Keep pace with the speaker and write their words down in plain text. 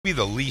Be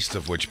the least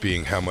of which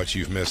being how much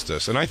you've missed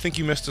us, and I think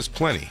you missed us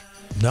plenty.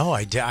 No,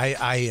 I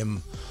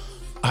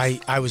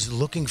was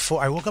looking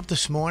for. I woke up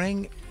this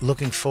morning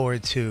looking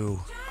forward to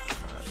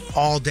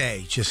all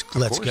day. Just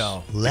let's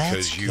go.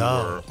 Because you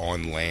were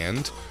on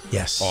land.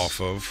 Yes.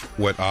 Off of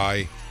what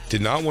I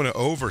did not want to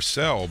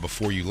oversell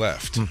before you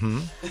left. Mm-hmm.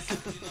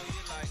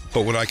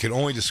 But what I can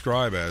only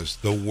describe as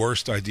the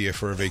worst idea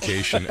for a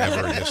vacation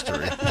ever in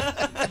history.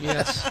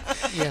 Yes.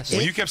 Yes.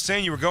 When you kept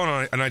saying you were going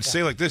on it, and I'd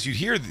say like this, you'd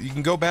hear, you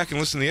can go back and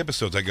listen to the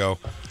episodes. I go,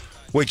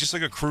 wait, just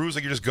like a cruise,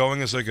 like you're just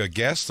going as like a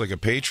guest, like a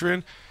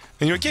patron?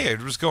 And you're like, yeah,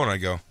 we're just going. I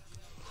go,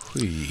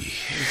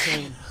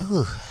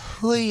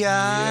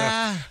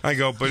 yeah. I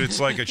go, but it's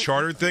like a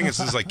chartered thing. It's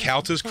this like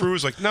Caltas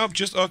cruise. Like, nope,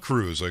 just a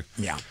cruise. Like,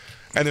 yeah.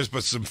 And there's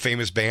but some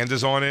famous band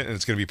is on it, and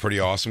it's going to be pretty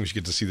awesome. We should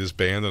get to see this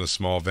band on a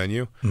small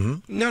venue.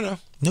 Mm-hmm.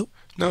 Nope.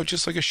 No,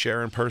 just like a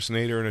Cher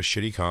impersonator and a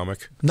shitty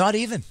comic. Not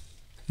even.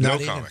 No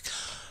comic.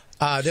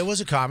 There was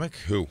a comic.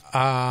 Who?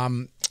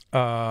 I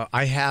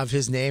have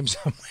his name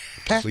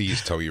somewhere.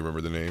 Please tell me you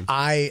remember the name.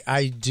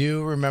 I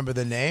do remember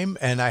the name,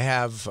 and I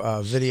have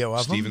a video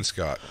of him. Steven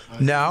Scott.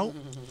 No.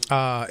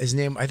 His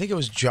name, I think it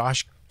was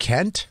Josh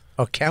Kent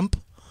or Kemp.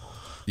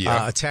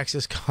 Yeah. A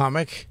Texas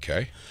comic.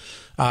 Okay.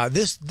 Let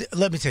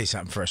me tell you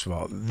something, first of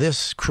all.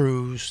 This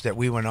cruise that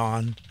we went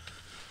on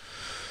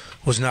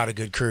was not a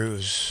good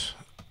cruise.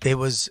 It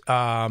was...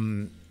 Oh,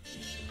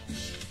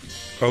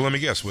 let me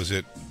guess. Was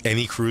it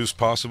any cruise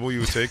possible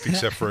you would take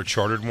except for a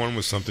chartered one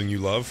with something you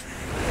love?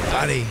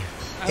 Buddy,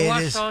 I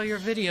watched all your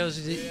videos.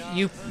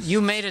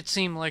 You made it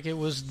seem like it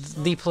was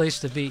the place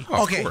to be.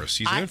 Oh, of course.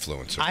 He's an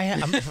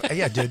influencer.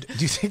 Yeah, dude. Do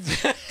you think...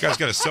 Guy's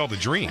got to sell the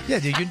dream. Yeah,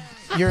 dude.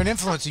 You're an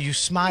influencer. You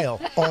smile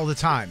all the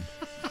time.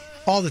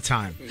 All the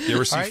time. You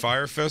ever see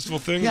Fire Festival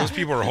thing? Yeah. Those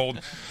people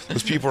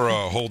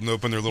are holding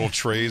open their little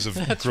trays of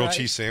grilled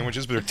cheese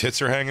sandwiches, but their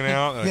tits are hanging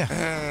out. Like,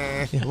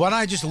 Yeah. Why don't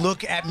I just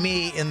look at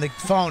me in the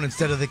phone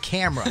instead of the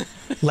camera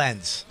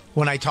lens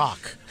when I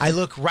talk? I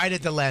look right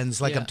at the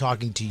lens like I'm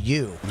talking to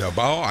you. No,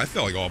 I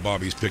felt like all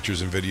Bobby's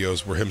pictures and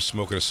videos were him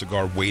smoking a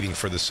cigar, waiting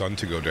for the sun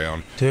to go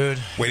down. Dude.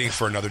 Waiting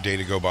for another day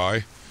to go by.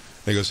 And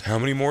he goes, how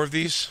many more of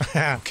these?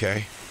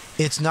 Okay.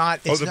 It's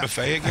not. The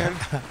buffet again?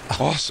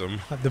 Awesome.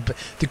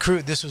 The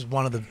cruise. This is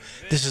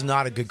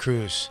not a good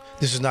cruise.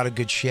 This is not a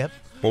good ship.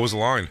 What was the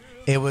line?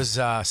 It was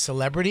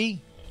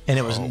celebrity, and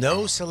it was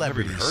no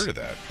celebrities. I've never even heard of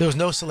that. There was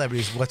no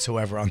celebrities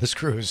whatsoever on this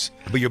cruise.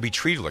 But you'll be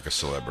treated like a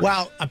celebrity.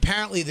 Well,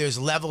 apparently there's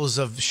levels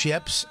of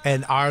ships,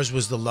 and ours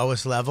was the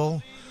lowest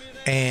level,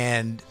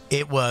 and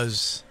it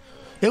was,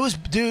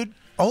 dude.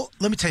 Oh,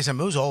 let me tell you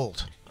something. It was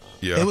old.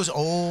 Yeah. It was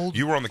old.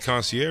 You were on the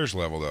concierge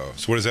level, though.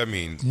 So what does that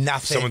mean?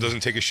 Nothing. Someone doesn't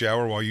take a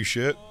shower while you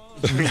shit?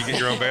 You get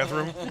your own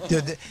bathroom?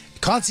 Dude, the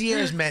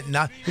concierge meant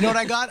nothing. You know what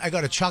I got? I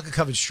got a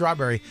chocolate-covered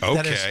strawberry.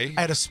 Okay.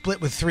 I had to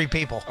split with 3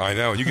 people. I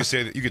know. You can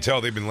say that. You could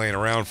tell they've been laying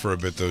around for a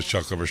bit, those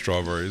chocolate-covered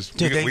strawberries.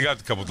 Dude, we got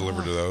a couple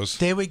delivered to those.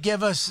 They would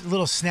give us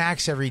little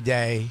snacks every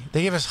day.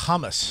 They gave us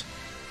hummus.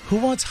 Who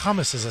wants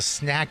hummus as a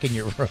snack in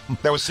your room?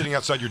 That was sitting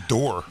outside your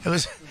door. It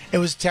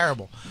was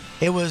terrible.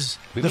 It was.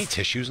 We need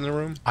tissues in the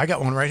room? I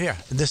got one right here.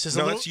 This is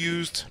that's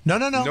used. No.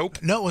 Nope.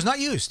 No, it was not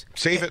used.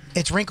 Save it.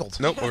 It's wrinkled.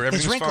 Nope.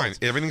 Everything's fine.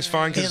 Everything's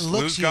fine because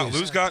Lou's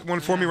got one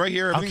for me right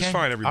here. Everything's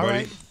fine, everybody. All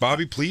right.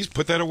 Bobby, please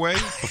put that away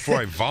before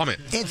I vomit.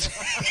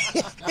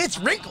 It's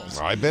wrinkles.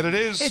 I bet it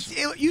is.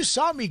 You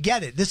saw me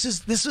get it. This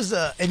is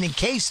an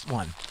encased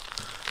one.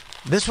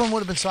 This one would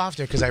have been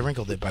softer because I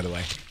wrinkled it, by the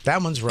way.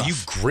 That one's rough. You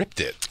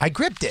gripped it. I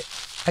gripped it.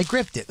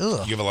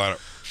 Ugh. You have a lot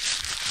of...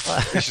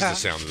 It's just the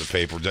sound of the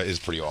paper is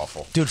pretty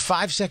awful. Dude,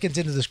 5 seconds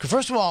into this...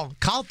 First of all,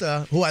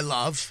 Kalta, who I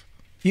love...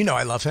 You know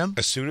I love him.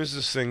 As soon as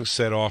this thing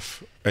set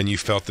off and you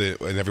felt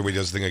it, and everybody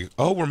does the thing like,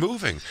 oh, we're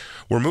moving.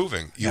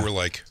 You were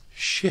like,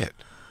 shit,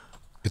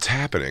 it's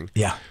happening.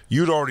 Yeah.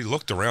 You'd already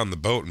looked around the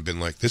boat and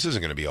been like, this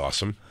isn't going to be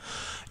awesome.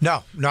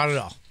 No, not at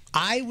all.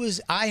 I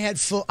had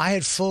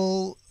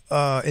full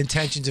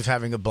intentions of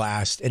having a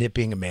blast and it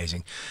being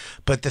amazing.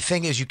 But the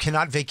thing is, you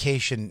cannot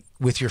vacation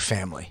with your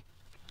family.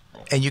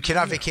 And you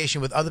cannot vacation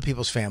with other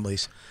people's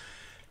families.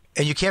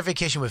 And you can't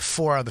vacation with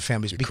 4 other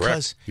families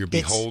because you're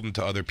beholden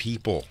to other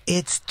people.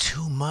 It's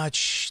too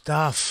much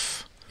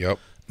stuff. Yep.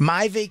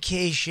 My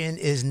vacation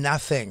is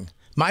nothing.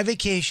 My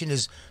vacation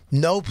is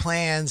no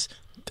plans,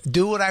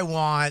 do what I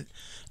want.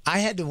 I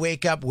had to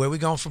wake up. Where are we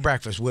going for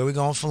breakfast? Where are we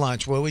going for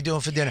lunch? What are we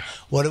doing for dinner?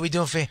 What are we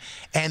doing for...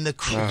 And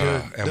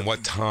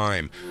what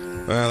time?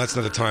 Well, that's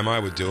not the time I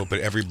would do it, but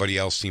everybody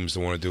else seems to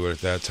want to do it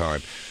at that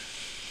time.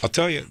 I'll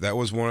tell you, that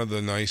was one of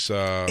the nice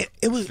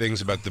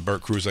things about the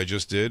Burt cruise I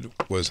just did,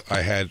 was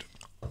I had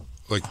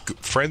like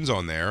friends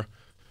on there,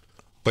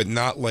 but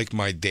not like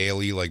my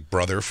daily like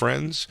brother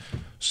friends.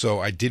 So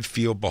I did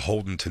feel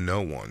beholden to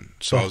no one.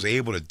 So I was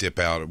able to dip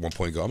out at one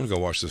point and go, I'm going to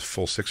go watch this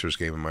full Sixers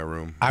game in my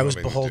room. I was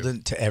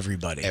beholden to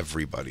everybody.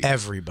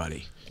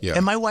 Everybody. Yeah.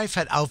 And my wife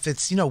had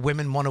outfits. You know,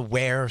 women want to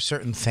wear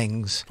certain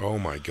things. Oh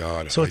my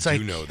God! So it's I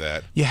like do know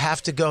that you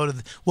have to go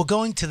to. We're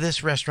going to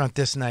this restaurant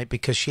this night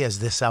because she has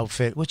this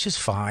outfit, which is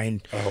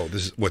fine. Oh,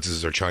 this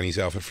is her Chinese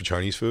outfit for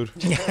Chinese food.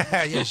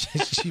 Yeah,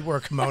 she wore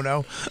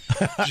kimono.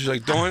 She's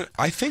like, Dawn,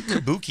 I think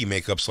kabuki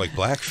makeup's like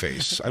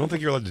blackface. I don't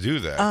think you're allowed to do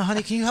that.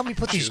 Honey, can you help me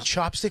put these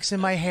chopsticks in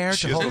my hair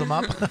to hold them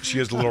up? She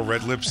has the little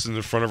red lips in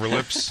the front of her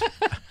lips.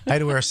 I had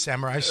to wear a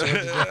samurai sword.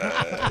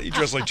 You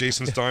dress like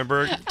Jason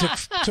Steinberg.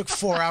 Took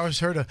 4 hours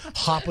for her to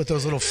hop with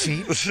those little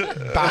feet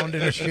bound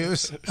in her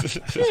shoes.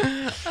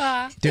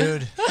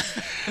 Dude.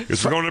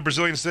 Because we're going to a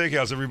Brazilian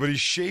steakhouse, everybody.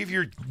 Shave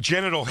your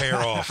genital hair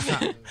off.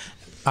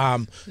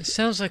 It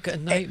sounds like a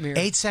nightmare.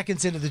 8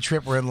 seconds into the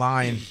trip, we're in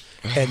line,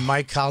 and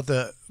Mike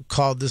Calta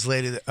called this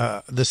lady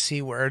the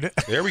C word.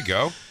 There we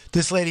go.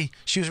 This lady,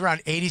 she was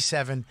around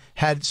 87,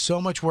 had so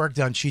much work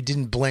done, she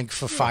didn't blink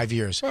for 5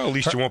 years. Well, at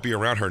least you won't be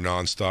around her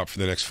nonstop for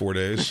the next 4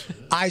 days.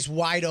 Eyes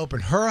wide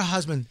open. Her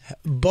husband,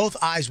 both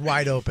eyes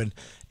wide open.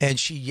 And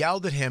she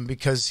yelled at him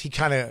because he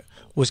kind of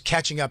was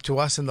catching up to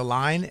us in the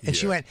line. And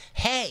she went,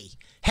 hey,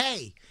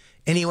 hey.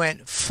 And he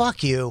went,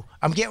 fuck you.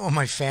 I'm getting with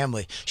my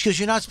family. She goes,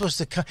 you're not supposed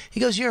to come. He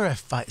goes, you're a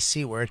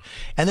C word.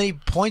 And then he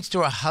points to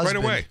her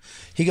husband. Right away.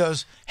 He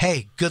goes,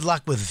 hey, good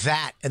luck with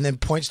that. And then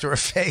points to her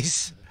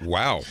face.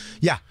 Wow.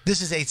 Yeah,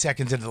 this is 8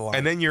 seconds into the line.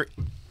 And then you're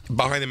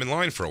behind them in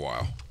line for a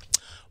while.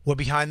 We're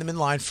behind them in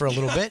line for a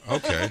little bit.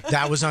 Okay.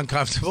 That was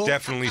uncomfortable.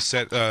 Definitely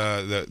set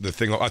the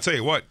thing. I'll tell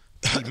you what,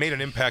 he made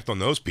an impact on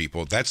those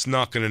people. That's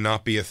not going to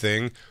not be a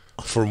thing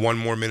for one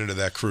more minute of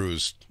that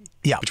cruise.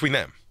 Yeah. Between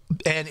them.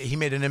 And he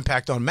made an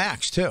impact on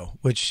Max, too,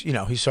 which, you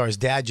know, he saw his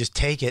dad just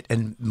take it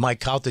and Mike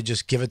Calta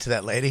just give it to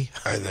that lady.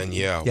 And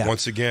then,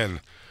 once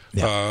again,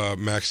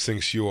 Max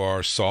thinks you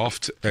are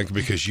soft and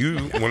because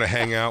you want to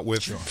hang out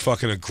with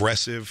fucking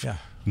aggressive,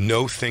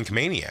 no-think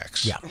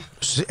maniacs. Yeah,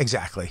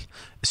 exactly.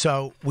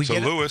 So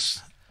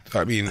Lewis,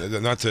 I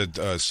mean, not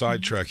to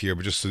sidetrack here,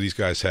 but just so these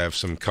guys have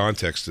some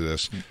context to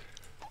this,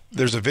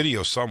 there's a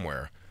video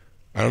somewhere.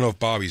 I don't know if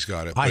Bobby's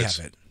got it. I have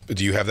it.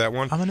 Do you have that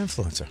one? I'm an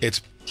influencer.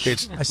 It's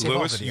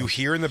Lewis. You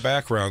hear in the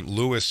background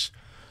Lewis.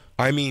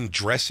 I mean,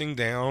 dressing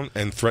down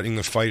and threatening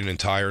to fight an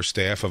entire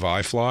staff of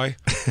iFly.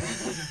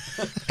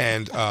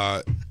 And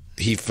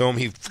he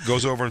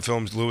goes over and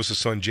films Lewis's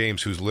son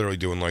James, who's literally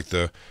doing like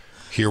the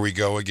 "here we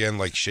go again,"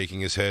 like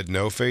shaking his head,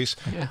 no face.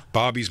 Yeah.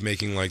 Bobby's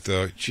making like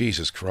the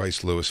Jesus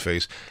Christ Lewis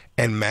face,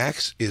 and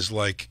Max is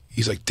like,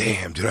 he's like,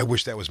 "Damn, dude, I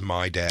wish that was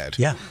my dad."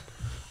 Yeah.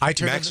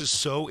 Max is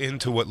so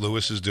into what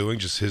Lewis is doing,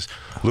 just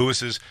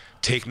Lewis's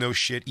take no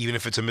shit, even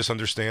if it's a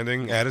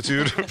misunderstanding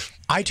attitude.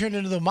 I turned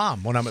into the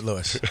mom when I'm at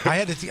Lewis. I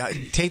had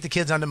to take the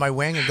kids under my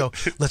wing and go,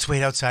 let's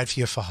wait outside for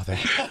your father.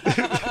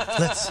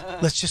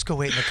 Let's just go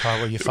wait in the car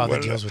while your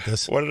father deals with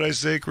this. What did I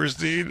say,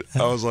 Christine?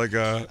 I was like,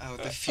 yeah.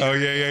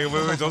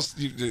 Wait,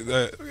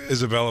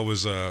 Isabella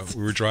was,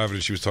 we were driving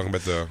and she was talking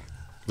about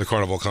the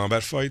Carnival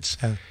Combat fights.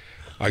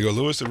 I go,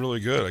 Lewis is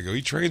really good. I go,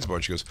 he trains a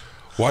bunch. She goes,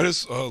 why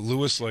does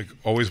Lewis like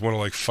always want to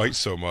like fight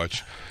so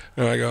much?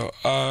 And I go,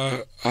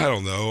 I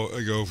don't know.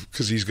 I go,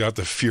 because he's got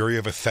the fury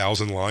of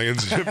 1,000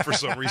 lions for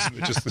some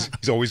reason.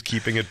 He's always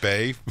keeping at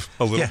bay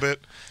a little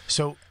bit.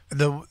 So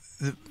the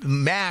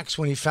Max,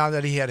 when he found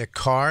out he had a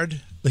card,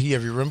 you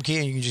have your room key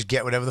and you can just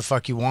get whatever the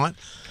fuck you want.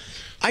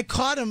 I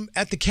caught him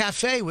at the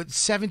cafe with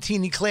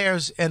 17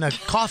 eclairs and a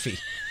coffee.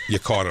 You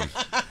caught him.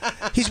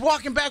 He's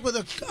walking back with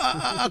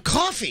a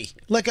coffee,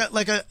 like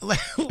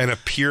and a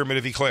pyramid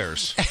of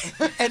eclairs.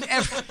 And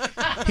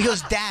he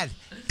goes, Dad,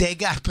 they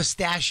got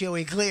pistachio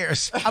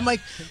eclairs. I'm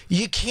like,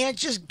 you can't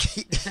just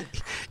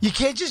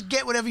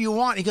get whatever you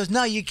want. He goes,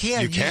 no, you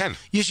can't. You can.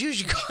 You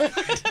use your card.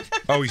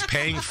 Oh, he's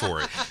paying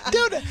for it.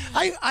 Dude,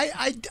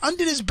 I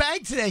undid his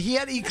bag today. He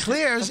had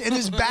eclairs in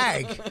his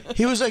bag.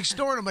 He was like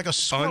storing them like a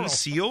squirrel.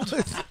 Unsealed?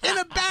 In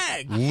a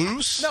bag.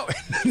 Loose? No.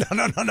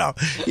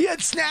 He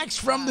had snacks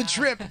from the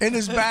trip in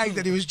his bag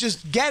that he was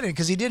just getting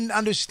because he didn't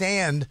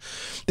understand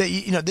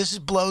that, this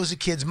blows a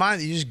kid's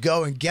mind that you just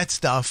go and get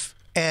stuff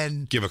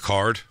and give a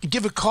card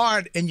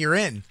and you're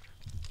in.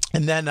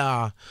 And then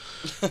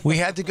we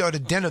had to go to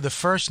dinner the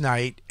first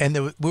night,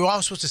 and we were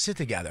all supposed to sit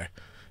together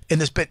in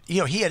this. But he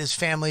had his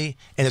family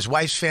and his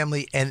wife's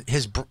family, and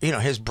his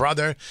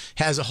brother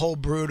has a whole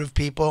brood of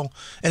people,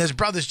 and his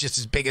brother's just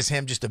as big as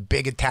him, just a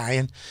big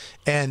Italian,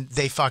 and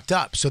they fucked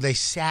up. So they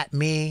sat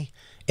me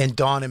and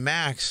Dawn and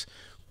Max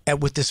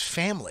with this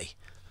family.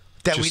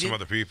 Some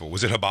other people.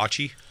 Was it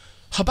hibachi?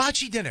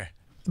 Hibachi dinner.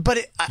 But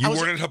you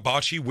weren't in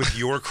hibachi with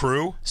your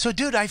crew? So,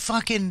 dude, I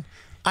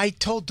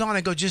told Dawn,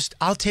 I go,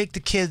 I'll take the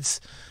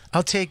kids.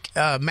 I'll take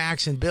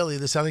Max and Billy,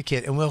 this other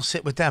kid, and we'll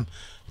sit with them.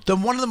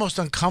 One of the most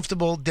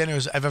uncomfortable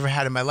dinners I've ever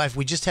had in my life.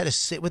 We just had to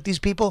sit with these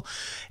people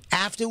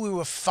after we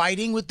were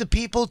fighting with the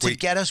people to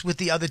get us with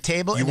the other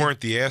table. You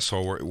weren't the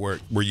asshole. Were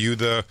you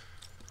the...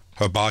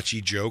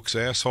 hibachi jokes,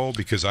 asshole,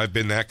 because I've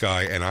been that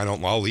guy, and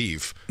I'll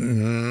leave.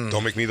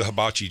 Don't make me the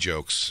hibachi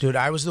jokes. Dude,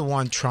 I was the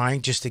one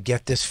trying just to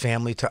get this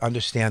family to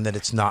understand that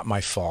it's not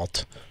my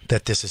fault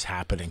that this is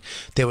happening.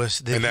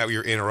 And that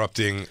you're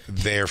interrupting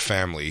their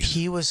family.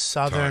 He was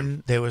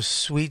Southern. There was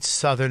sweet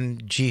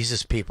Southern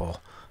Jesus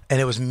people. And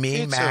it was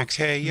me, it's Max.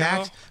 Okay,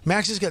 yo.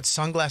 Max has got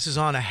sunglasses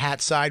on, a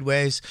hat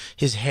sideways,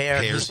 his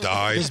hair's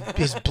dyed,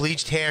 his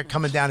bleached hair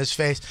coming down his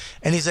face,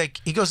 and he's like,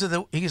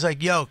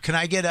 "Yo, can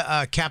I get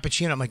a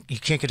cappuccino?" I'm like, "You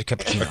can't get a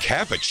cappuccino." A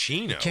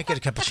cappuccino? You can't get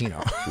a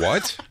cappuccino.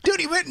 What?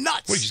 Dude, he went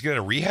nuts. What? Did you just get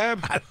a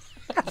rehab?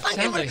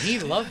 Sounds like he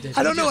loved it.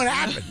 I don't know what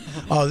happened.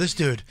 Oh, this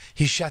dude,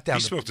 he shut down.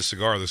 He smoked a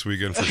cigar this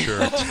weekend for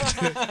sure.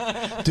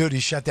 Dude, he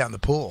shut down the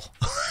pool.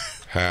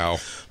 How?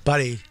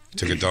 Buddy.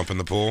 Took a dump in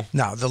the pool?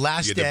 No, the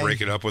last day. You had to break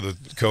it up with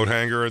a coat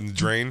hanger and the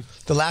drain?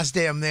 The last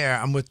day I'm there,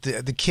 I'm with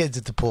the kids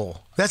at the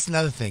pool. That's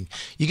another thing.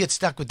 You get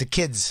stuck with the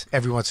kids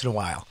every once in a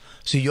while.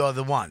 So you're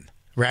the one,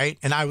 right?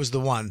 And I was the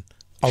one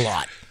a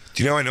lot.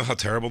 Do you know how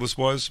terrible this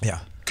was? Yeah.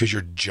 Because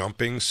you're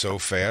jumping so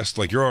fast.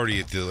 Like, you're already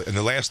in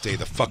the last day,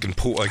 the fucking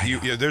pool. Like,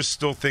 there's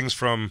still things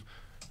from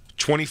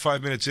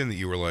 25 minutes in that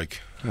you were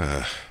like,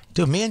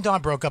 Dude, me and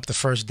Dawn broke up the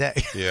first day.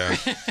 Yeah.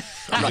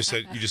 You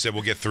just said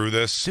we'll get through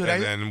this, dude,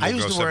 and then we'll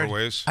go separate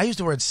ways? I used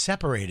the word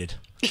separated.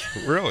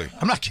 Really?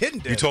 I'm not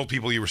kidding, dude. You told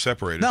people you were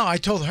separated? No, I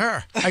told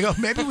her. I go,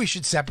 maybe we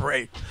should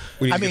separate.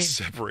 We need to get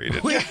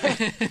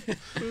separated.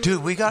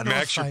 Dude, we got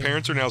Max, your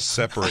parents are now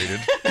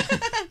separated.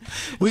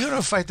 We got into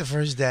a fight the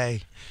first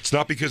day. It's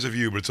not because of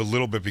you, but it's a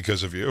little bit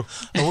because of you.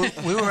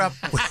 We were up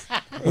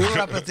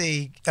at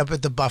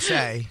the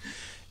buffet.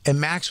 And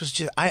Max was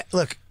just,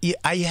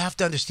 you have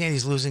to understand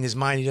he's losing his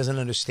mind. He doesn't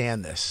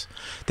understand this.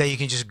 That you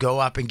can just go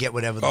up and get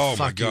whatever the fuck you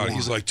want. Oh, my God.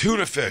 He's like,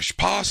 tuna fish,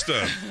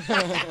 pasta,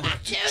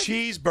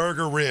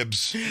 cheeseburger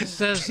ribs. It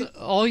says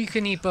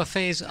all-you-can-eat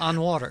buffets on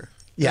water.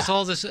 Yeah. That's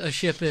all this a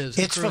ship is.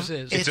 It's a cruise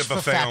is. It's a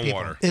buffet on people.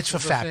 water. It's for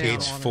fat people.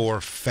 It's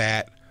for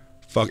fat.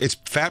 It's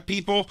fat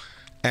people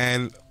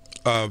and...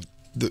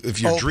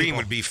 if your old dream people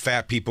would be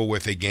fat people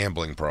with a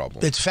gambling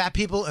problem. It's fat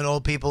people and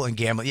old people and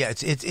gambling. Yeah,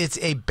 it's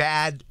a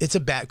bad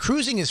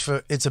cruising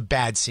it's a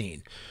bad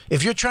scene.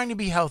 If you're trying to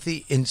be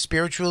healthy in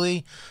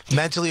spiritually,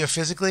 mentally or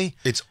physically,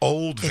 it's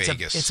old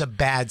Vegas. It's a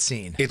bad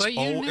scene. But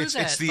you knew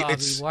that,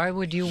 Bobby. Why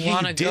would you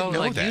want to go?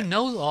 Like that. You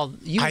know all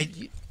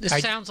this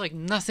sounds like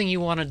nothing you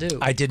want to do.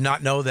 I did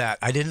not know that.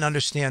 I didn't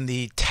understand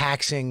the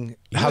taxing,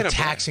 how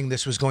taxing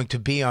this was going to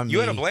be on me.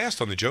 You had a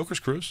blast on the Joker's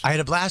cruise. I had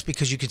a blast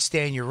because you could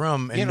stay in your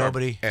room and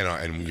nobody...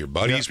 And your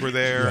buddies were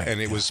there, and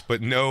it was...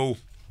 But no,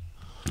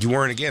 you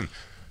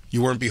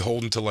weren't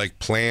beholden to, like,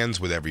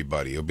 plans with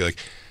everybody. It would be like,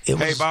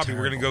 hey, Bobby, we're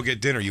going to go get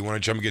dinner. You want to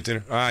jump and get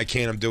dinner? I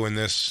can't. I'm doing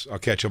this. I'll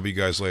catch up with you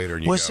guys later.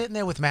 And we're sitting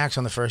there with Max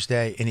on the first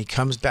day, and he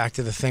comes back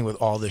to the thing with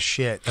all this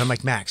shit. And I'm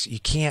like, Max, you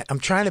can't. I'm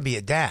trying to be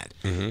a dad.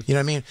 You know what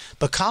I mean?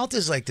 But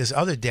Carlton's like this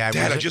other dad.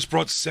 Dad, I just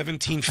brought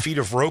 17 feet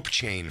of rope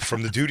chain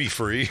from the duty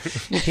free.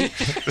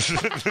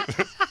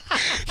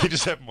 He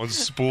just had them on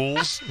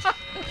spools.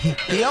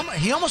 He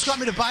almost got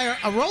me to buy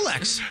a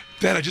Rolex.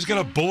 Dad, I just got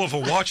a bull of a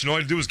watch, and all I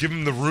had to do was give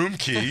him the room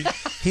key.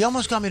 He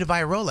almost got me to buy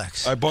a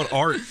Rolex. I bought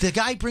art. The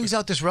guy brings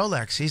out this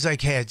Rolex. He's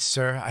like, hey,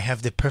 sir, I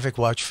have the perfect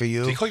watch for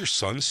you. Did he call your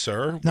son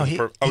sir? No, he's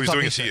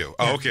doing it to you.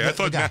 Yeah, oh, okay.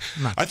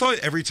 I thought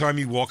every time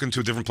you walk into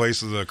a different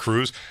place of the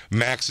cruise,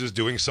 Max is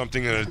doing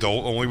something an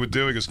adult only would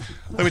do. He goes,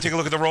 let me take a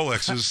look at the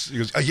Rolexes. He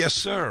goes, yes,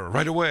 sir,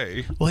 right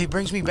away. Well, he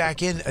brings me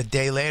back in a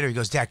day later. He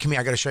goes, Dad, come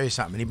here. I got to show you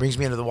something. And he brings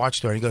me into the watch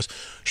store, and he goes,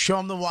 show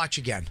him the watch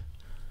again.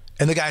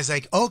 And the guy's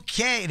like,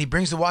 okay. And he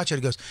brings the watch out.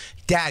 He goes,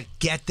 Dad,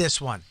 get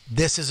this one.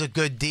 This is a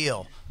good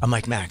deal. I'm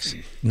like, Max,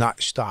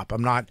 stop.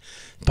 I'm not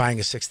buying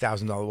a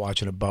 $6,000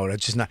 watch on a boat.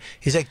 It's just not.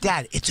 He's like,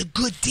 Dad, it's a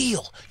good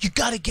deal. You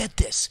got to get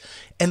this.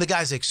 And the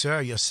guy's like,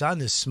 sir, your son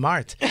is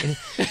smart. And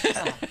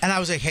I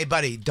was like, hey,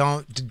 buddy,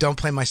 don't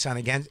play my son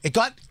again. It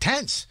got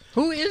tense.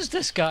 Who is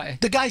this guy?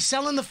 The guy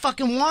selling the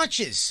fucking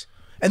watches.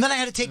 And then I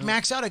had to take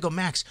Max out. I go,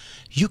 Max,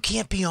 you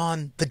can't be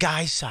on the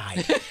guy's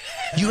side.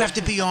 You have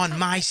to be on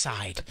my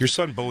side. Your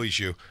son bullies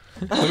you.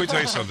 Let me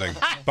tell you something.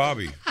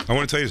 Bobby, I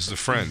want to tell you this as a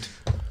friend.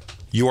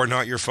 You are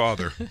not your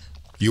father.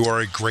 You are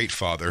a great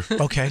father.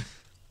 Okay.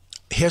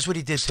 Here's what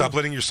he did. Stop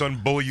letting your son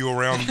bully you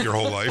around your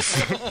whole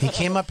life. He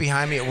came up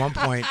behind me at one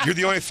point. You're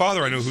the only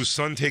father I know whose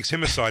son takes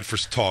him aside for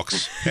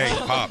talks. Hey,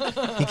 Pop,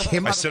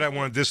 I said I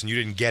wanted this and you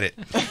didn't get it.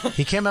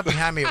 He came up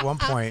behind me at one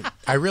point.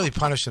 I really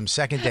punished him.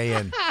 Second day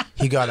in,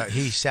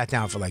 he sat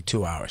down for like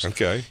 2 hours.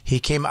 Okay.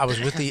 I was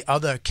with the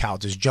other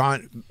Calters.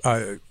 John,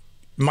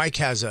 Mike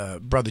has a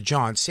brother,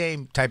 John,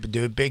 same type of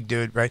dude, big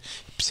dude, right?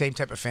 Same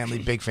type of family,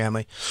 big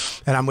family.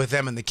 And I'm with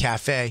them in the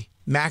cafe.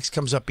 Max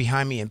comes up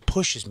behind me and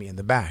pushes me in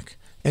the back.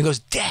 And goes,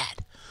 Dad,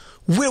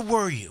 where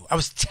were you? I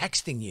was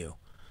texting you.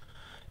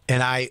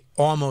 And I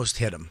almost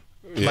hit him.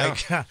 Yeah.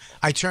 Like,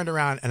 I turned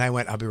around and I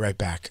went, I'll be right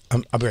back.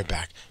 I'll be right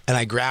back. And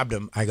I grabbed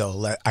him. I go,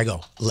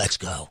 let's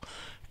go.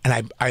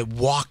 And I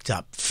walked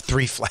up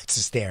 3 flights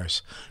of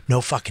stairs,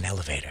 no fucking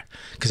elevator,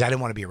 because I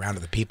didn't want to be around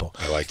other people.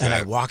 I like that. And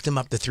I walked him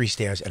up the 3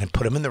 stairs, and I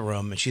put him in the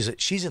room, and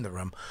she's in the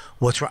room.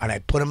 What's wrong? And I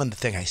put him in the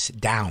thing. I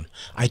sit down.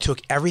 I took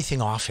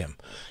everything off him,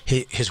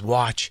 his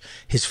watch,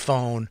 his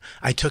phone.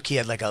 He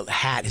had like a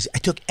hat. I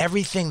took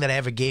everything that I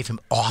ever gave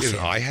him off him.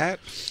 An eye hat?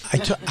 I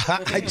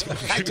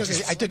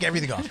took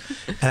everything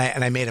off,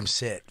 and I made him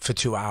sit for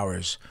 2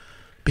 hours.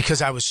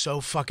 Because I was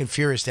so fucking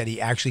furious that he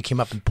actually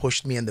came up and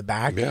pushed me in the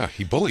back. Yeah,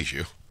 he bullies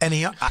you. And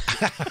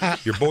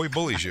Your boy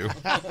bullies you.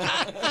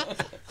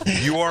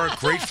 You are a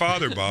great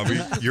father, Bobby.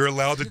 You're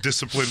allowed to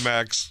discipline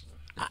Max.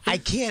 I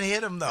can't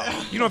hit him, though.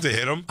 You don't have to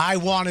hit him. I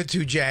wanted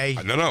to, Jay.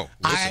 No.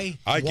 Listen,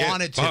 I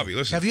wanted to. Bobby,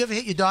 listen. Have you ever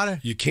hit your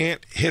daughter? You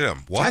can't hit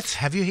him. What?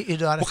 Have you hit your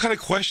daughter? What kind of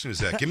question is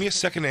that? Give me a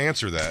second to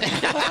answer that.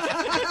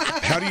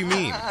 How do you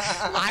mean?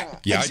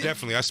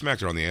 I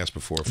smacked her on the ass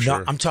before, for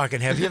sure. I'm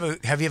talking. Have you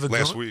ever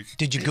Last week.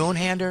 Did you goon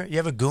hand her? You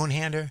ever goon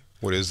hand her?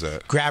 What is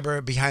that? Grab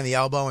her behind the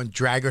elbow and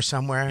drag her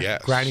somewhere?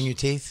 Yes. Grinding your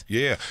teeth?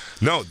 Yeah.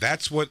 No,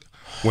 that's what,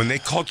 when they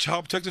called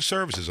Child Protective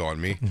Services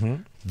on me,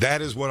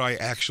 that is what I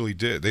actually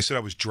did. They said I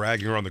was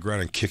dragging her on the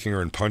ground and kicking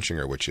her and punching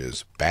her, which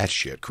is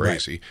batshit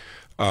crazy.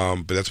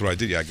 Right. But that's what I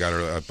did. Yeah, I got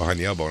her behind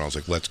the elbow, and I was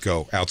like, let's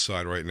go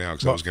outside right now,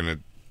 because I was going to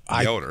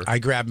yell at her. I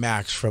grabbed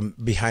Max from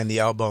behind the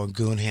elbow and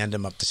goon hand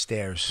him up the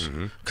stairs,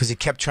 because he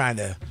kept trying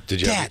to...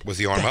 Was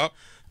the arm up?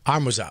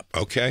 Arm was up.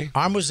 Okay.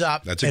 Arm was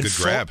up. That's a good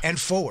grab. And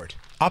forward.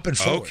 Up and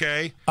forward.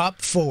 Okay.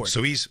 Up, forward.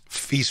 So he's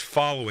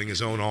following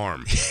his own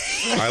arm.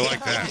 I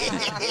like that.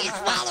 He's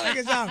following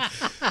his arm.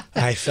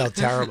 I felt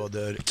terrible,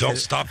 dude. Don't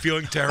stop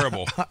feeling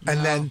terrible.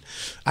 And then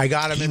I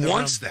got him in the room. He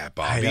wants that,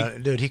 Bobby.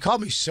 Dude, he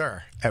called me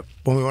sir.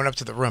 When we went up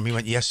to the room, he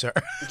went, yes, sir.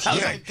 I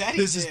was like,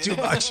 this is too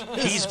much.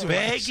 He's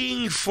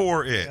begging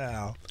for it.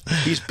 Yeah.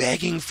 He's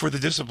begging for the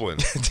discipline.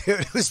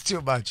 Dude, it was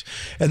too much.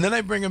 And then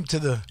I bring him to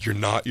the... You're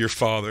not your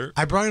father.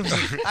 I brought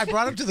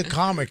him to the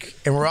comic,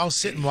 and we're all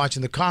sitting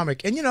watching the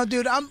comic. And,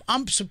 dude,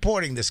 I'm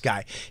supporting this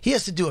guy. He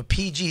has to do a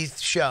PG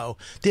show.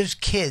 There's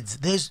kids.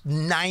 There's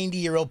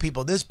 90-year-old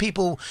people. There's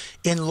people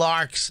in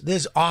Larks.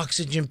 There's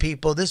oxygen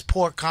people. This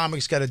poor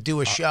comic's got to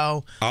do a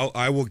show.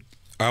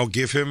 I'll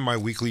give him my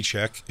weekly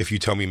check if you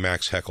tell me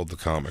Max heckled the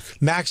comic.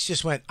 Max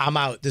just went, I'm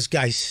out. This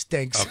guy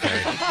stinks.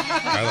 Okay.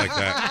 I like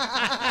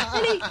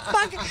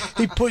that. And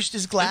he pushed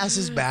his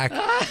glasses back.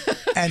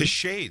 And his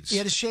shades. He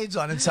had his shades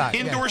on inside.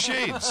 Indoor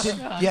shades.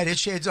 Yeah, he had his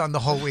shades on the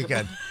whole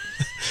weekend.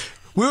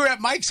 We were at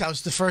Mike's house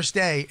the first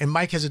day, and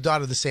Mike has a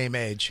daughter the same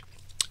age.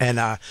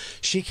 And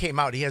she came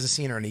out. He hasn't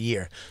seen her in a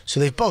year. So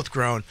they've both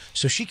grown.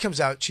 So she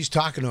comes out. She's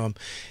talking to him.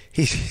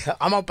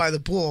 I'm out by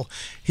the pool.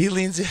 He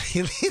leans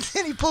in.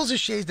 He pulls his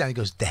shades down. He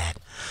goes, Dad,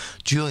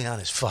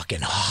 Juliana's fucking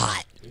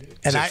hot.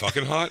 Is it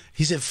fucking hot?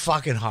 He said,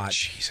 fucking hot.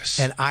 Jesus.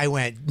 And I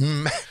went,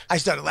 I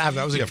started laughing.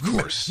 I was like, of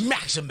course.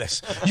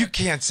 Maximus, you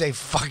can't say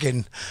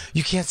fucking,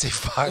 you can't say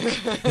fuck.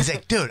 He's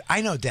like, dude,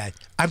 I know, Dad.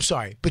 I'm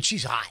sorry, but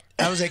she's hot.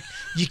 I was like,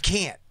 you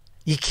can't.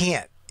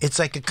 It's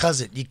like a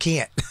cousin. You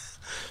can't.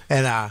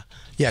 And,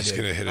 yeah, he's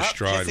going to hit a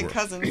stride.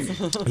 Cousins.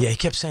 Yeah, he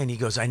kept saying, he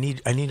goes, I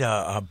need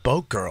a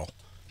boat girl.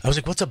 I was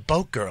like, what's a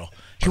boat girl?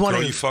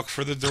 Girl you fuck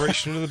for the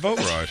duration of the boat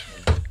ride.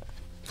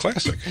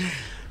 Classic.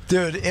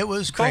 Dude, it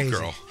was crazy. Boat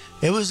girl.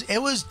 It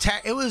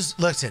was.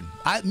 Listen,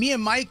 me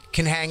and Mike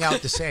can hang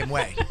out the same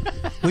way.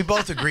 We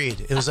both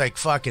agreed. It was like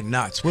fucking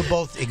nuts. We're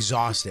both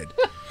exhausted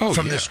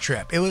from this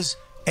trip. It was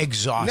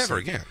exhausting. Never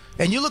again.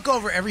 And you look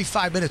over every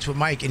 5 minutes with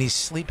Mike, and he's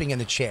sleeping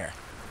in a chair.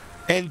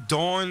 And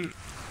Dawn...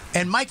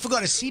 And Mike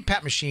forgot a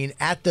CPAP machine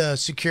at the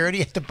security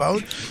at the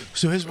boat,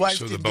 so his wife.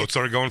 So the boat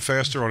started going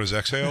faster on his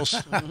exhales.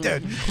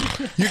 Dude,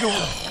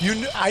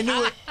 I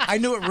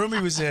knew what room he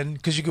was in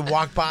because you could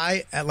walk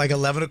by at like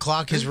 11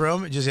 o'clock his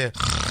room and just hear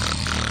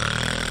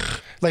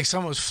like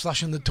someone was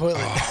flushing the toilet.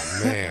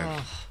 Oh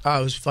man! Oh,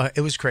 it was fun. It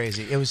was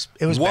crazy. It was.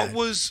 What bad.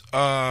 was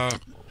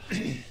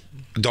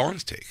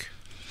Dawn's take?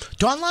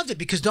 Dawn loved it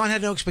because Dawn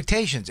had no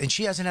expectations, and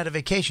she hasn't had a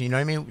vacation. You know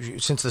what I mean?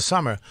 Since the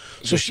summer,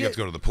 so she had to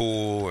go to the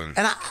pool and.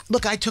 And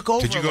I took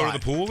over. Did you go to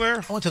the pool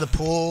there? I went to the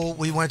pool.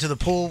 We went to the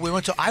pool.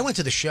 I went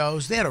to the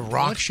shows. They had a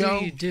rock show. What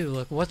do you do?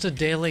 Look, what's a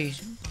daily?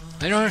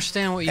 I don't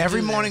understand what you do.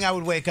 Every morning, I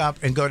would wake up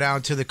and go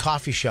down to the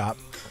coffee shop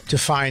to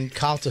find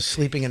Calta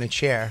sleeping in a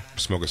chair,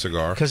 smoke a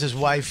cigar, because his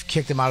wife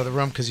kicked him out of the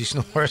room because he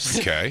snores.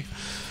 Okay.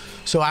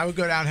 So I would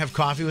go down and have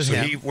coffee with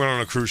him. So he went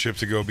on a cruise ship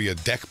to go be a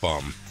deck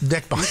bum.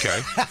 Deck bum.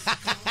 Okay.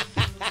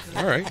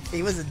 All right.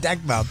 He was a deck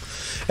bum.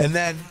 And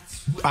then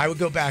I would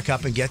go back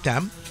up and get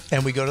them,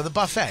 and we go to the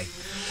buffet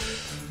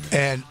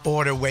and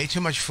order way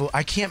too much food.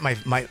 I can't,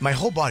 my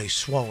whole body's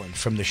swollen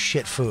from the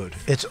shit food.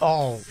 It's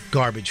all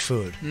garbage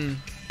food.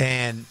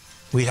 And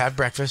we'd have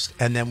breakfast,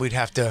 and then we'd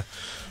have to,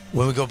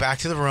 when we go back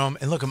to the room,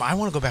 and look, I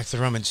want to go back to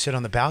the room and sit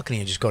on the balcony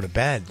and just go to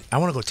bed. I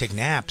want to go take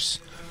naps.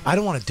 I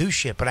don't want to do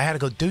shit, but I had to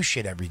go do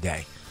shit every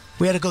day.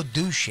 We had to go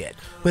do shit.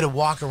 We had to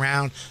walk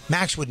around.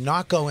 Max would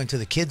not go into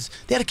the kids.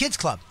 They had a kids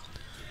club.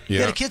 Yeah.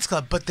 They had a kids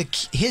club, but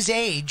his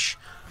age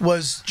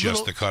was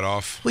just the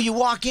cutoff. Well, you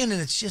walk in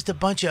and it's just a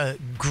bunch of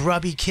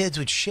grubby kids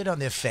with shit on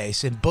their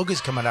face and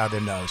boogers coming out of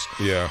their nose.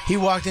 Yeah. He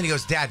walked in. He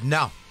goes, Dad,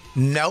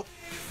 nope.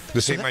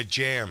 This ain't my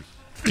jam.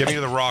 Get me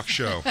to the rock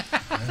show.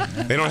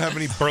 They don't have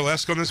any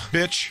burlesque on this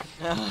bitch.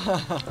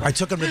 I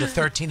took him to the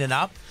 13 and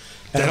up.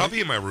 Dad, I'll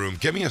be in my room.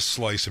 Get me a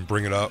slice and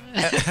bring it up.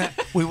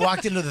 We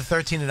walked into the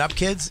 13 and up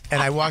kids,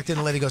 and I walked in,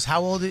 and the lady goes,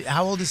 how old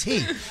is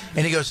he?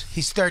 And he goes,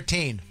 he's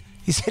 13.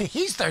 He said,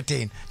 he's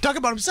 13. Talk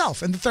about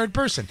himself in the third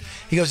person.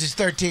 He goes, he's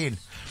 13.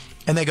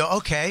 And they go,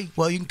 okay,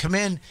 well, you can come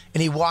in.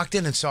 And he walked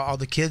in and saw all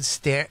the kids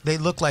stare. They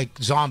look like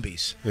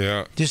zombies.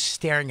 Yeah. Just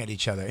staring at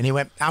each other. And he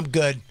went, I'm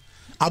good.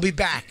 I'll be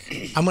back.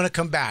 I'm going to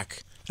come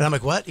back. And I'm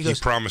like, what? He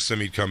promised him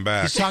he'd come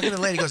back. He's talking to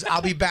the lady. He goes,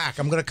 I'll be back.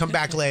 I'm going to come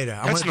back later.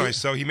 That's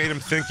nice, though. He made him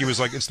think. He was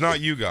like, it's not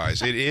you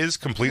guys. It is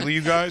completely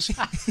you guys.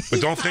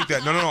 But don't think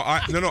that. No.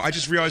 I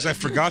just realized I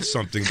forgot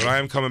something, but I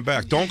am coming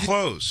back. Don't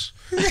close,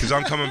 because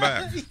I'm coming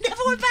back. He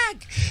never went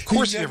back. Of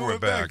course he never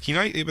went back.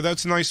 But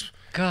that's nice.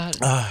 God,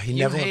 he you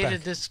never went hated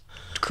back. this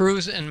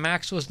cruise, and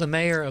Max was the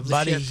mayor of the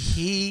Buddy,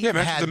 ship.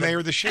 Max was the mayor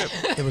of the ship.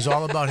 It was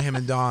all about him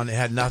and Dawn. It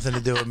had nothing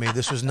to do with me.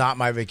 This was not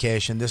my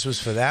vacation. This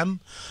was for them.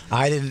 You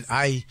hear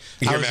I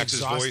was Max's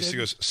exhausted. voice. He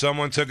goes,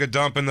 someone took a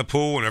dump in the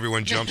pool, and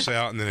everyone jumps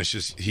out, and then it's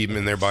just him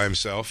in there by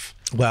himself.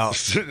 Well,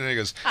 and he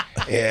goes,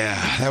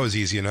 yeah, that was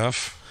easy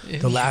enough.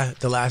 The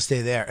last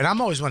day there, and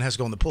I'm always one that has to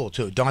go in the pool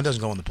too. Dawn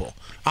doesn't go in the pool.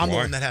 I'm the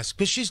Why? one that has,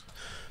 because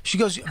she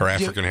goes, Her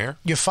African hair?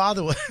 Your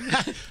father was,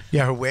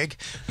 yeah, her wig.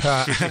 She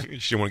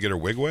didn't want to get her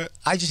wig wet?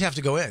 I just have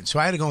to go in, so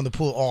I had to go in the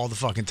pool all the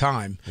fucking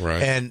time.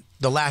 Right. And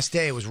the last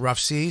day it was rough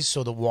seas,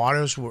 so the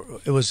waters were.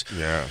 It was.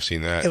 Yeah, I've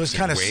seen that. It was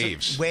kind of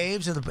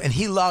waves, and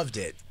he loved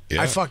it.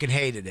 Yeah. I fucking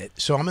hated it.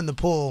 So I'm in the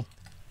pool.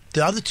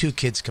 The other two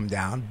kids come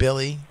down,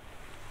 Billy,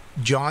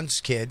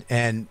 John's kid,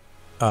 and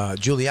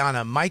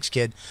Juliana, Mike's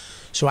kid.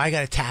 So I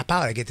got to tap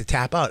out. I get to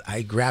tap out.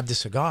 I grabbed a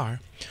cigar.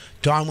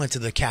 Dawn went to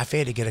the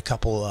cafe to get a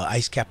couple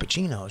iced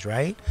cappuccinos,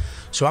 right?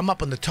 So I'm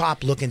up on the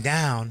top looking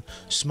down,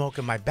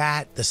 smoking my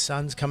bat. The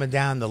sun's coming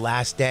down the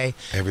last day.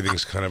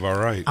 Everything's kind of all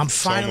right. I'm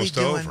finally it's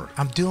almost over.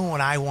 I'm doing what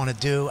I want to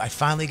do. I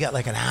finally got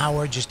like an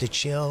hour just to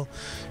chill.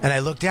 And I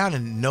look down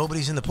and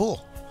nobody's in the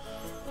pool.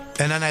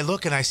 And then I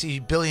look and I see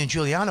Billy and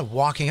Juliana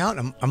walking out.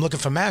 I'm looking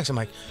for Max. I'm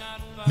like,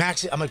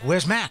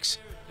 where's Max?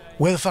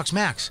 Where the fuck's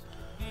Max?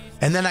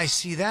 And then I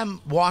see them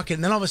walking,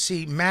 and then I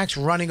see Max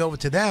running over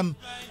to them,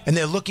 and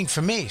they're looking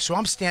for me. So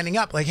I'm standing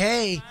up like,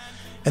 hey.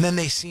 And then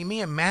they see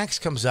me, and Max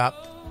comes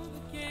up.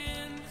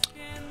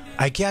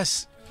 I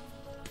guess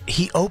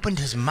he opened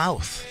his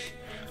mouth.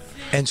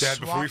 And Dad,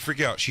 before we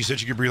freak out, she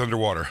said you could breathe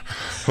underwater.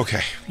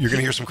 Okay, you're going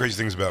to hear some crazy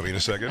things about me in a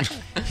second.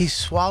 He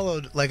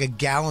swallowed like a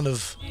gallon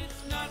of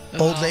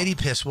old lady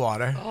piss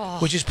water,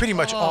 which is pretty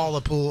much all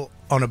a pool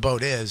on a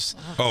boat is.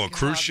 Oh, a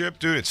cruise ship?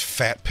 Dude, it's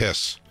fat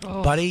piss.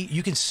 Buddy,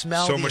 you can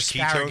smell so the much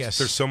asparagus. Ketones.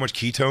 There's so much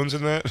ketones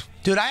in that.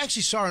 Dude, I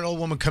actually saw an old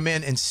woman come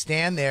in and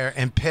stand there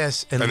and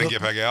piss and then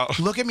get back out.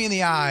 Look at me in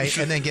the eye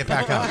and then get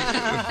back out.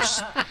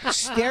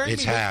 Staring.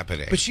 It's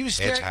happening. But she was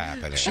staring. It's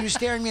happening. She was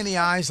staring me in the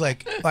eyes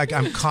like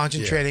I'm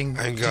concentrating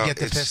to get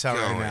the piss out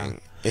right now.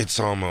 It's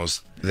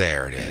almost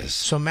there. It is.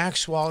 So Max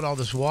swallowed all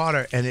this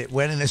water and it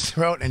went in his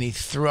throat and he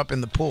threw up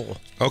in the pool.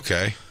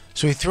 Okay.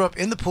 So he threw up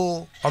in the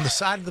pool, on the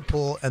side of the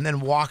pool, and then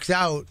walked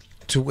out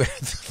to where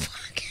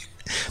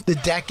the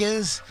deck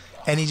is,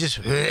 and he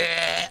just...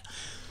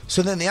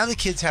 So then the other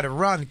kids had to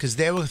run because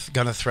they were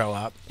going to throw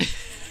up.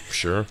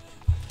 Sure.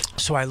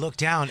 So I looked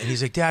down, and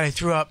he's like, Dad, I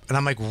threw up. And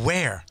I'm like,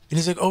 where? And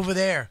he's like, over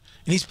there.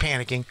 And he's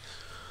panicking.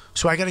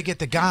 So I got to get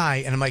the guy,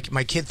 and I'm like,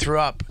 my kid threw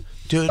up.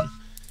 Dude,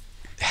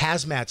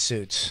 hazmat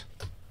suits.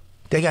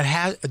 They got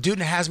a dude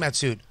in a hazmat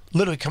suit.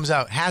 Literally comes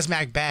out,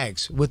 hazmat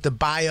bags with the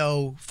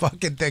bio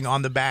fucking thing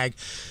on the bag,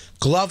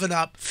 gloving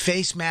up,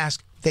 face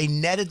mask. They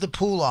netted the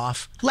pool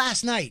off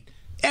last night.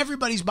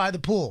 Everybody's by the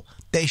pool.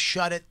 They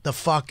shut it the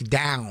fuck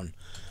down.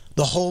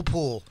 The whole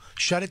pool.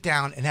 Shut it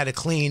down and had to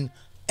clean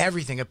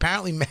everything.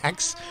 Apparently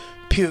Max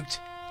puked,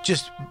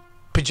 just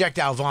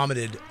projectile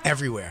vomited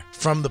everywhere.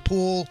 From the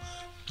pool,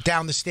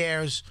 down the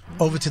stairs,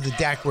 over to the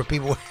deck where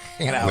people were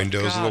hanging out.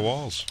 Windows of the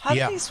walls. How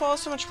did he swallow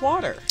so much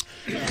water?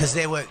 Because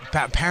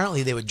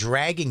apparently they were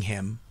dragging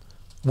him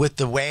with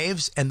the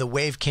waves, and the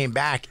wave came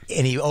back,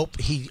 and he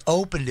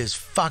opened his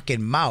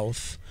fucking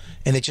mouth,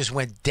 and it just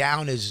went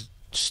down his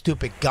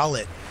stupid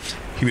gullet.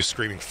 He was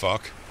screaming,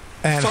 fuck.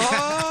 And,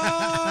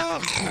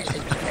 fuck!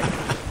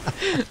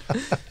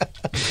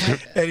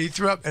 and he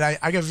threw up, and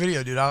I got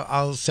video, dude.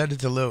 I'll send it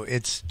to Lou.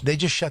 They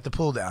just shut the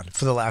pool down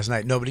for the last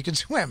night. Nobody can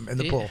swim in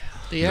the pool.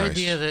 The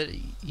idea that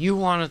you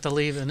wanted to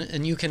leave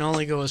and you can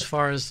only go as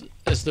far as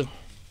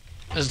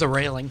the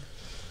railing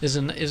is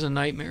a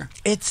nightmare.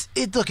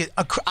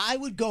 I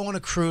would go on a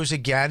cruise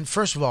again.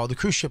 First of all, the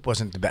cruise ship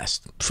wasn't the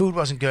best. Food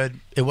wasn't good.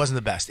 It wasn't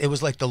the best. It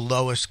was like the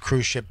lowest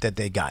cruise ship that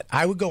they got.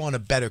 I would go on a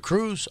better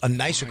cruise, a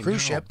nicer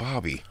cruise ship.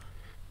 Bobby,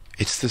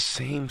 it's the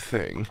same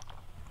thing.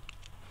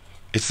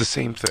 It's the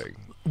same thing.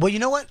 Well, you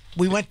know what?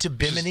 We went to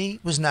Bimini.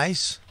 It was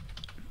nice.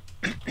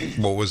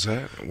 What was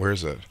that? Where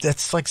is that?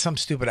 That's like some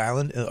stupid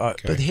island.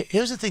 Okay. But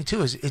here's the thing,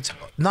 too, is it's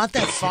not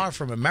that far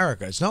from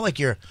America. It's not like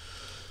you're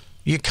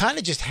kind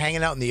of just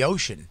hanging out in the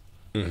ocean.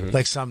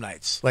 Like some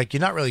nights, like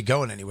you're not really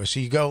going anywhere. So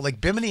you go like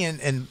Bimini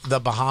and the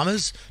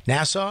Bahamas,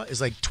 Nassau is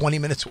like 20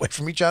 minutes away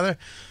from each other,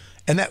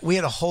 and that we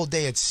had a whole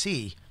day at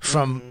sea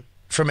from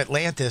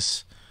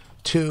Atlantis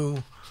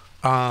to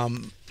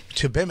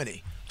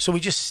Bimini. So we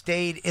just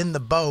stayed in the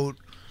boat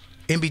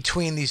in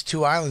between these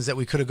two islands that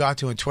we could have got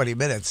to in 20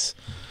 minutes.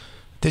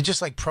 They're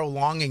just like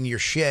prolonging your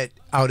shit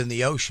out in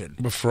the ocean.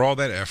 But for all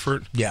that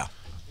effort, yeah,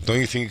 don't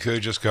you think you could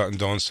have just gotten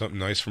Dawn something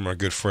nice from our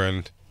good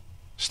friend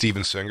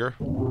Steven Singer?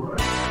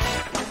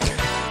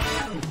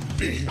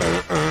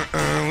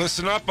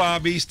 Listen up,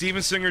 Bobby.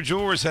 Steven Singer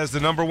Jewelers has the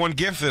 #1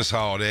 gift this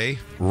holiday.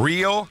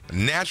 Real,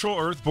 natural,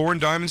 earth-born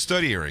diamond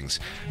stud earrings.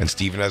 And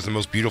Steven has the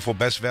most beautiful,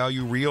 best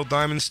value real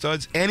diamond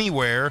studs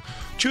anywhere.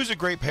 Choose a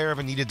great pair of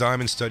Anita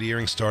diamond stud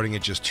earrings starting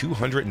at just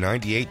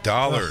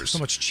 $298. So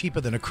much cheaper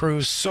than a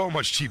cruise. So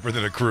much cheaper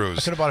than a cruise.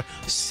 I could have bought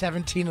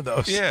 17 of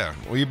those. Yeah.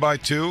 Well, you buy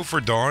 2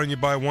 for Dawn and you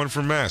buy 1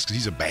 for Max because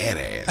he's a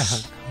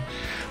badass.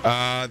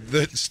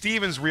 The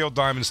Stevens real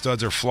diamond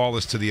studs are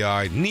flawless to the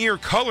eye, near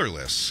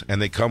colorless,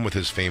 and they come with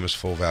his famous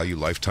full value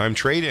lifetime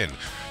trade-in.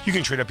 You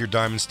can trade up your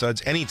diamond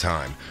studs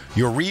anytime.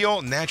 Your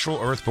real, natural,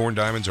 earthborn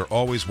diamonds are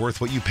always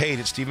worth what you paid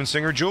at Steven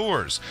Singer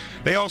Jewelers.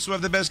 They also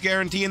have the best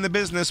guarantee in the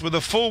business with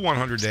a full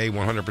 100-day,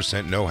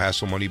 100%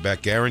 no-hassle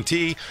money-back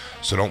guarantee.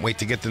 So don't wait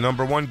to get the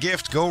 #1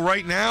 gift. Go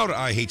right now to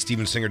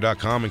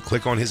IHateStevenSinger.com and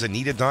click on his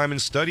Anita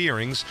Diamond Stud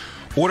Earrings.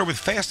 Order with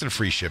fast and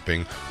free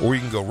shipping, or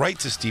you can go right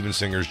to Steven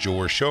Singer's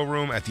Jewelers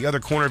showroom at the other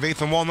corner of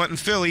 8th and Walnut in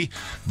Philly.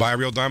 Buy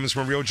real diamonds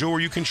from a real jeweler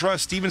you can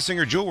trust. Steven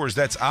Singer Jewelers.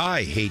 That's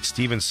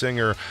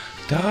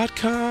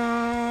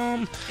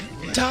IHateStevenSinger.com.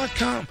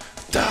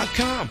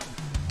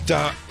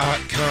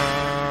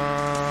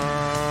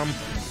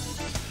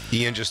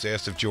 Ian just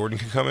asked if Jordan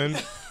can come in.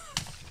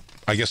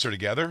 I guess they're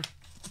together.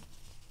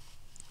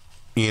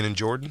 Ian and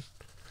Jordan.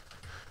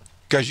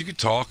 Guys, you could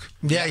talk.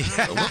 Yeah.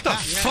 What the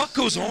fuck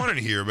goes on in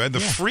here, man? The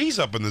freeze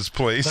up in this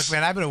place. Look,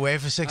 man, I've been away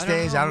for 6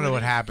 days. I don't know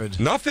what happened.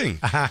 Nothing.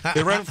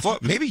 It ran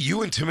maybe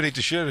you intimidate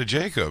the shit out of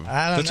Jacob.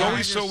 That's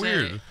always so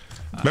weird.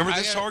 Remember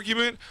this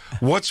argument?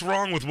 What's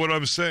wrong with what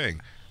I'm saying?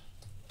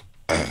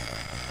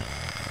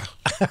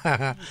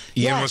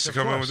 Ian wants to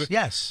come on with it?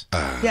 Yes.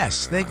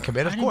 Yes, they can come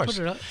in, of course.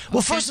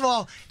 Well, first of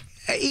all,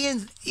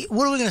 Ian,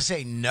 what are we going to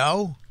say?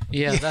 No?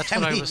 Yeah, that's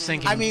what I was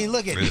thinking. I mean,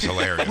 look at it's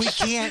hilarious. We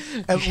can't.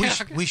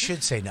 We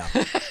should say no.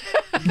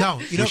 No,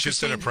 you know. We should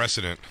set a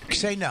precedent.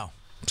 Say no.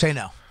 Say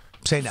no.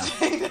 Say no.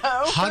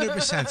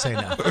 100% say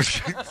no.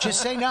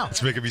 Just say no.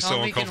 It's making me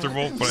so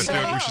uncomfortable, but I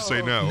think we should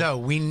say no. No,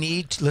 we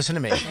need. Listen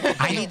to me.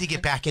 I need to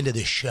get back into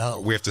the show.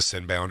 We have to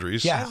send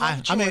boundaries. Yeah,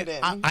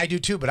 I do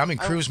too, but I'm in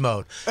cruise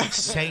mode.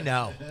 Say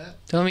no.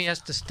 Tell him he has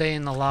to stay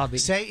in the lobby.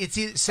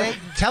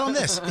 Tell him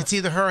this. It's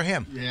either her or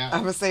him. Yeah.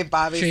 I'm gonna say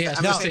Bobby.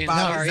 No.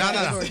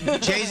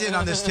 Jay's in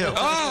on this too.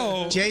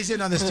 Oh, Jay's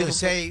in on this too.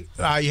 Say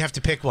you have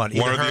to pick one.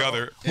 One or the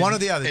other. One or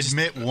the other.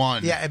 Admit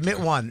one. Yeah,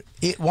 admit one.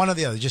 One or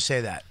the other. Just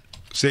say that.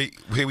 But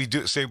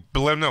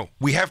let them know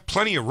we have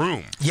plenty of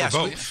room. Yes,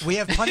 for both. we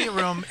have plenty of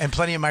room and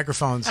plenty of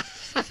microphones,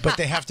 but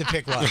they have to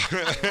pick one.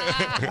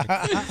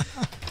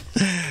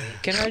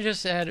 Can I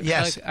just add?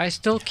 Yes. I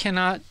still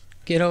cannot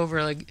get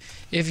over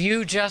if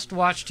you just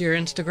watched your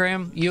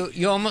Instagram,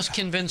 you almost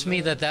convinced me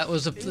that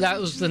was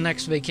the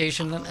next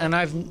vacation, and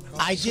I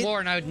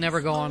sworn I would never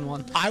go on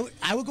one. I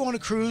would go on a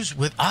cruise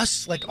with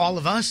us, like all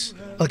of us,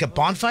 like a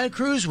bonfire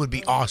cruise would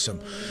be awesome.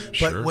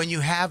 But Sure. when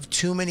you have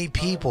too many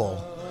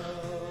people.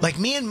 Like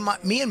me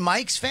and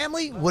Mike's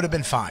family would have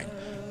been fine,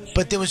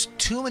 but there was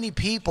too many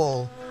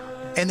people,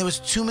 and there was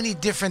too many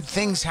different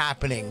things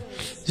happening.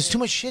 There's too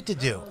much shit to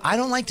do. I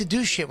don't like to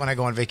do shit when I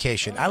go on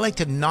vacation. I like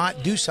to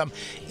not do something.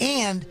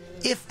 And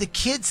if the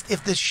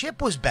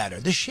ship was better,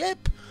 the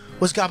ship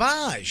was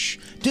garbage,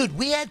 dude.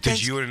 We had.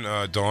 Did you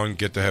and Dawn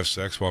get to have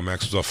sex while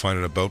Max was off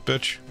finding a boat,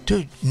 bitch?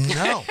 Dude,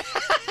 no.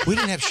 We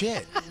didn't have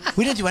shit.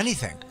 We didn't do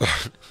anything.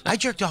 I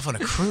jerked off on a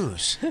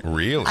cruise.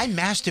 Really? I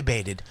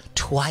masturbated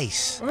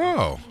twice.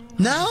 Oh.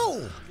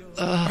 No.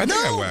 I think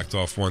I whacked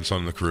off once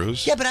on the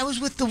cruise. Yeah, but I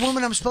was with the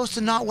woman I'm supposed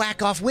to not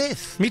whack off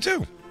with. Me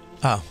too.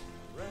 Oh.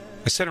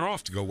 I sent her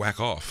off to go whack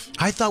off.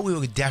 I thought we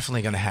were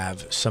definitely going to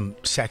have some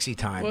sexy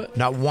time. What?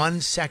 Not 1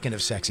 second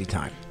of sexy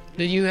time.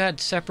 Did you had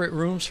separate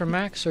rooms for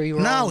Max, or you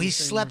were? No, he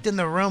slept in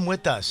the room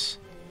with us.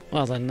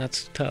 Well, then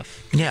that's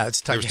tough. Yeah,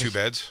 it's tough. There was 2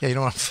 beds? Yeah, you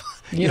don't want to...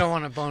 You don't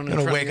want to bone in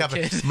front wake of up.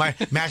 your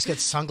kid. Max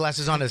gets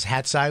sunglasses on, his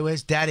hat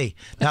sideways. Daddy,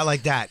 not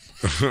like that.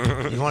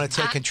 You want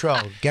to take control.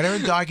 Get her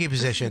in doggy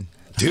position.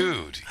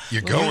 Dude,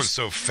 you're going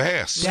so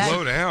fast. Dad.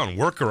 Slow down.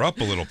 Work her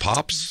up a little,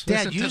 Pops.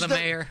 Dad, Listen to the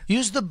mayor.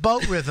 Use the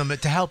boat rhythm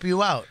to help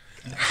you out.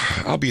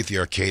 I'll be at the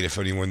arcade if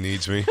anyone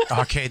needs me.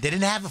 Arcade. They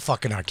didn't have a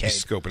fucking arcade.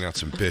 Scoping out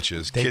some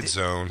bitches. They Kid did.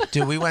 Zone.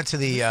 Dude, we went to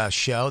the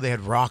show. They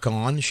had Rock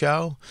On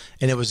show,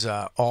 and it was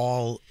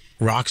all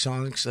rock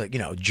songs, like,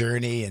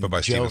 Journey and But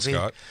by Stephen Josie.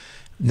 Scott?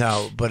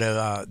 No, but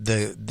I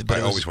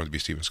always wanted to be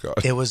Stephen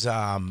Scott. It was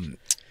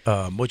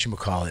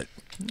whatchamacallit?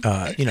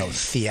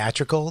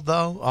 Theatrical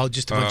though. All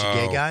just a bunch of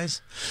gay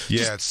guys. Yeah,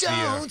 Just it's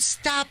don't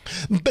stop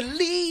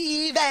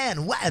believing.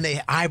 fan, what? And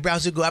their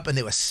eyebrows would go up, and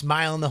they were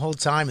smiling the whole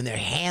time, and their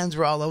hands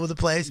were all over the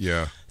place.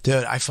 Yeah.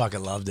 Dude, I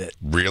fucking loved it.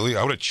 Really?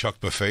 I would have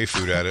chucked buffet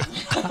food at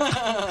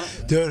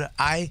it. Dude,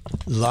 I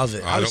love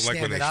it. I don't like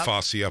when they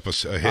fussy up a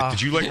hit.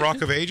 Did you like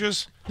Rock of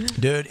Ages?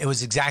 Dude, it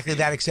was exactly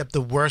that, except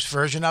the worst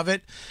version of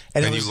it.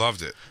 And you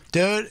loved it.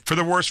 Dude. For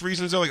the worst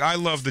reasons, though. Like, I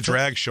loved the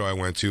drag show I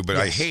went to, but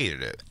I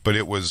hated it. But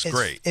it was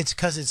great. It's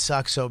because it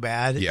sucks so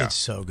bad. Yeah. It's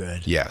so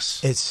good.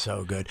 Yes. It's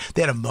so good.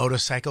 They had a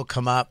motorcycle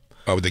come up.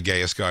 Oh, the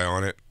gayest guy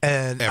on it.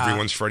 And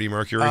everyone's Freddie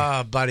Mercury.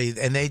 Oh, buddy,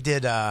 and they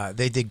did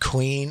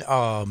Queen.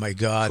 Oh my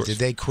God, did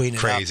they Queen it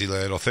Crazy up?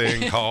 Little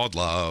Thing Called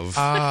Love.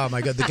 Oh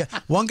my God,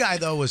 one guy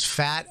though was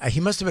fat.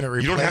 He must have been a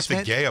replacement. You don't have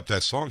to gay up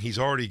that song. He's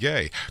already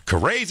gay.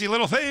 Crazy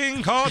Little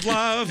Thing Called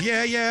Love.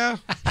 Yeah, yeah.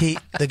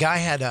 The guy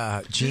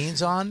had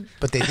jeans on,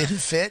 but they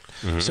didn't fit,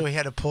 so he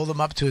had to pull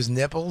them up to his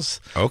nipples.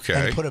 Okay.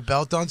 And put a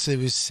belt on so he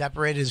was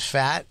separated his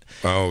fat.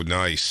 Oh,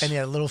 nice. And he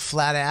had a little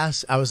flat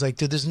ass. I was like,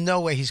 dude, there's no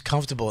way he's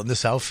comfortable in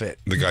this outfit.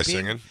 The guy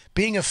singing?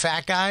 Being a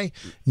fat guy,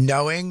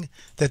 knowing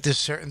that there's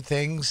certain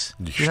things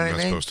you know what I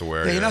mean? Supposed to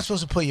wear. Yeah, you're not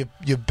supposed to pull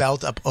your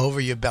belt up over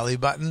your belly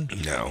button.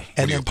 No.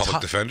 And then a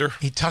public defender?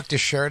 He tucked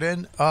his shirt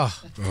in. Oh,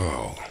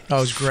 that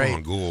was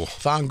great.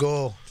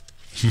 Fangool.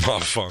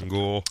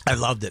 Fangool. I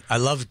loved it. I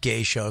love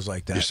gay shows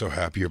like that. You're so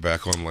happy you're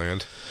back on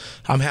land.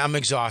 I'm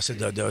exhausted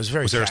though. It was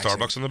very. Was there taxing. a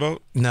Starbucks on the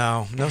boat?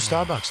 No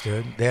Starbucks,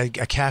 dude. They had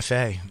a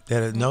cafe. They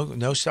had no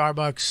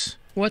Starbucks.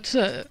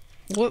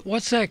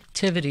 What's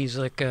activities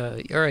like?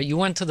 All right, you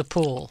went to the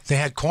pool. They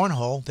had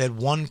cornhole. They had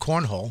one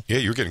cornhole. Yeah,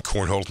 you're getting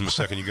cornholed from the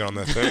second you got on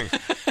that thing.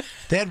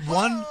 They had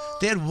one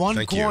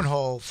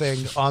cornhole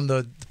thing on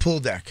the pool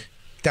deck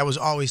that was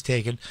always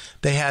taken.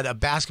 They had a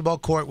basketball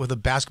court with a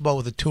basketball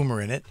with a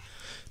tumor in it.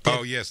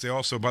 Yes, they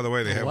also, by the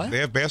way, they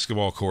have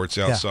basketball courts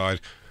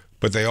outside,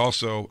 but they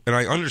also, and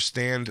I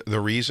understand the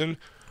reason,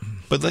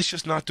 but let's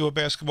just not do a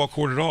basketball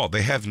court at all.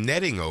 They have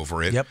netting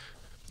over it. Yep.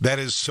 That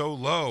is so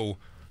low.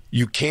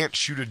 You can't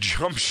shoot a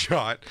jump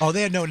shot. Oh,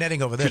 they had no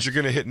netting over there. Because you're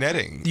going to hit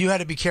netting. You had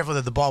to be careful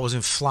that the ball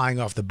wasn't flying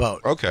off the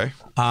boat. Okay.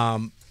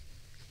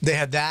 They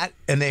had that,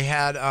 and they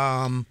had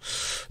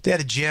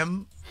a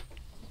gym,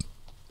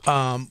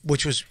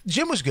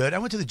 gym was good. I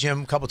went to the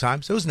gym a couple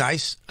times. It was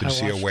nice. Did you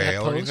see a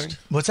whale or anything?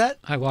 What's that?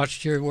 I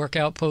watched your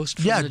workout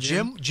post. From the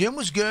gym. Gym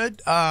was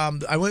good.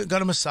 I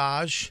got a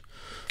massage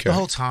the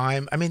whole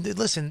time. I mean,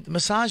 listen,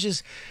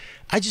 massages.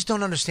 I just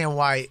don't understand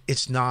why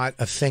it's not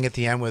a thing at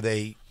the end where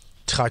they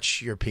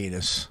touch your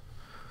penis.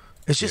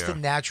 It's just the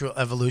natural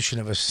evolution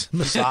of a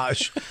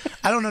massage.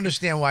 I don't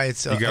understand why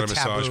it's You got a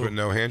massage with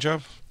no hand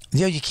job?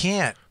 Yeah, you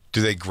can't.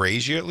 Do they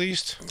graze you at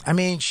least? I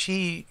mean,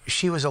 she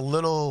was a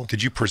little...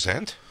 Did you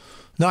present?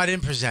 No, I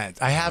didn't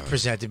present. I have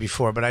presented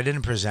before, but I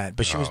didn't present.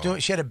 But she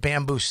had a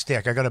bamboo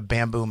stick. I got a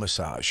bamboo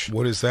massage.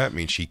 What does that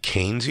mean? She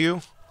canes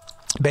you?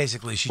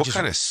 Basically, she what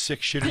kind of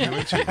sick shit are you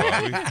into,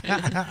 Bobby?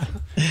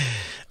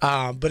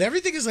 But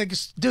everything is like,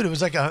 dude, it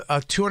was like a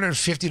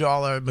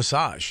 $250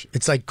 massage.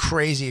 It's like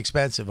crazy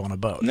expensive on a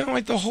boat. No,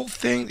 like the whole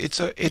thing. It's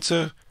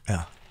a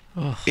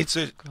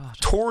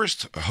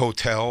tourist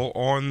hotel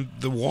on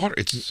the water.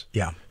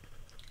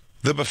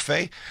 The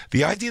buffet.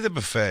 The idea of the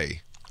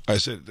buffet. I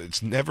said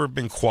it's never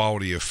been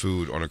quality of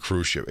food on a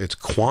cruise ship. It's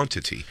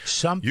quantity.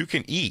 You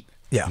can eat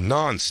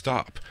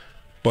nonstop,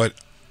 but.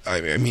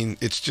 I mean,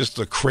 it's just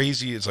a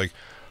crazy. It's like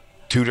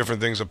 2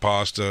 different things of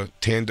pasta.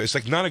 It's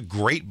like not a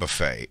great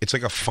buffet. It's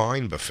like a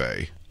fine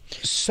buffet.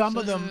 Some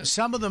of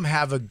them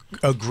have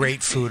a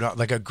great food,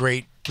 like a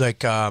great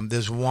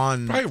there's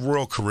one. Probably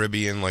Royal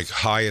Caribbean, like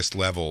highest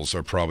levels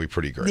are probably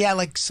pretty great. Yeah,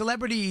 like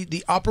Celebrity,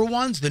 the upper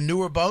ones, the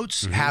newer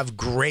boats have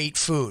great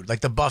food.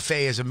 Like the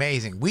buffet is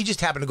amazing. We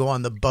just happen to go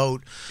on the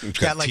boat. It's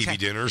got like TV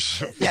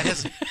dinners. Yeah,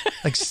 there's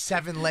like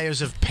 7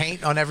 layers of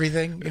paint on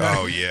everything. You know?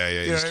 Oh yeah.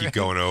 You just keep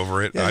going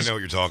over it. I know what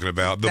you're talking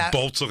about. The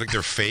bolts look like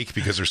they're fake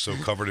because they're so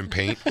covered in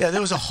paint. Yeah,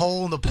 there was a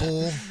hole in the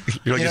pool.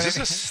 You're like, is this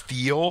a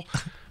steel?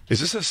 Is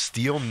this a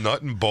steel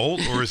nut and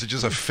bolt, or is it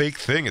just a fake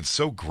thing? It's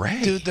so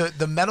gray. Dude,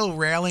 the metal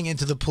railing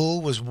into the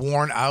pool was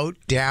worn out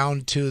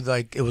down to,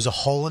 like, it was a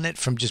hole in it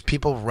from just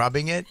people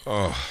rubbing it.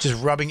 Oh. Just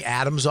rubbing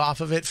atoms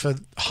off of it for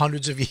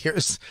hundreds of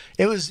years.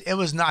 It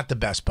was not the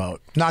best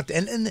boat.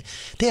 And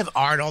they have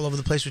art all over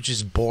the place, which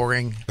is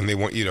boring. And they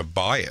want you to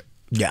buy it.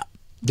 Yeah.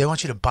 They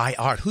want you to buy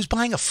art. Who's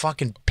buying a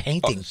fucking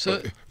painting?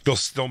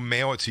 They'll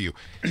mail it to you.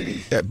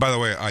 By the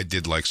way, I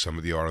did like some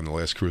of the art on the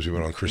last cruise we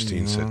went on.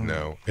 Christine said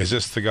no. Is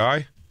this the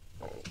guy?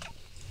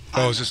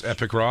 Oh, is this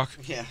Epic Rock?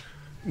 Yeah.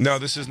 No,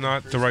 this is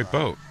not the right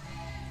boat.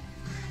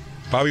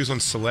 Bobby was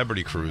on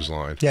Celebrity Cruise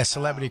Line. Yeah,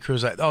 Celebrity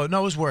Cruise Line. Oh, no,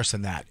 it was worse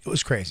than that. It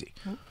was crazy.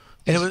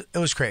 And it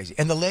was crazy.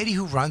 And the lady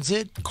who runs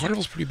it...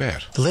 Carnival's pretty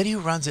bad. The lady who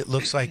runs it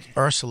looks like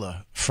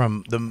Ursula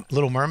from The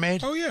Little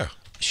Mermaid. Oh, yeah.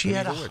 She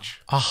had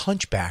a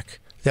hunchback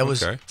that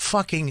was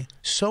fucking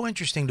so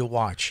interesting to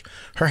watch.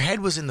 Her head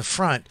was in the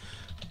front,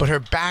 but her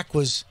back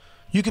was...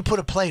 You could put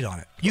a plate on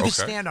it. You could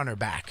stand on her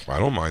back. I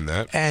don't mind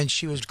that. And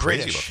she was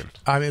crazy British. looking.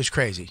 I mean, it was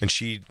crazy. And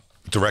she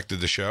directed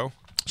the show?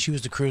 She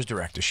was the cruise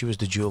director. She was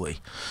the Julie.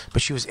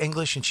 But she was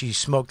English, and she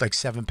smoked like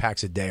 7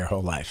 packs a day her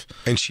whole life.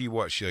 And she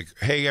what? She like,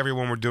 hey,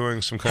 everyone, we're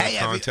doing some kind of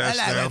contest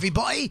hello, now?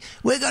 everybody.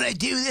 We're going to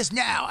do this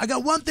now. I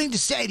got one thing to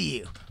say to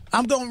you.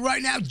 I'm going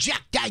right now,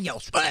 Jack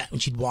Daniels.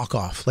 And she'd walk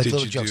off, like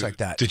little jokes like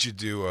that. Did you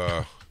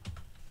do,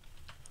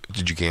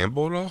 did you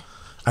gamble at all?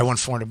 I won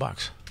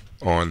 $400.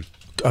 On?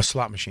 A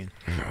slot machine.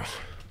 No.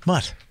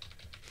 What?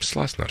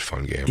 Slot's not a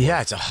fun game.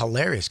 Yeah, it's a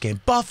hilarious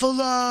game.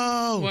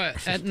 Buffalo!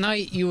 What, at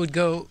night you would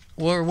go,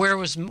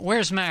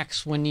 where's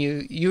Max when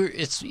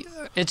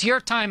it's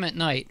your time at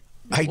night.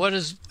 I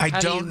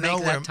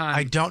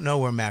don't know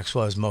where Max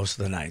was most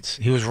of the nights.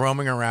 He was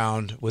roaming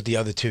around with the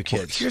other 2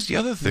 kids. Well, here's the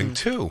other thing,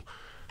 too,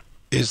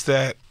 is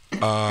that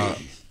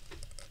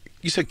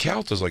you said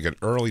Calta's like an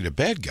early to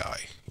bed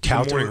guy.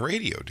 Calta, morning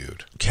radio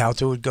dude.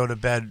 Calta would go to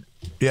bed.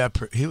 Yeah,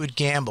 he would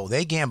gamble.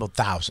 They gambled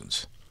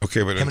thousands.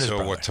 Okay, but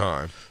until what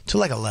time? Till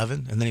like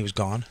 11, and then he was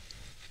gone.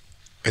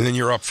 And then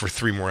you're up for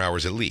 3 more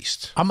hours at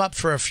least. I'm up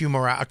for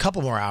a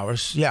couple more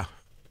hours. Yeah.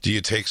 Do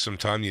you take some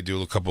time? Do you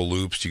do a couple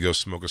loops? Do you go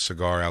smoke a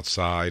cigar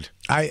outside?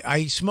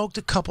 I smoked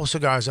a couple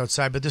cigars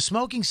outside, but the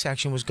smoking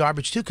section was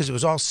garbage too because it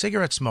was all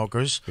cigarette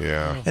smokers.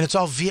 Yeah. And it's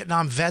all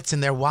Vietnam vets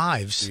and their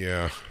wives.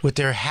 Yeah. With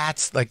their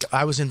hats, like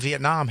I was in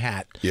Vietnam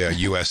hat. Yeah,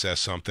 USS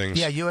something.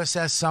 Yeah,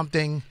 USS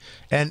something,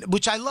 and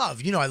which I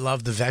love. You know, I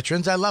love the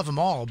veterans. I love them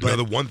all. But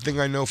the one thing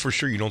I know for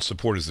sure you don't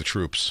support is the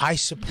troops. I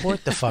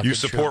support the fucking You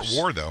support troops.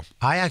 War, though.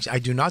 I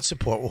do not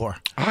support war.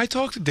 I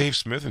talked to Dave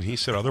Smith, and he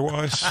said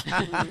otherwise.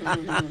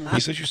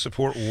 He said you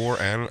support war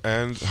and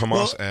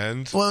Hamas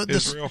and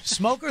Israel.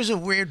 Smokers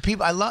are weird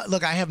people.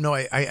 Look, I have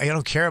I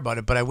don't care about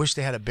it, but I wish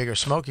they had a bigger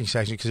smoking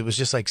section because it was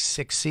just like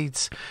 6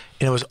 seats,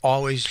 and it was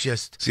always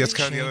just. See, that's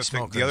kind of the other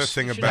thing. The other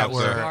thing about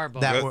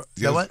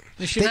what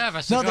they should have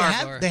a cigar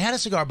bar. They had a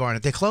cigar bar in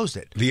it. They closed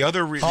it. The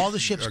other all the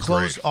ships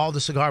closed all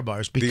the cigar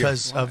bars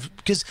because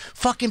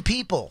fucking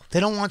people. They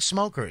don't want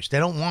smokers. They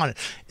don't want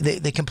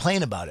it. They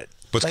complain about it.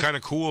 What's kind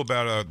of cool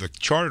about the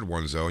chartered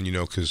ones, though, and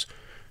because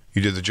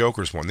you did the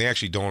Joker's one, they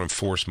actually don't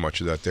enforce much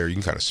of that there. You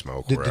can kind of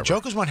smoke. The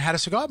Joker's one had a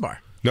cigar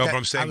bar. No, but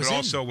I'm saying, but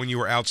also when you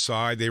were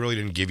outside, they really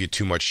didn't give you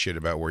too much shit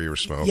about where you were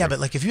smoking. Yeah, but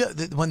like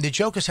when the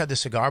Jokers had the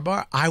cigar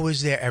bar, I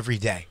was there every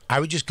day. I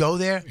would just go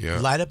there,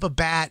 light up a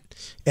bat,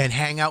 and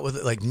hang out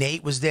with like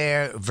Nate was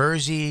there,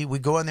 Verzi.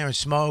 We'd go in there and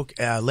smoke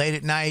late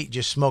at night,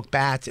 just smoke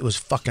bats. It was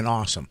fucking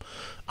awesome.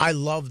 I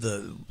love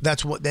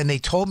that's what. Then they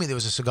told me there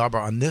was a cigar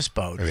bar on this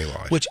boat,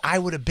 which I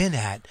would have been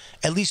at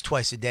least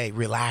twice a day,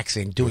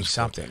 relaxing, doing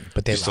something.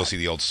 But they still see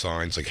the old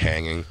signs like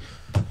hanging.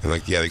 And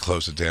they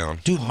closed it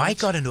down. Dude, Mike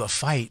got into a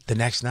fight the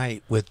next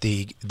night with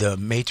the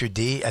maitre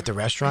d' at the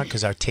restaurant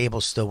because our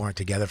tables still weren't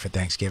together for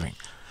Thanksgiving.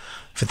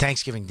 For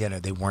Thanksgiving dinner,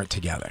 they weren't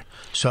together.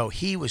 So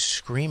he was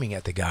screaming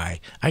at the guy.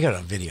 I got it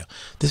on video.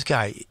 This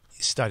guy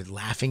started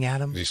laughing at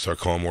him. Did he start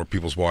calling more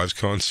people's wives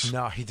cunts?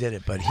 No, he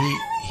didn't. But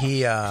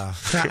he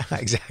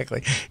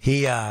exactly.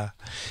 He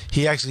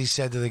actually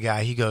said to the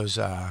guy, he goes,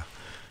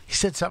 he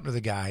said something to the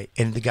guy,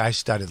 and the guy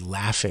started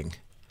laughing.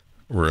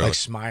 Really? Like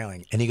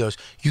smiling, and he goes,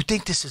 "You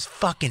think this is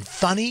fucking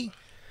funny?"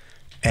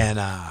 And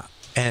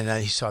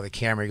he saw the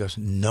camera. He goes,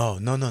 "No.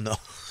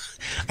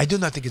 I do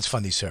not think it's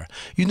funny, sir.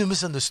 You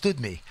misunderstood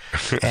me."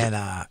 And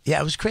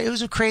it was crazy. It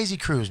was a crazy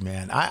cruise,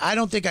 man. I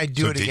don't think I'd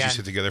do it again. Did you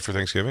sit together for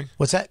Thanksgiving?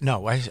 What's that?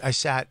 No, I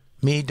sat.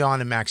 Me,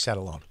 Dawn, and Max sat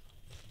alone.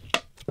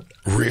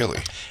 Really?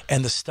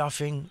 And the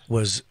stuffing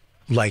was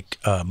like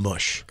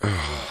mush.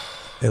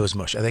 It was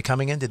mush. Are they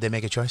coming in? Did they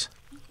make a choice?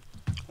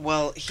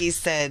 Well, he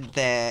said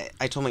that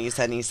I told him what you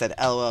said, and he said,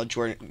 "LOL,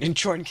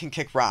 Jordan can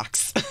kick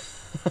rocks."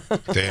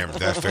 Damn,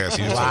 that fast.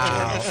 He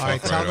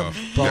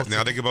just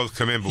now they can both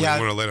come in, but we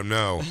want to let them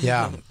know.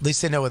 Yeah, at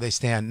least they know where they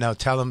stand. No,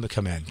 tell them to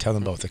come in. Tell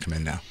them both to come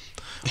in now.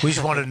 We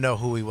just wanted to know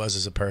who he was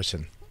as a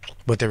person,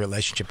 what their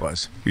relationship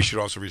was. You should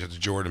also reach out to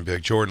Jordan. Be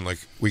like, Jordan, like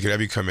we could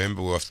have you come in,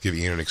 but we'll have to give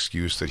Ian an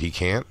excuse that he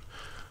can't.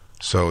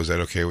 So is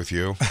that okay with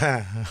you?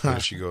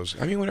 And she goes,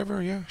 I mean,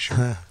 whatever. Yeah,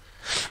 sure.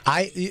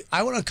 I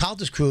went on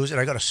Calta's cruise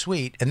and I got a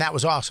suite, and that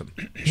was awesome.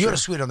 You got a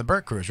suite on the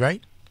Burt cruise, right?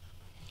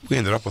 We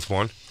ended up with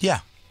one.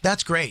 Yeah,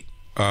 that's great.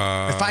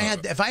 If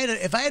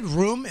I had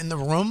room in the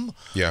room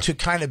to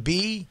kind of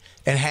be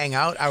and hang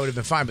out, I would have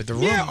been fine. But the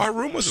room, our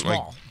room wasn't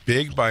like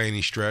big by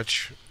any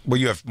stretch. Well,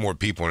 you have more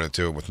people in it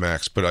too with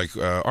Max, but like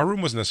our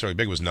room wasn't necessarily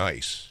big. It was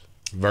nice.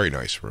 Very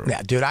nice room.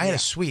 Yeah, dude, I had a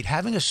suite.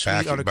 Having a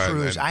suite on a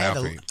cruise, I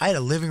had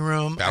a living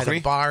room, I had a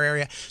bar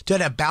area.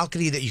 Dude, I had a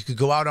balcony that you could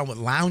go out on with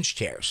lounge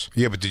chairs.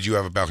 Yeah, but did you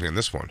have a balcony on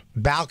this one?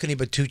 Balcony,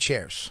 but 2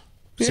 chairs.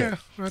 Yeah,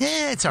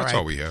 it's all right. That's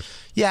all we had.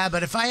 Yeah,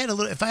 but if I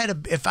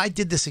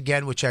did this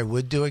again, which I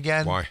would do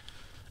again. Why?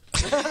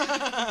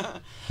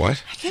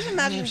 What? I can't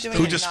imagine doing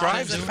Who it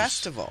describes as a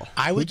festival.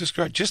 I would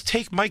describe. Just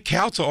take Mike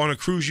Calta on a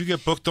cruise you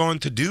get booked on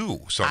to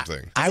do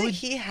something. Doesn't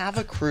he have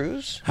a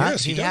cruise?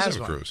 Yes, he does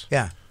have a cruise.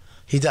 Yeah.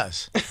 He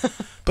does,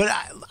 but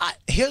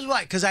here's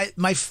why: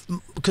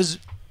 because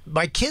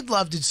my kid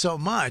loved it so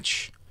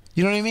much.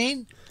 You know what I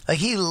mean? Like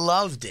he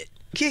loved it.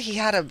 Yeah, he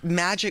had a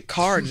magic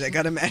card that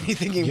got him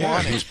anything he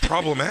wanted. He was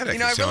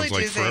problematic. I it sounds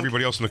like for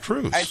everybody else on the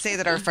cruise. I'd say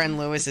that our friend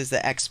Lewis is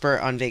the expert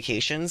on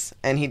vacations,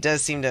 and he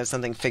does seem to have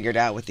something figured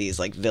out with these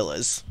like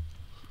villas.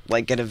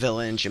 Like get a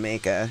villa in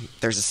Jamaica.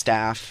 There's a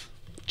staff.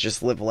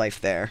 Just live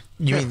life there.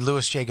 You mean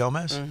Louis J.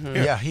 Gomez? Mm-hmm.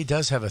 Yeah, he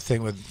does have a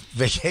thing with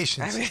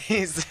vacations.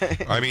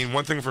 I mean,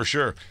 one thing for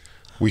sure,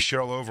 we shit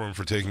all over him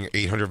for taking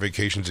 800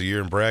 vacations a year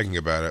and bragging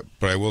about it.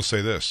 But I will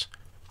say this: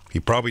 he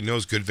probably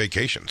knows good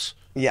vacations.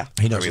 Yeah,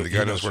 he knows. I mean, the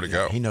guy knows where to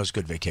go. He knows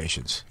good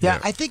vacations. Yeah,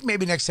 I think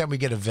maybe next time we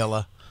get a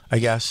villa, I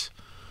guess.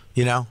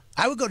 You know,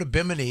 I would go to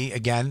Bimini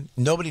again.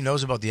 Nobody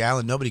knows about the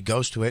island. Nobody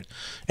goes to it,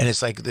 and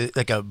it's like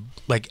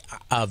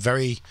a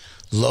very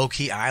low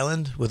key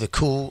island with a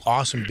cool,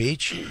 awesome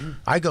beach.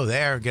 I go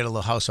there, get a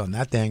little house on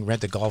that thing,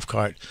 rent a golf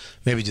cart,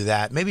 maybe do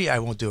that. Maybe I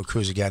won't do a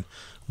cruise again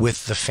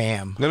with the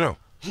fam. No.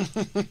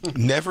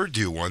 Never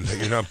do one that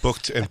you're not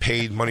booked and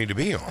paid money to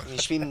be on. You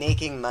should be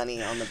making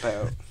money on the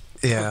boat.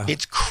 Yeah,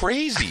 it's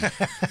crazy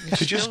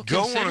to just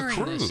go on a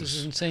cruise. This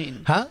is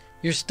insane, huh?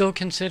 You're still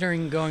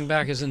considering going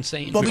back is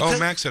insane. Well,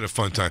 Max had a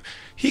fun time.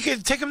 He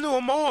could take him to a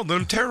mall, let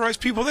him terrorize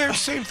people there.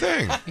 Same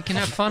thing. You can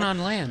have fun on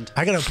land.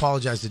 I gotta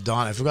apologize to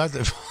Dawn. I forgot to.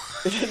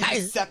 I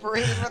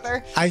separated with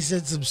her. I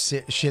said some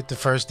shit the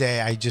first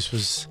day. I just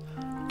was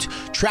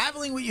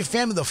traveling with your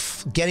family,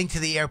 getting to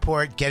the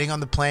airport, getting on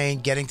the plane,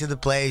 getting to the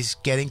place,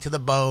 getting to the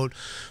boat.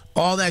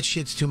 All that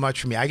shit's too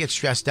much for me. I get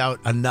stressed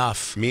out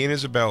enough. Me and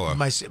Isabella.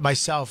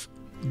 Myself.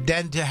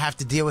 Then to have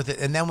to deal with it.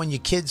 And then when your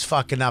kid's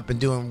fucking up and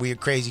doing weird,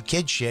 crazy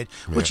kid shit,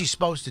 which he's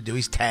supposed to do,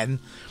 he's 10,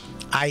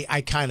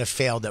 I kind of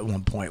failed at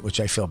one point,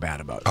 which I feel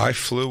bad about. I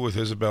flew with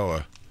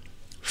Isabella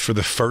for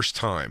the first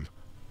time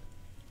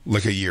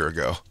like a year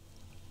ago.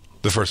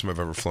 The first time I've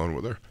ever flown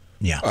with her.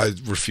 Yeah. I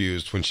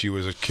refused when she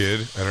was a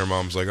kid, and her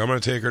mom's like, I'm going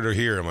to take her to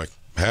here. I'm like,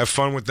 have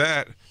fun with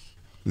that.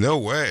 No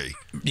way.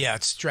 Yeah,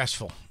 it's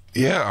stressful.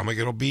 Yeah, I'm like,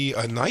 it'll be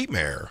a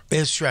nightmare.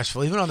 It's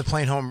stressful. Even on the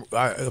plane home,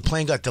 the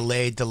plane got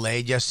delayed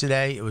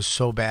yesterday. It was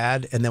so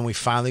bad. And then we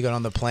finally got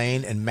on the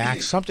plane, and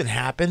Max, something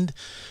happened,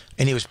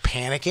 and he was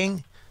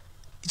panicking.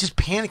 Just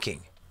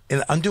panicking.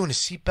 And I'm doing a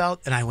seatbelt,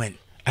 and I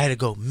had to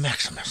go,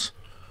 Maximus,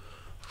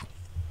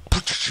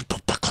 put your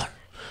seatbelt back on.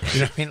 You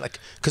know what I mean? Like,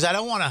 because I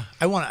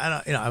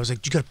was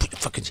like, you got to put your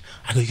fucking,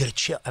 you got to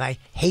chill. And I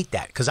hate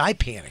that, because I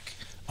panic.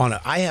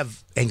 I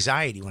have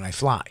anxiety when I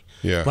fly.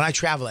 Yeah. When I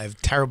travel, I have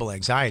terrible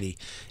anxiety,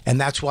 and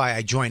that's why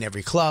I join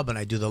every club and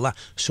I do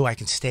so I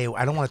can stay.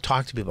 I don't want to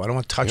talk to people. I don't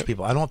want to touch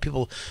people. I don't want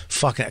people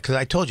fucking. Because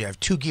I told you, I have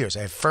 2 gears.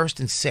 I have first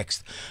and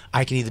sixth.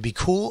 I can either be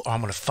cool or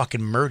I'm going to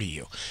fucking murder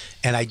you,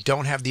 and I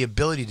don't have the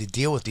ability to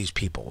deal with these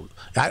people.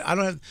 I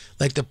don't have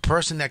like the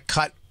person that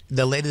cut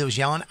the lady that was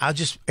yelling. I'll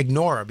just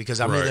ignore her because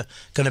I'm either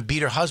going to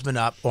beat her husband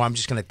up or I'm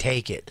just going to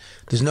take it.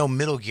 There's no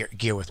middle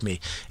gear with me.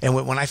 And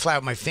when I fly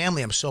with my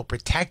family, I'm so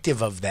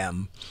protective of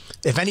them.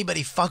 If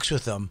anybody fucks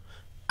with them,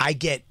 I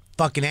get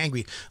fucking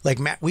angry. Like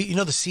Matt,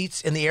 the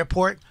seats in the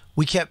airport.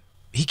 He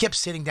kept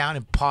sitting down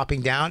and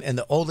popping down, and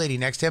the old lady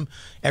next to him,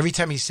 every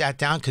time he sat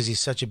down, because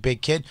he's such a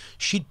big kid,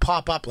 she'd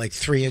pop up like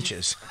 3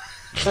 inches.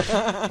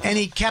 And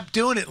he kept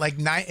doing it like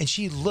 9, and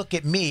she'd look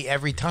at me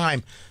every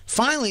time.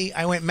 Finally,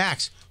 I went,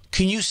 Max,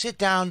 can you sit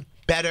down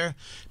better?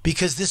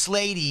 Because this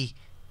lady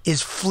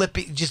is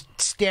flipping, just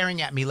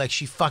staring at me like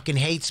she fucking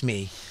hates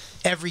me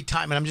every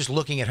time, and I'm just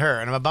looking at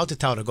her, and I'm about to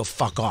tell her to go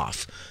fuck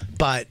off,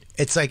 but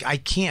it's like I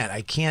can't.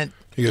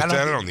 He goes,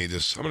 Dad, I don't need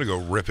this. I'm gonna go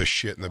rip his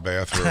shit in the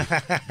bathroom.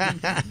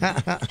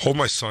 Hold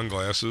my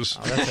sunglasses.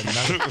 Oh,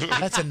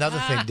 that's another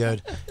thing,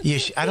 dude.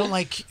 I don't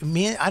like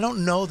me. I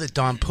don't know that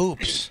Dawn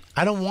poops.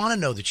 I don't want to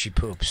know that she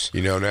poops.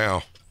 You know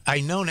now.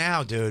 I know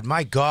now, dude.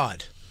 My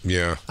God.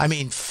 Yeah. I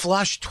mean,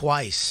 flush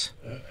twice.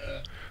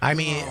 I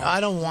mean, I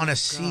don't want to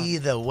see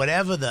the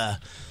whatever the.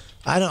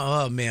 I don't.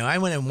 Oh man, I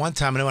went in one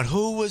time and I went,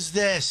 "Who was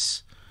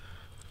this?"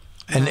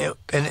 And it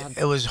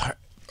was.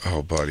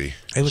 Oh, buddy,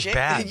 it was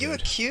bad. You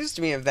dude. accused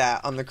me of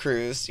that on the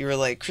cruise. You were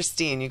like,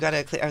 "Christine, you got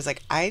to." I was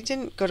like, "I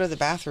didn't go to the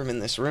bathroom in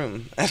this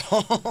room at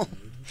all." Oh,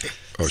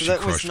 so she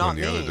crushed one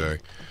the other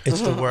day. It's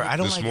the word. I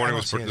don't. This morning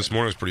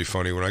was pretty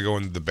funny. When I go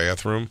into the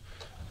bathroom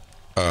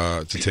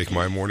to take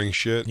my morning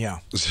shit. Yeah,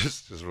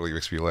 this really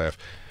makes me laugh.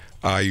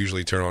 I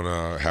usually turn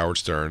on Howard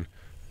Stern,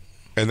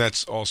 and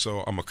that's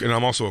also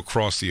I'm also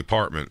across the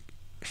apartment.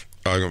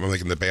 I'm like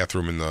in the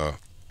bathroom in the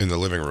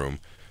living room,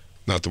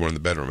 not the one in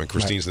the bedroom. And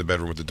Christine's in the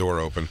bedroom with the door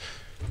open,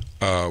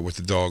 with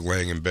the dog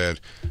laying in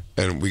bed.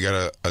 And we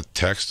got a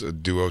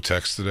duo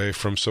text today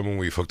from someone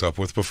we've hooked up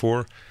with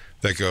before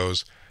that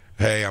goes,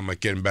 "Hey, I'm like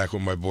getting back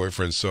with my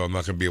boyfriend, so I'm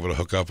not gonna be able to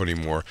hook up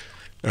anymore."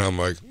 And I'm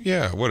like,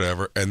 "Yeah,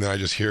 whatever." And then I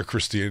just hear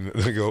Christine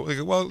and I go,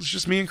 "Well, it's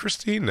just me and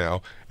Christine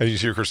now." And you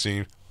just hear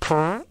Christine.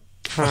 I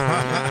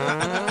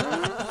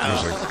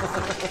was like,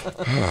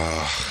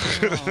 oh.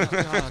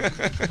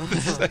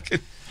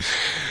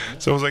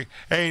 So I was like,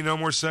 "Hey, no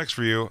more sex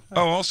for you."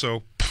 Oh,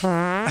 also,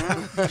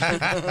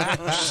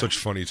 Such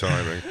funny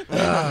timing.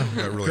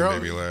 That really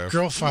made me laugh.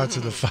 Girl farts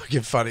are the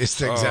fucking funniest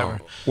things ever.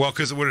 Well,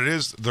 because what it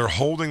is, they're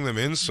holding them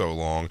in so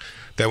long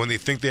that when they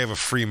think they have a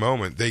free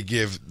moment, they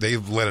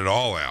let it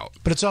all out.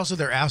 But it's also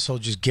their asshole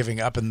just giving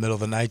up in the middle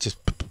of the night. Just.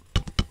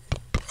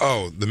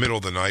 Oh, the middle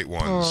of the night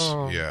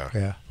ones.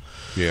 Yeah.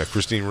 Yeah,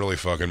 Christine really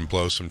fucking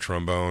blows some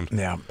trombone.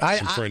 Yeah.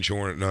 Some French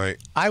horn at night.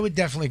 I would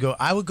definitely go.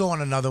 I would go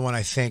on another one,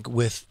 I think,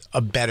 with a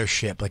better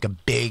ship, like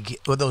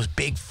with those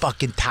big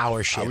fucking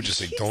tower ships. I would just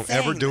say, don't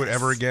ever do it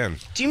ever again.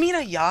 Do you mean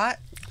a yacht?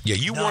 Yeah,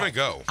 you want to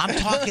go. I'm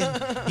talking,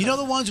 you know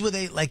the ones where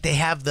they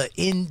have the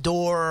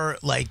indoor,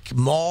 like,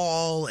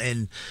 mall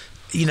and...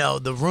 You know,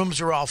 the rooms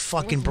are all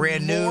fucking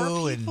brand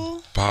new. And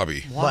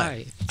Bobby.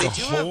 Why? The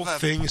whole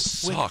thing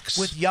sucks.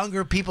 With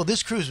younger people.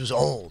 This cruise was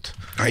old.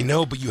 I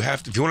know, but you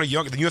have to. If you want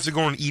then you have to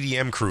go on an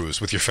EDM cruise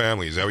with your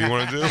family. Is that what you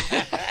want to do?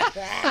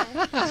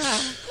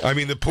 I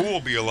mean, the pool will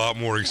be a lot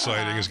more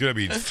exciting. It's going to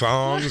be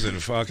thongs and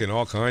fucking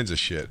all kinds of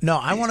shit. No,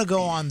 I want to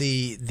go on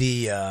the.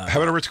 How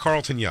about a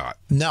Ritz-Carlton yacht?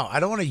 No, I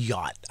don't want a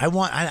yacht.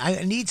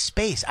 I need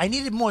space. I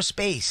needed more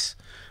space.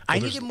 I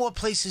needed more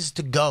places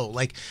to go.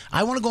 Like,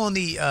 I want to go on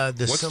the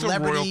What's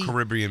celebrity. What's the Royal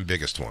Caribbean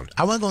biggest one?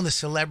 I want to go on the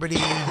celebrity,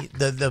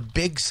 the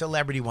big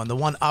celebrity one, the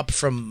one up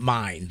from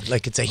mine.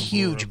 Like, it's a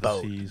huge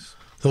boat.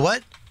 The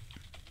what?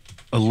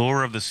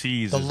 Allure of the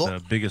Seas is the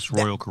biggest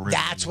Royal Caribbean.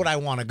 That's what I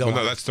want to go on.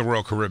 No, that's the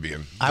Royal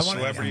Caribbean.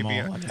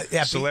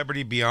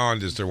 Celebrity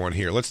Beyond is there one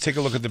here. Let's take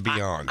a look at the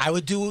Beyond. I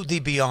would do the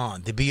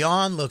Beyond. The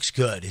Beyond looks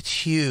good.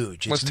 It's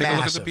huge. Let's take a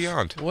look at the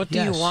Beyond. What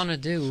do you want to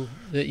do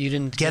that you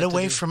didn't get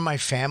away from my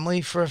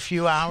family for a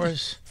few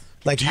hours?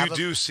 Like,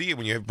 do see it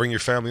when you bring your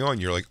family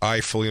on? You're like,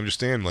 I fully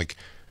understand. Like,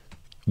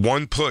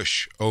 one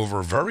push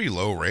over very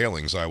low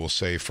railings, I will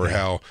say, for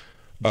how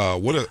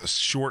what a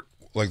short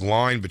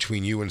line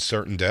between you and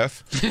certain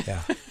death.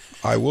 Yeah.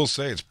 I will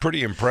say it's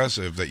pretty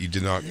impressive that you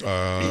did not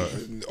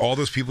all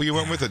those people you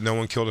went with, that no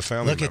one killed a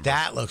family member. Look at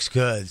that, looks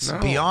good. No.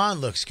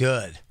 Beyond looks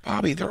good.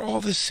 Bobby, they're all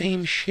the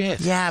same shit.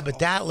 Yeah, but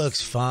that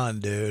looks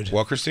fun, dude.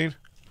 Well, Christine?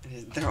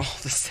 They're all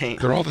the same.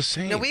 They're all the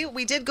same. No,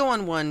 we did go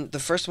on one. The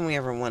first one we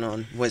ever went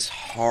on was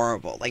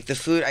horrible. Like, the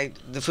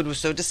food was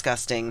so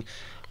disgusting.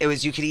 It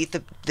was, you could eat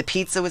the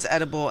pizza was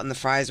edible and the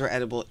fries were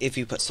edible if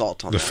you put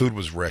salt on them. The food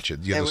was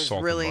wretched. Yeah, it was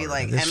really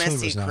like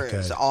MSC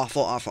Cruise.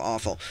 Awful, awful,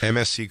 awful.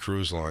 MSC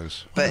Cruise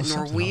Lines. But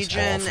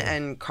Norwegian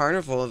and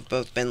Carnival have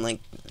both been like,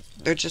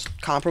 they're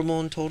just comparable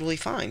and totally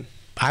fine.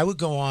 I would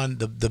go on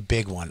the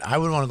big one. I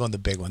would want to go on the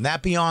big one.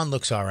 That Beyond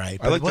looks all right.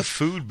 I like the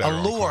food better.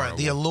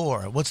 The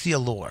Allure. What's the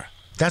Allure?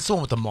 That's the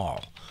one with the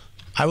mall.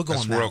 I would go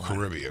on that Royal one.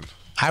 Caribbean.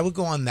 I would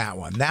go on that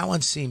one. That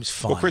one seems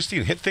fun. Well,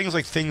 Christine, hit things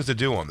to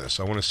do on this.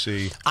 I want to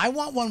see. I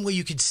want one where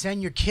you could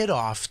send your kid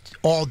off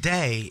all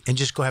day and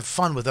just go have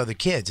fun with other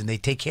kids, and they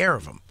take care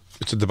of them.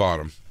 It's at the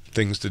bottom.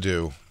 Things to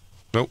do.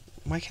 Nope.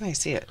 Why can't I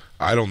see it?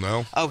 I don't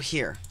know. Oh,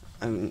 here.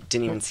 I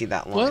didn't even see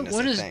that line.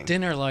 What is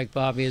dinner like,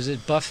 Bobby? Is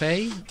it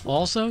buffet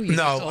also?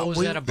 No,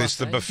 it's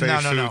the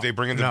buffet food. No. They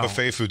bring in the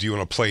buffet food to you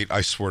on a plate.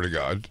 I swear to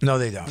God. No,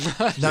 they don't.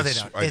 No, they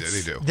don't.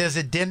 They do. There's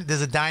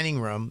a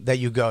dining room that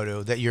you go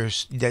to that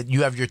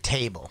you have your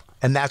table,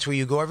 and that's where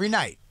you go every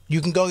night. You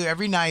can go there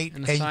every night.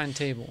 An assigned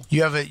table.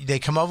 They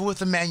come over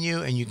with a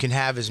menu, and you can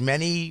have as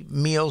many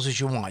meals as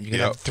you want. You can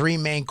have 3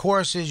 main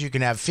courses. You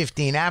can have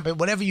 15 appetizers,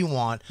 whatever you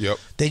want. Yep.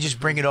 They just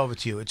bring it over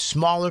to you. It's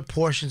smaller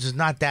portions. It's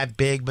not that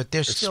big, but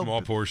they're still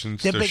small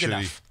portions. They're big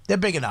enough. They're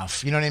big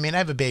enough. You know what I mean? I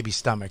have a baby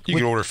stomach. You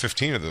can order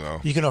 15 of them,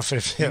 though. You can order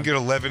 15. You can get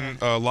 11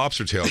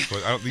 lobster tails,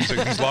 but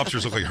these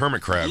lobsters look like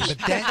hermit crabs.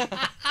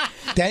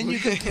 But then you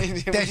can.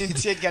 You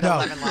did get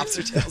 11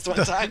 lobster tails one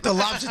time. The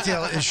lobster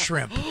tail is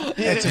shrimp.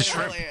 It's a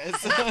shrimp.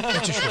 It's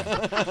a shrimp.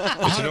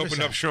 It's an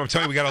opened up shrimp. I'm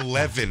telling you, we got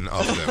 11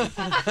 of them.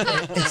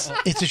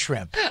 It's a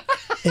shrimp.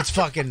 It's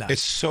fucking nuts.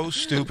 It's so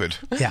stupid.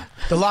 Yeah.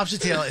 The lobster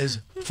tail is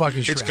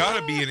fucking shrimp. It's got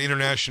to be an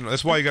international.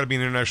 That's why you got to be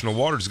in international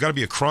waters. It's got to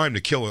be a crime to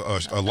kill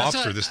a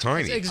lobster this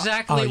tiny. That's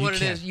exactly what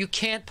it is. You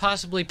can't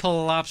possibly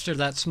pull a lobster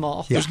that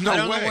small. Yeah. There's no way. I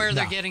don't know where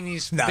they're getting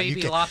these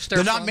baby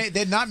lobsters from.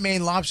 They're not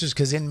Maine lobsters,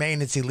 because in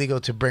Maine it's illegal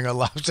to bring a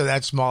lobster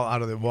that small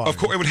out of the water. Of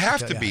course, it would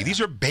have to be.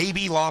 These are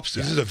baby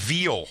lobsters. This is a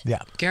veal. Yeah.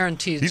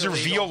 Guaranteed. These are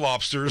veal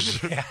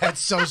lobsters. Yeah,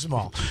 it's so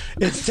small.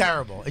 It's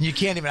terrible. And you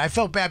can't even. I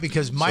felt bad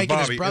because Mike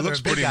and his brother,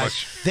 big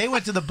guys, they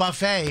went to the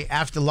buffet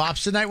after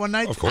lobster night one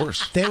night. Of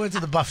course. They went to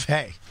the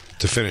buffet.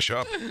 To finish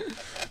up.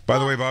 By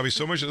the way, Bobby,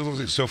 so much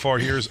so far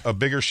here's a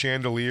bigger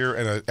chandelier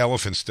and an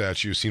elephant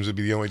statue seems to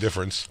be the only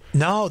difference.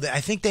 No,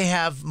 I think they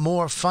have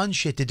more fun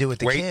shit to do with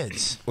the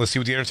kids. Let's see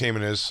what the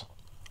entertainment is.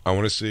 I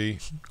want to see.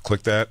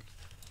 Click that.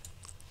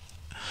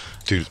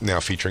 Dude,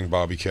 now featuring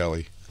Bobby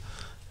Kelly.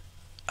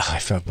 Oh, I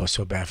felt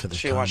so bad for the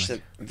Should we watch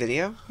the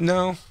video?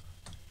 No.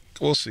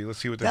 We'll see. Let's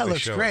see what that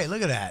looks great.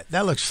 Look at that.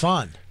 That looks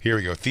fun. Here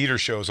we go. Theater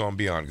shows on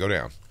Beyond. Go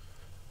down.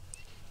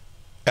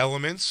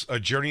 Elements, a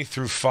journey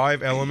through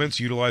 5 elements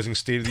utilizing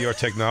state-of-the-art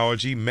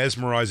technology,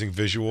 mesmerizing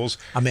visuals,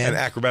 and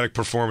acrobatic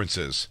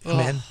performances.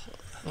 Man.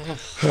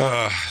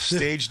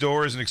 Stage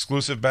door is an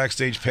exclusive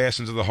backstage pass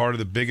into the heart of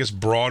the biggest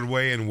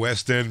Broadway and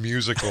West End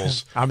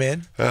musicals. I'm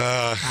in.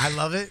 I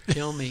love it.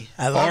 Kill me.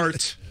 I love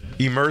Art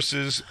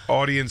immerses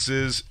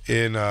audiences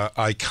in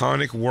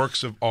iconic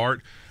works of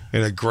art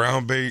in a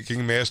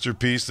groundbreaking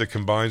masterpiece that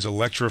combines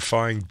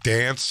electrifying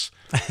dance,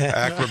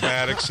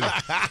 acrobatics, and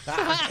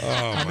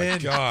my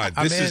God!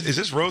 Is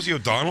this Rosie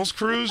O'Donnell's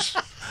cruise?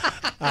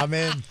 I'm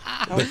in.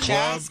 A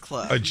jazz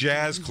club. A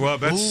jazz club.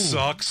 That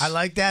sucks. I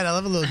like that. I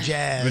love a little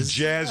jazz. The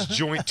jazz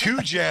joint.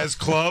 2 jazz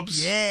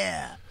clubs.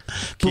 Yeah.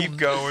 Keep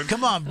going.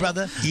 Come on,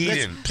 brother.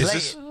 Eden.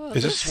 Is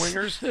this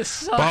swingers?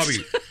 Bobby.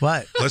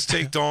 What? Let's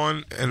take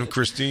Dawn and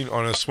Christine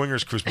on a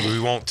swingers cruise, but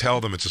we won't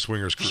tell them it's a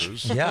swingers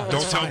cruise. Yeah,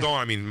 don't tell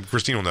Dawn. I mean,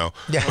 Christine will know.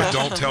 Yeah. But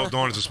don't tell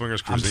Dawn it's a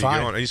swingers cruise. I'm Then fine. you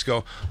get on, and you just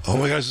go, oh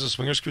my God, this is a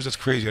swingers cruise? That's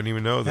crazy. I didn't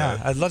even know that.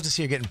 Yeah, I'd love to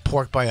see her getting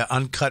porked by an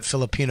uncut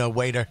Filipino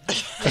waiter.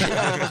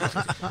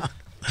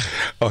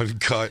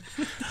 Uncut.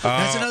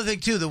 That's another thing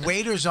too. The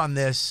waiters on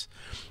this,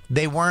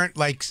 they weren't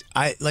like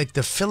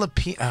the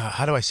Filipino.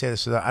 How do I say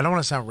this? I don't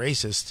want to sound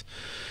racist,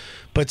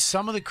 but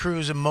some of the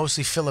crews are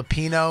mostly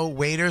Filipino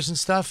waiters and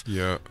stuff.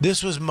 Yeah.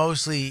 This was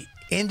mostly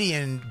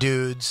Indian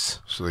dudes.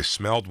 So they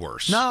smelled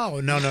worse. No.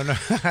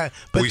 But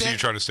Well, you see, you're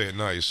trying to say it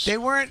nice. They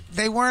weren't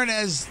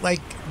as like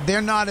they're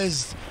not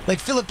as like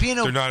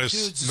Filipino. They're not as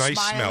dudes nice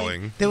smiling.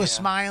 smelling. They were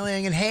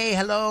smiling and hey,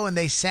 hello, and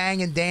they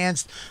sang and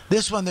danced.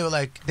 This one, they were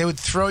like they would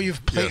throw your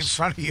plate in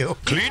front of you.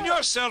 Clean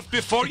yourself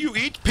before you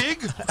eat,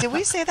 pig. Did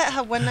we say that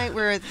how one night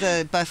we were at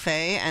the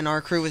buffet and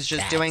our crew was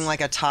just doing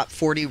like a top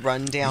 40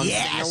 rundown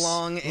sing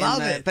along?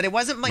 Love it. But it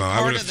wasn't like No,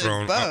 part of the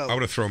boat. I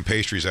would have thrown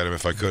pastries at him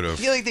if I could have. I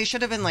feel like they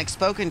should have been like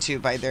spoken to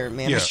by their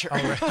manager.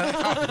 First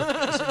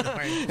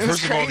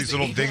of all, these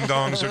little ding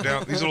dongs are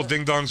down. These little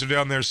ding dongs are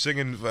down there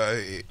singing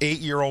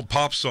 8-year-old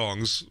pop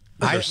songs.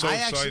 They're so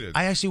excited.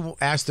 I actually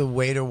asked the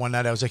waiter one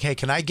night. I was like, "Hey,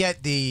 can I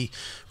get the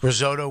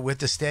risotto with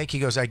the steak?" He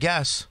goes, "I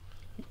guess."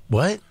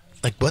 What?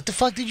 Like, what the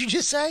fuck did you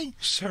just say?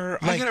 Sir,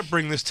 I gotta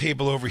bring this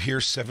table over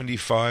here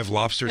 75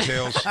 lobster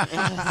tails.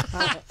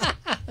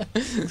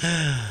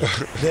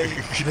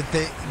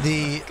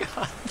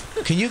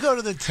 Can you go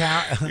to the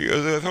town?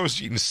 I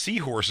was eating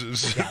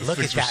seahorses. Yeah, look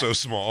Things at were that. so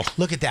small.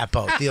 Look at that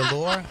boat, the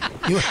Allure.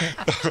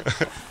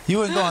 You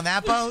wouldn't go on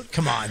that boat?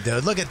 Come on,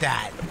 dude. Look at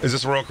that. Is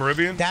this Royal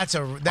Caribbean? That's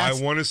I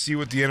want to see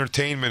what the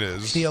entertainment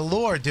is. the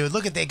Allure, dude.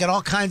 Look at they got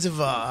all kinds of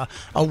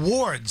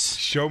awards.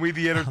 Show me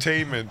the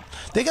entertainment.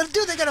 They got a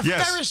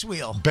Yes. Ferris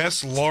wheel.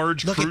 Best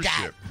large Look cruise at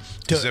that. ship.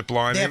 Dude, Zip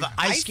lining. They have an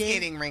Ice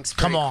skating rink's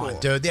Come pretty on, cool.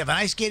 dude. They have an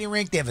ice skating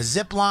rink. They have a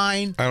zip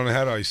line. I don't know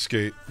how to ice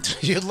skate.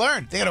 You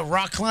learn. They got a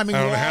rock climbing I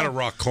don't wall. know how to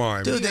rock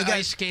climb. Dude, They they got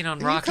ice skate on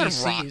You rocky could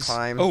rock seas.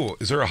 climb. Oh,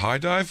 is there a high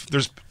dive?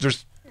 There's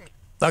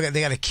Okay,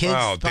 they got a kids.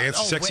 wow, oh,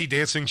 sexy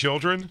dancing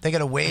children. They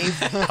got a wave.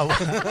 They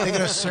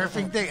got a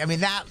surfing thing. I mean,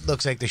 that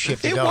looks like the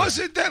ship to It go.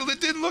 wasn't that. It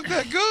didn't look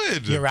that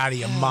good. You're out of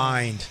your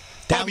mind.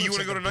 That Bobby, you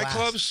looks want to go to like a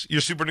blast. nightclubs?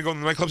 You're super into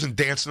going to nightclubs and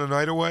dancing the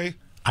night away?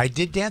 I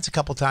did dance a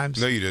couple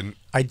times. No, you didn't.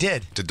 I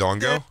did. Did Dawn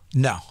go?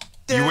 No.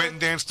 You went and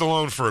danced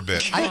alone for a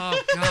bit. Oh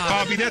God!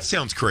 Bobby, that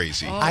sounds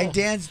crazy. I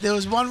danced. There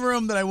was one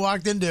room that I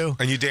walked into.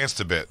 And you danced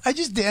a bit. I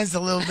just danced a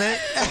little bit.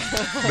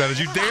 Now, did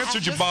you dance or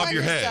did you bob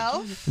your head?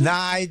 Nah,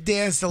 I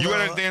danced a You little.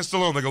 went and danced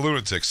alone like a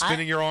lunatic,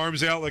 spinning your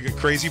arms out like a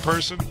crazy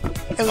person?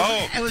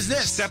 It was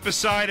this. Step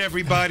aside,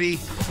 everybody.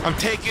 I'm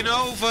taking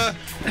over.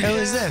 It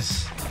was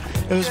this.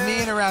 It was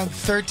me and around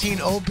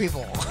 13 old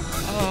people.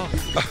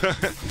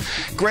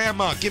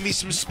 Grandma, give me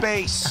some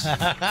space.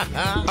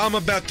 I'm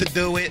about to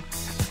do it.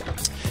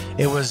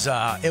 It was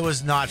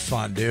not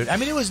fun, dude. I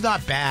mean, it was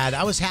not bad.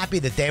 I was happy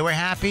that they were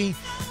happy.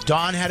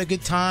 Dawn had a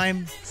good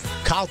time.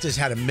 Caltas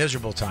had a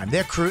miserable time.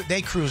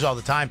 They cruise all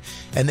the time,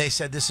 and they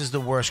said this is the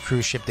worst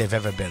cruise ship they've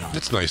ever been on.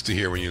 It's nice to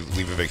hear when you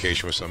leave a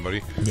vacation with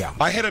somebody. Yeah.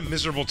 I had a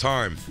miserable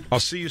time. I'll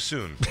see you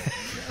soon.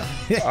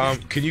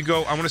 Can you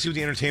go? I want to see what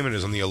the entertainment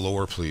is on the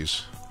Allure,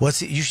 please.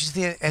 You should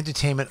see the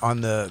entertainment on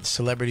the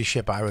celebrity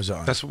ship I was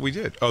on. That's what we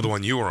did. Oh, the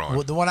one you were on.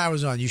 Well, the one I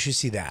was on. You should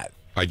see that.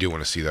 I do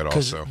want to see that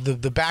Because also.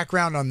 the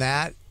background on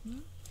that,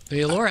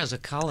 The Allure has a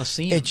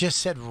coliseum. it just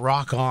said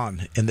 "Rock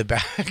On" in the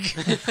back.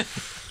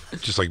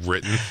 Just like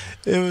written.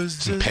 It was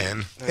Some just,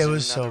 pen. It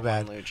was so Another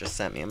bad. one Lou just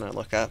sent me. I'm gonna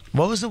look up.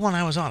 What was the one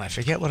I was on? I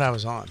forget what I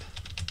was on.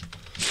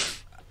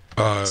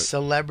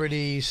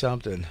 Celebrity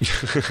something.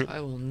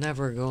 I will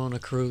never go on a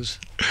cruise.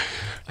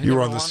 I You were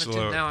never on the wanted to,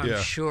 cele- now I'm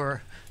yeah.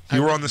 sure.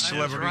 You were on the I was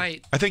celebrity.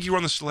 right. I think you were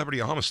on the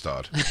celebrity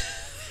Amistad.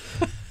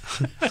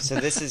 So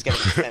this is gonna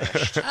be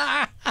finished.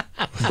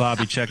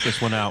 Bobby, check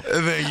this one out.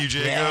 Thank you,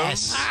 Jacob.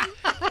 Yes.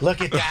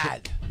 Look at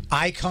that.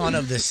 Icon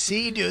of the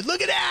sea, dude.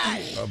 Look at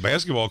that.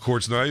 Basketball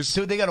court's nice.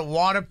 Dude, they got a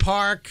water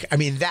park. I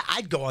mean,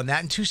 I'd go on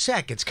that in 2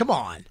 seconds. Come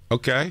on.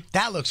 Okay.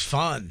 That looks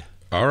fun.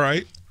 All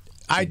right.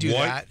 I do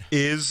What that.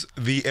 is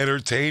the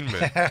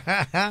entertainment?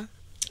 I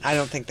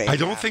don't think they. I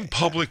don't have think it.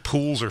 public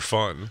pools are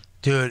fun.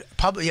 Dude,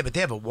 yeah, but they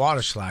have a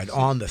water slide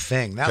on the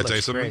thing. That Can I tell you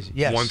looks something? crazy.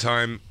 Yes. One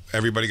time,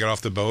 everybody got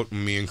off the boat,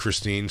 and me and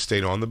Christine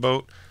stayed on the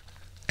boat,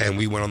 and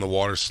we went on the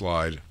water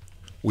slide.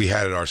 We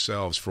had it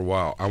ourselves for a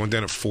while. I went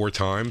down it 4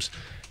 times,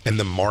 and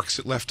the marks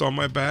it left on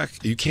my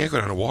back, you can't go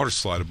down a water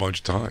slide a bunch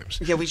of times.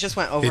 Yeah, we just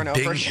went over and over.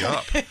 It dings you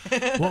up.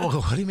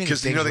 What do you mean?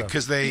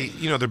 Because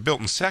they're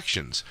built in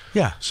sections.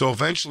 Yeah. So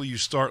eventually you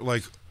start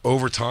like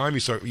over time,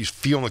 you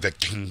feeling like that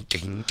ding,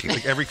 ding, ding,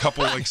 like every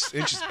couple like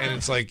inches, and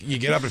it's like you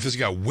get up and it feels like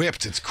you got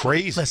whipped. It's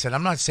crazy. Listen,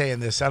 I'm not saying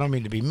this. I don't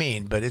mean to be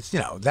mean, but it's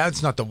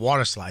that's not the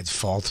water slide's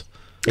fault.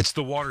 It's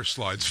the water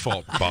slide's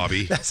fault,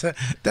 Bobby. that's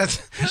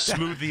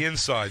smooth the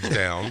insides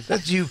down.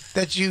 That's you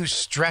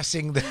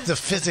stressing the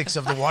physics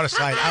of the water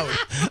slide out.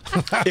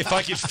 If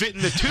I could fit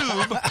in the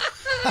tube,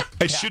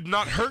 it should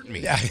not hurt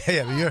me.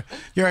 Yeah.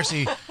 But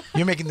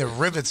you're making the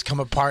rivets come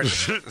apart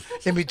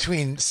in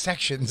between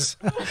sections.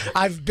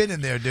 I've been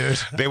in there, dude.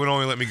 They would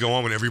only let me go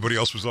on when everybody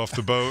else was off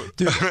the boat.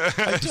 Dude,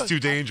 it's too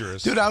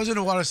dangerous. Dude, I was in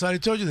a water slide. I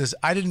told you this.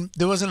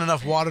 There wasn't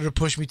enough water to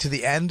push me to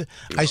the end.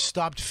 I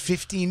stopped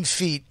 15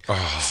 feet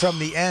from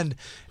the end,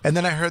 and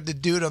then I heard the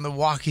dude on the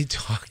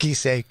walkie-talkie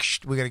say,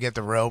 "We got to get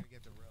the rope."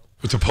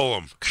 To pull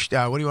him. What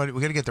do you want?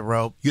 We got to get the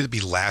rope. You had to be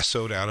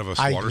lassoed out of a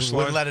water slide? I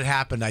wouldn't let it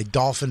happen. I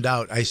dolphined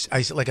out. I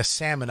like a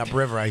salmon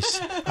upriver. I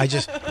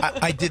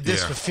did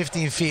this for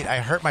 15 feet. I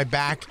hurt my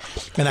back,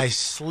 and I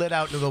slid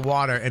out into the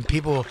water, and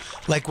people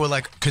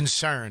were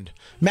concerned.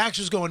 Max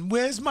was going,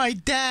 "Where's my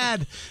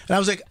dad?" And I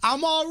was like,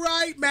 "I'm all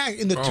right, Max."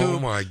 In the tube. Oh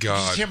my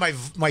God! Did you hear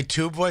my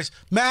tube voice?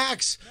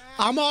 Max,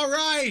 I'm all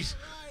right.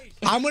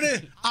 I'm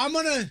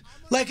gonna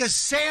like a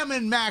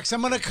salmon, Max.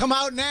 I'm gonna come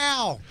out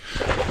now.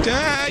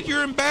 Dad,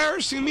 you're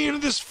embarrassing me into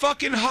this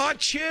fucking hot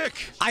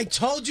chick. I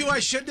told you I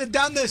shouldn't have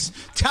done this.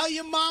 Tell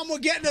your mom we're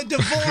getting a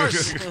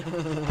divorce.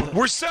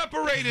 We're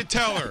separated,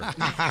 tell her.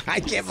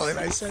 I can't believe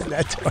I said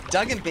that to her.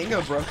 Doug and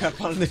Bingo broke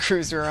up on the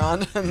cruise we were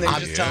on, and they were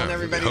just telling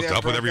everybody they hooked they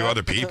up with every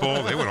other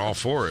people. They went all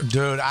for it.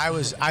 Dude,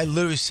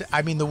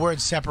 the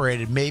word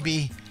separated.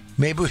 Maybe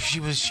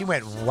she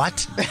went,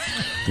 what?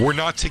 We're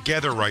not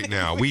together right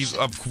now. We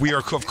are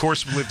of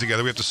course live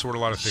together. We have to sort a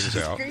lot of things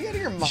out. Are you out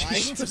of your mind?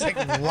 She's like,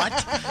 what?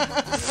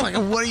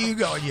 Fucking, what are you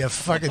going, you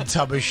fucking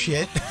tub of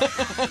shit?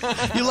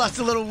 You lost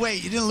a little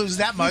weight. You didn't lose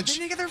that much. We've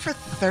been together for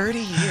 30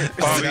 years.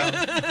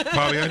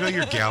 Bobby, I know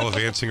you're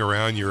gallivanting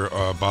around. You're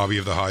Bobby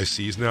of the high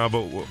seas now,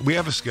 but we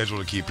have a schedule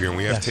to keep here, and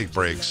we have to take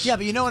breaks. Yeah,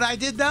 but you know what I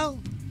did, though?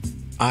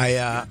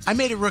 I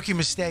made a rookie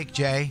mistake,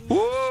 Jay.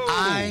 Ooh.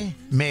 I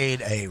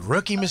made a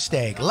rookie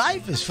mistake.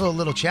 Life is full of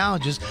little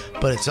challenges,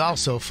 but it's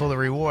also full of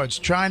rewards.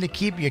 Trying to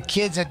keep your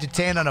kids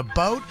entertained on a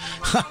boat,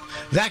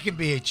 that can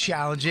be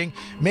challenging.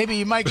 Maybe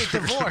you might get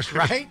divorced,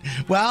 right?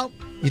 Well,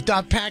 you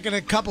thought packing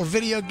a couple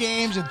video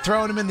games and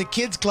throwing them in the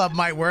kids club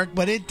might work,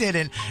 but it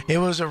didn't. It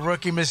was a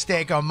rookie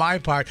mistake on my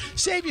part.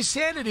 Save your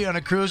sanity on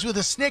a cruise with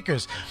a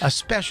Snickers, a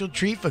special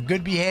treat for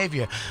good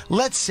behavior.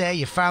 Let's say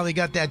you finally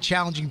got that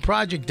challenging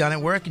project done at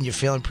work and you're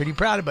feeling pretty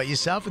proud about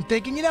yourself and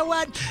thinking, you know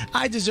what?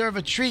 I deserve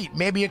a treat,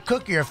 maybe a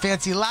cookie or a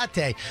fancy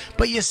latte.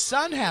 But your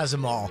son has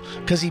them all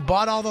because he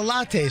bought all the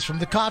lattes from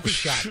the coffee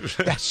shop.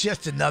 That's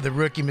just another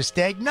rookie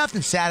mistake.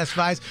 Nothing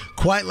satisfies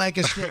quite like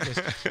a Snickers.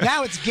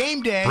 Now it's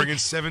game day. Bringing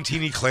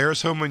 17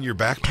 eclairs home in your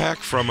backpack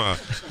from a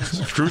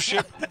cruise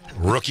ship?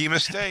 Rookie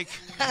mistake.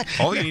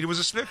 All you needed was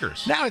a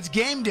Snickers. Now it's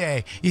game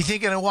day. You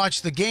think you're going to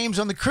watch the games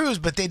on the cruise,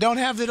 but they don't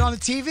have it on the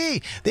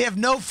TV. They have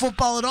no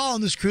football at all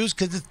on this cruise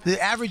because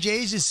the average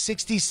age is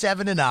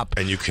 67 and up.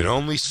 And you can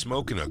only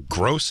smoke in a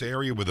gross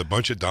area with a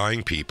bunch of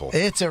dying people.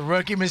 It's a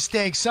rookie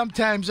mistake.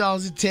 Sometimes all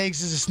it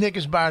takes is a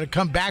Snickers bar to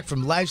come back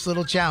from life's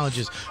little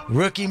challenges.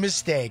 Rookie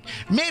mistake.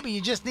 Maybe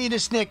you just need a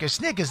Snickers.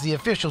 Snickers, the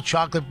official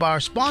chocolate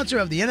bar sponsor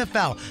of the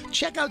NFL.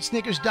 Check out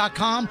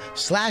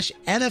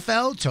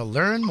Snickers.com/NFL to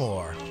learn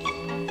more.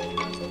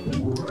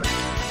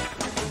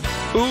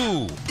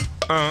 Ooh.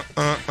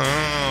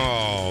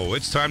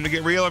 It's time to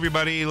get real,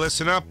 everybody.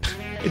 Listen up.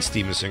 It's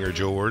Steven Singer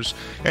Jewelers,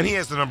 and he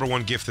has the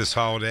 #1 gift this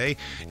holiday.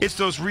 It's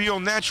those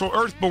real, natural,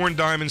 earthborn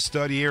diamond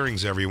stud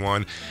earrings,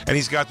 everyone. And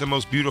he's got the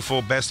most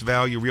beautiful, best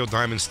value real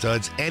diamond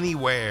studs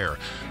anywhere.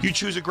 You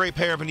choose a great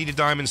pair of Anita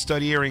diamond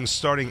stud earrings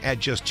starting at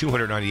just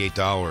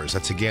 $298.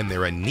 That's, again,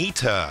 they're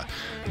Anita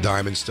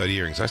diamond stud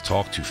earrings. I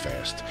talk too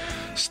fast.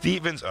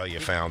 Steven's, oh, you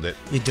found it.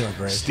 You're doing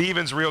great.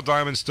 Steven's real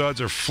diamond studs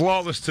are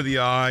flawless to the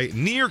eye,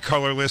 near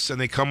colorless,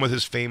 and they come with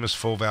his famous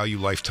full value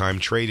lifetime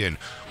trade-in,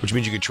 which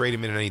means you can trade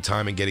them in at any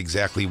time and get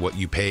exactly what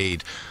you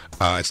paid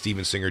at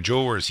Steven Singer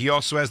Jewelers. He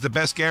also has the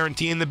best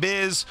guarantee in the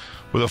biz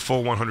with a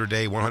full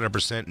 100-day,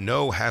 100%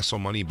 no-hassle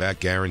money-back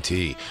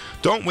guarantee.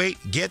 Don't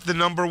wait. Get the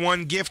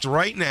 #1 gift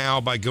right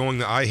now by going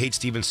to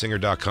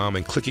IHateStevenSinger.com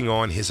and clicking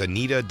on his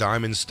Anita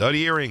Diamond Stud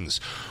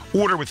Earrings.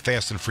 Order with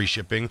fast and free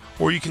shipping,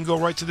 or you can go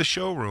right to the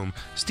showroom,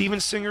 Steven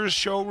Singer's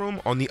showroom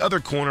on the other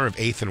corner of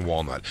 8th and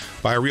Walnut.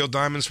 Buy real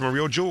diamonds from a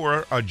real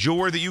jeweler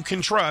that you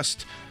can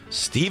trust.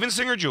 Steven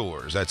Singer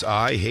Jewelers. That's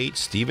I Hate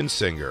Steven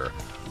Singer.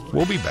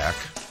 We'll be back.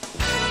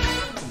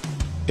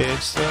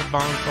 It's the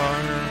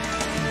Bonfire.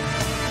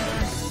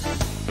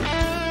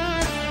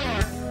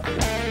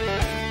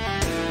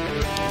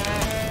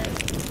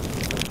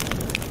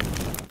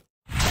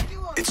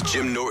 It's Jim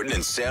Jim Norton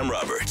and Sam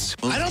Roberts.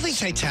 I don't think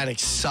Titanic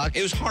sucked.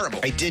 It was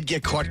horrible. I did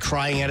get caught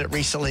crying at it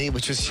recently,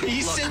 which was...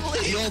 Recently?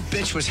 The old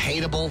bitch was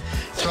hateable.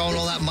 Throwing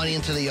all that money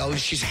into the ocean,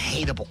 she's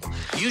hateable.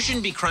 You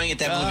shouldn't be crying at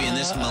that movie in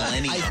this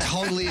millennium. I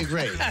totally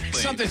agree.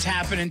 Something's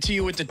happening to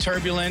you with the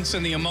turbulence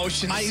and the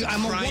emotions.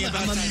 I'm a woman.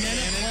 I'm a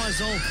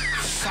menopause-old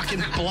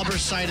fucking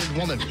blubber-sided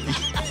woman.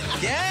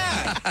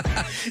 Yeah.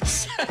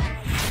 It's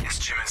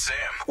Jim and Sam.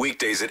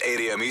 Weekdays at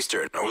 8 a.m.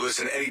 Eastern, or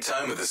listen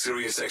anytime with the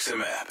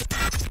SiriusXM app.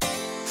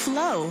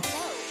 Flow.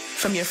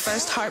 From your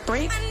first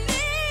heartbreak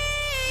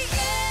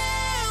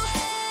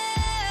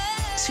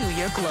to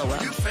your glow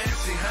up.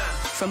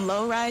 From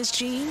low-rise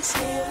jeans to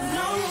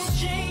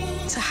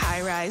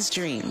high-rise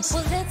dreams.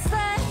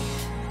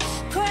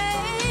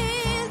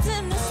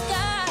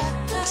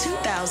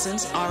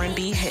 2000s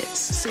R&B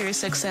hits.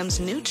 SiriusXM's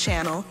new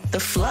channel, The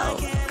Flow.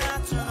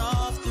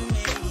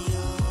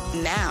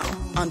 Now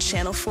on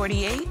Channel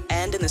 48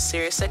 and in the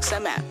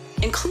SiriusXM app.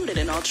 Included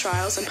in all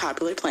trials and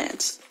popular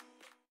plans.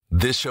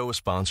 This show is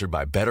sponsored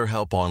by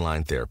BetterHelp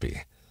Online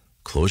Therapy.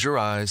 Close your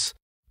eyes,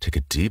 take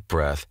a deep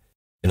breath,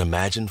 and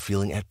imagine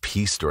feeling at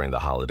peace during the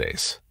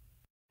holidays.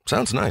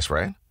 Sounds nice,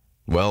 right?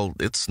 Well,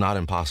 it's not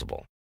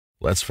impossible.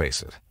 Let's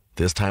face it,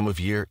 this time of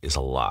year is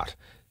a lot.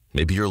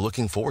 Maybe you're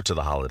looking forward to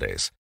the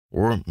holidays,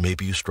 or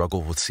maybe you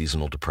struggle with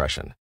seasonal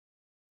depression.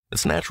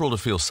 It's natural to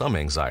feel some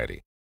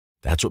anxiety.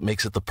 That's what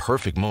makes it the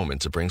perfect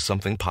moment to bring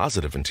something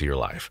positive into your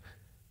life.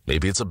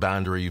 Maybe it's a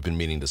boundary you've been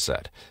meaning to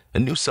set, a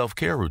new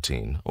self-care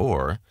routine,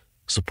 or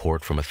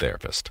support from a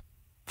therapist.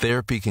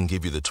 Therapy can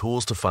give you the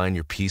tools to find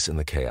your peace in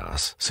the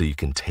chaos so you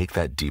can take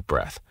that deep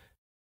breath.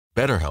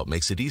 BetterHelp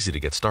makes it easy to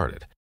get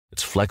started.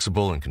 It's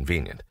flexible and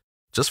convenient.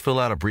 Just fill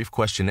out a brief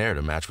questionnaire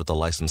to match with a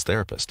licensed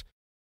therapist.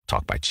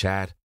 Talk by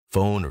chat,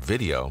 phone, or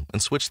video,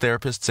 and switch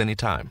therapists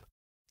anytime.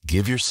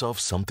 Give yourself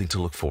something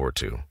to look forward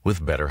to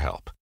with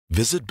BetterHelp.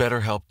 Visit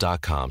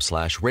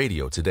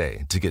BetterHelp.com/radio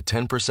today to get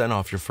 10%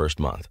 off your first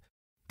month.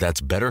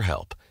 That's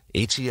BetterHelp,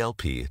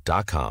 HELP.com/radio.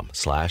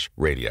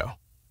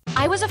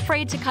 I was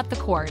afraid to cut the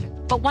cord,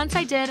 but once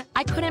I did,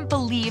 I couldn't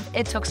believe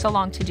it took so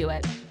long to do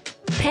it.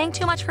 Paying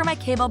too much for my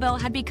cable bill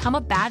had become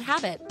a bad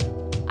habit.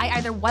 I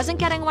either wasn't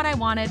getting what I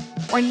wanted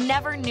or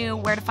never knew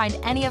where to find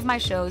any of my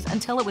shows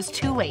until it was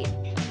too late.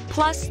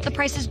 Plus, the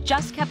prices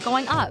just kept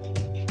going up.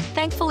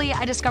 Thankfully,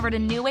 I discovered a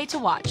new way to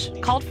watch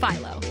called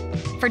Philo.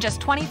 For just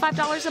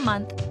 $25 a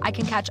month, I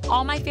can catch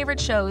all my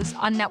favorite shows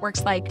on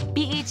networks like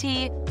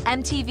BET,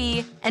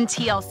 MTV, and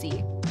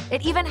TLC.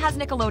 It even has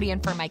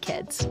Nickelodeon for my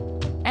kids.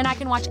 And I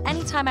can watch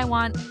anytime I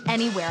want,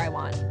 anywhere I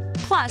want.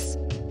 Plus,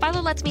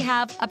 Philo lets me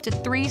have up to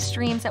 3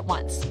 streams at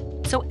once,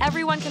 so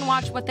everyone can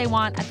watch what they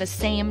want at the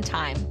same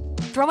time.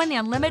 Throw in the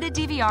unlimited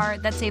DVR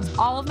that saves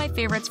all of my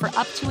favorites for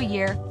up to a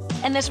year,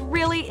 and this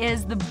really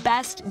is the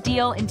best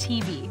deal in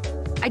TV.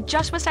 I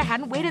just wish I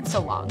hadn't waited so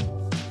long.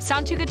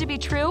 Sound too good to be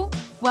true?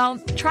 Well,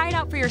 try it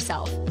out for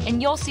yourself, and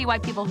you'll see why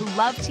people who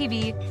love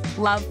TV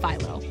love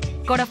Philo.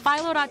 Go to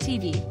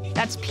philo.tv,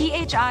 that's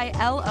PHILO.tv,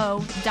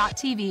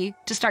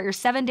 to start your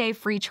 7-day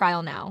free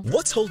trial now.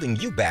 What's holding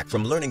you back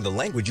from learning the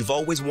language you've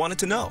always wanted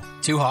to know?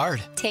 Too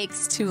hard.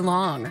 Takes too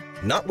long.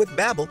 Not with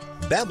Babbel.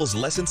 Babbel's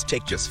lessons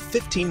take just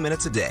 15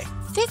 minutes a day.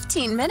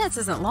 15 minutes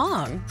isn't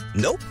long.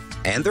 Nope,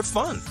 and they're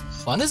fun.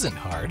 Fun isn't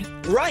hard.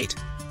 Right.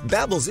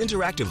 Babbel's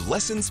interactive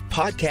lessons,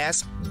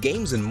 podcasts,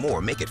 games, and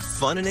more make it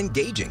fun and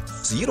engaging,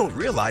 so you don't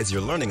realize you're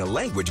learning a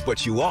language,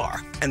 but you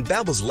are. And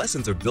Babbel's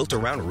lessons are built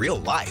around real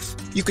life.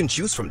 You can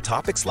choose from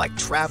topics like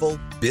travel,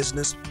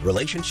 business,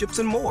 relationships,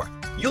 and more.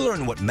 You'll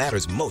learn what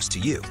matters most to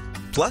you.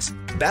 Plus,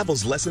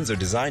 Babbel's lessons are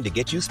designed to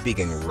get you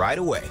speaking right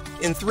away.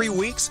 In 3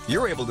 weeks,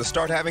 you're able to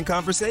start having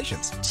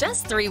conversations.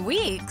 Just 3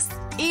 weeks?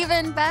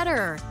 Even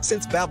better.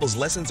 Since Babbel's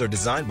lessons are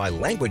designed by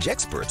language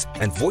experts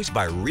and voiced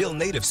by real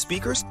native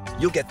speakers,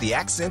 you'll get the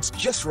accents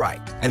just right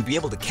and be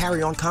able to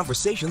carry on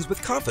conversations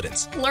with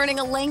confidence. Learning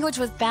a language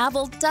with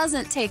Babbel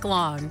doesn't take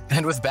long.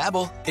 And with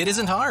Babbel, it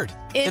isn't hard.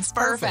 It's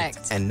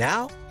perfect. And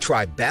now,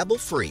 try Babbel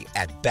free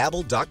at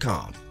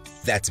Babbel.com.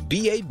 That's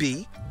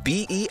BABBEL.com.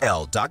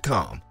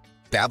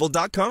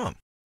 Babbel.com.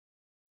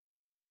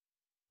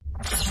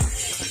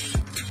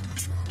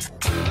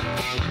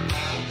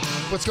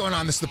 What's going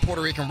on? This is the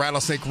Puerto Rican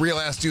rattlesnake, real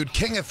ass dude,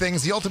 king of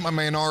things, the ultimate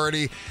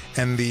minority,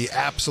 and the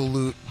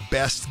absolute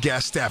best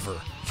guest ever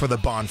for the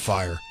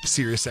Bonfire,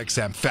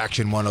 SiriusXM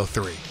Faction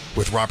 103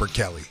 with Robert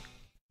Kelly.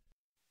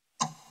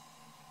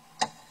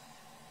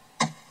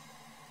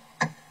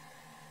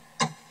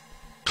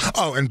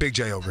 Oh, and Big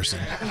J Oakerson.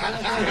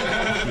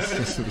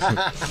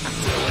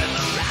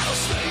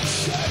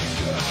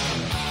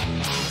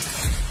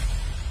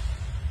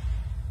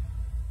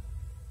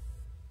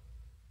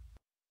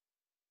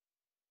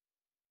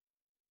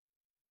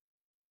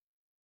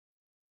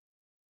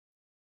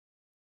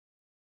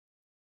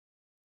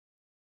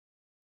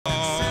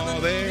 Oh,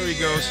 there he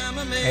goes.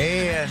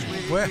 And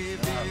where?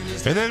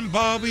 And then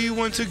Bobby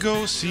went to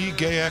go see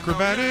Gay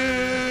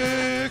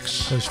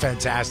Acrobatics. It was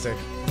fantastic.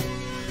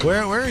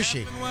 Where is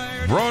she?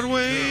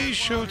 Broadway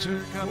show too.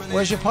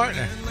 Where's your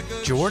partner?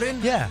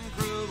 Jordan? Yeah.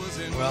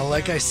 Well,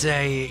 like I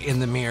say in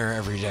the mirror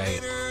every day,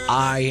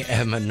 I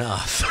am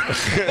enough.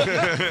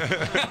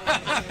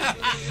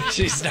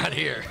 She's not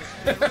here.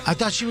 I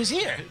thought she was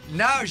here.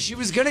 No, she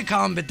was gonna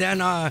come, but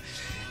then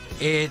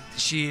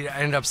she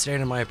ended up staying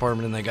in my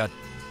apartment, and they got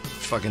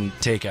fucking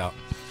takeout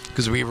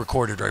because we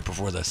recorded right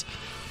before this.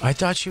 I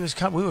thought she was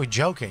coming. We were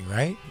joking,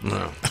 right?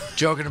 No,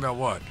 joking about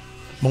what?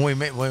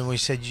 When we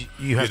said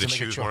you have to make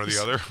choose a choice. one or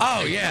the other.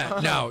 Oh yeah,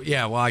 no,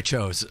 yeah. Well, I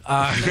chose.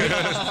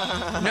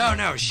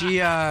 No.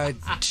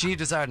 She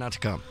decided not to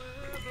come.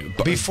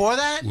 Before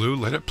that, Lou,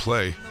 let it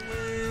play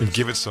and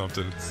give it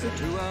something.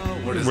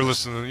 We're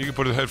listening. You can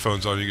put the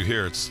headphones on. You can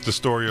hear. It's the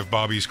story of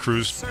Bobby's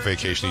cruise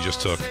vacation he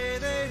just took.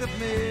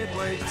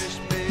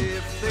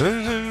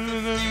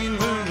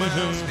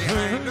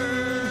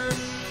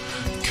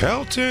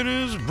 Cout and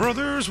his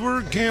brothers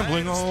were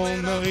gambling all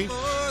night,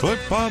 but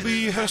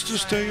Bobby has to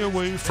stay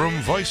away from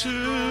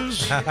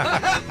vices.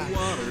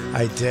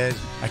 I did.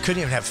 I couldn't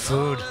even have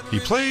food. He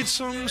played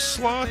some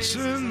slots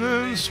and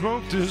then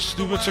smoked his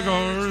stupid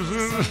cigars.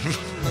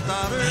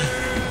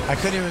 I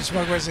couldn't even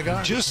smoke my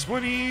cigar. Just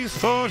when he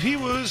thought he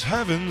was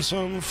having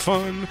some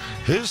fun,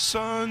 his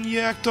son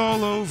yacked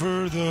all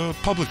over the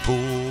public pool.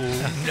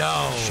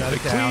 No. Shut They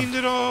it down. cleaned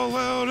it all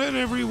out and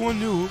everyone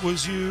knew it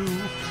was you.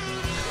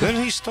 Then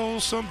he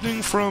stole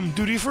something from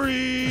duty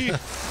free.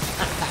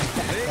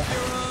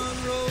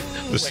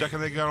 The second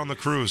they got on the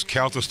cruise,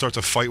 Calta starts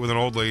a fight with an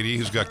old lady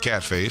who's got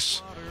cat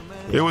face.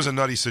 It was a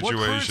nutty situation.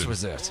 What cruise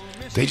was this?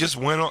 They just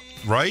went on,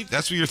 right?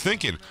 That's what you're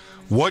thinking.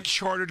 What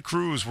chartered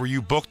cruise were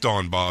you booked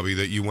on, Bobby,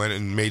 that you went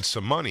and made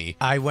some money?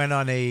 I went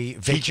on a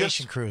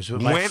vacation cruise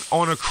with my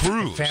on a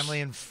cruise. family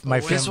and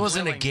my family. This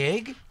wasn't a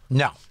gig?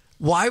 No.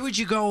 Why would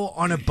you go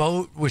on a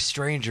boat with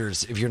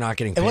strangers if you're not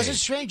getting paid? It wasn't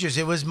strangers.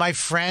 It was my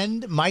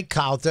friend Mike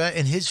Calta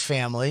and his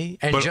family,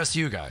 And just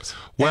you guys.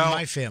 and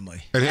my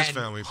family. And his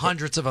family.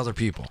 Hundreds of other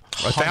people.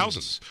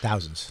 Thousands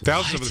Thousands of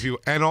other people.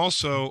 And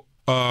also,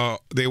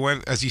 they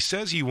went, as he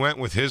says, he went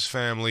with his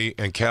family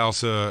and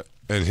Calta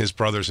and his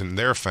brothers and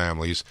their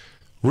families.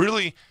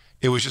 Really,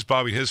 it was just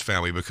Bobby and his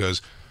family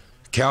because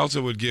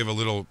Calta would give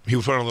he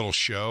would put on a little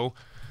show.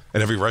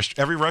 And every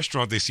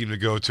restaurant they seemed to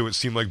go to, it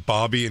seemed like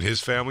Bobby and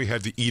his family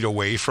had to eat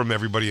away from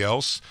everybody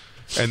else.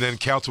 And then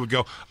Calta would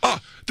go,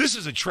 this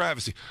is a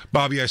travesty.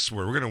 Bobby, I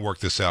swear, we're going to work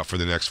this out for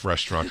the next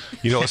restaurant.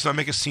 Let's not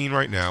make a scene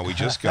right now. We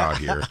just got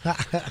here.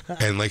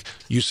 And,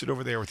 you sit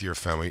over there with your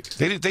family.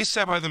 They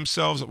sat by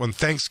themselves on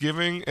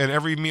Thanksgiving and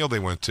every meal they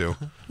went to.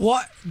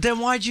 What? Then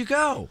why'd you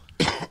go?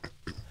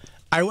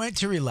 I went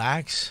to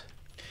relax.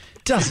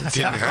 Doesn't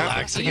sound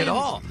relaxing at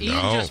all.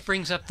 Ian just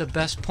brings up the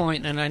best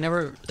point, and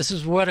this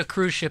is what a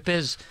cruise ship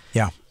is.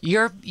 Yeah.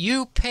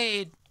 You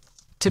paid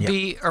to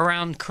be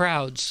around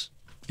crowds.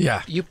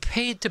 Yeah. You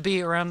paid to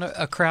be around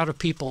a crowd of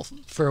people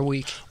for a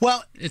week.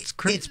 Well, it's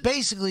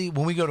basically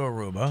when we go to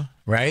Aruba,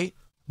 right?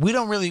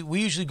 We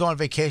usually go on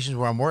vacations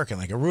where I'm working,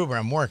 like Aruba,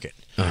 I'm working.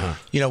 Uh-huh.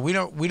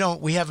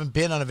 We haven't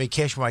been on a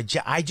vacation where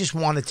I just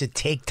wanted to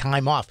take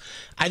time off.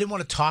 I didn't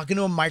want to talk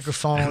into a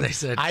microphone. And they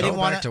said, go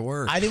back to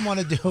work. I didn't want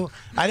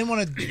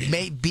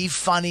to be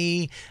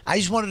funny. I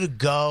just wanted to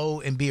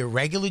go and be a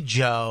regular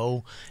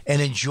Joe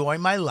and enjoy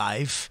my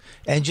life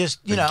and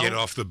just, get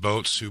off the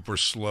boat super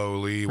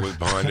slowly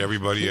behind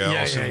everybody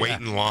else and wait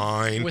in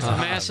line with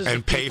masses and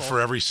of pay people. for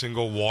every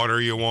single water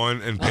you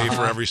want and pay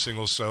for every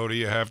single soda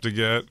you have to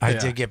get. I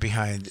did get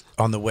behind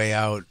on the way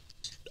out.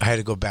 I had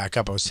to go back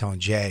up. I was telling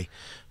Jay,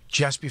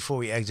 just before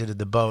we exited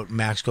the boat,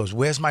 Max goes,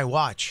 "Where's my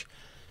watch?"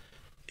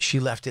 She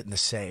left it in the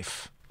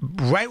safe.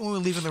 Right when we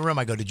were leaving the room,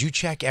 I go, "Did you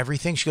check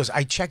everything?" She goes,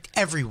 "I checked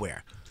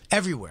everywhere.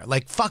 Everywhere.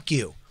 Like, fuck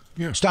you.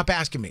 Yeah. Stop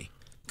asking me.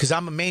 Because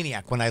I'm a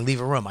maniac when I leave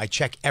a room. I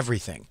check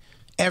everything.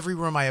 Every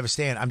room I ever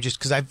stay in.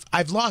 Because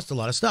I've lost a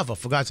lot of stuff. I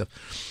forgot stuff."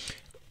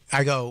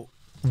 I go,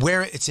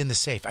 "Where?" "It's in the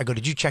safe." I go,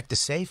 "Did you check the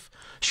safe?"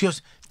 She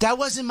goes, "That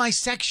wasn't my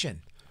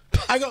section."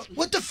 I go,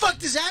 "What the fuck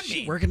does that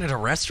mean?" Working at a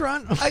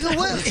restaurant? I go,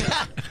 "What?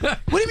 What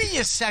do you mean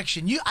your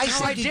section?"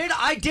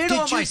 I did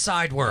all my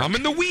side work. I'm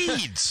in the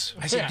weeds.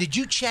 I said, "Did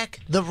you check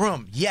the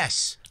room?"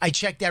 "Yes, I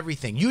checked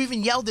everything." You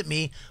even yelled at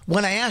me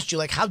when I asked you,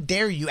 like, "How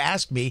dare you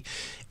ask me?"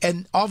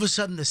 And all of a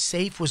sudden, the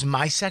safe was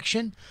my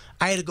section.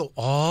 I had to go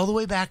all the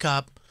way back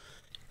up,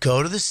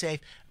 go to the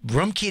safe.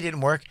 Room key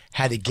didn't work.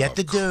 Had to get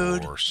the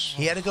dude.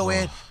 He had to go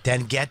in,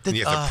 then get the. And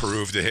you have to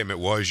prove to him it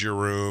was your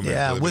room.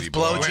 Yeah, and with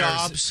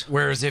blowjobs.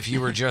 Whereas if you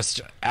were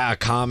just a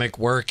comic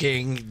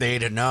working,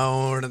 they'd have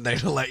known and they'd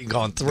have let you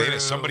go through.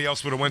 Somebody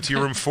else would have went to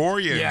your room for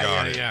you and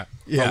got it. Yeah.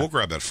 Oh, we'll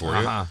grab that for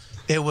you.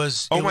 It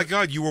was. Oh my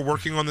God! You were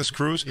working on this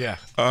cruise,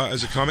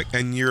 as a comic,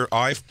 and your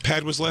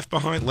iPad was left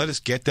behind. Let us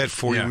get that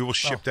for you. We will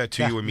ship that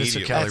to you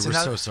immediately. Mr. Kelly, we're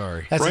so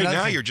sorry. Right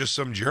now, you're just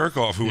some jerk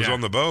off who was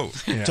on the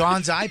boat.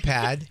 Dawn's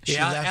iPad.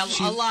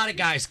 A lot of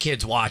guys'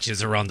 kids'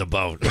 watches are on the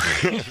boat.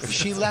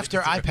 She left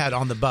her iPad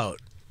on the boat,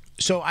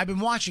 so I've been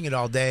watching it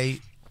all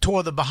day.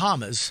 Tour the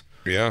Bahamas.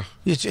 Yeah,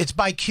 it's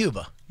by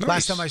Cuba.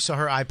 Nice. Last time I saw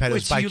her iPad, it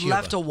was so by you Cuba.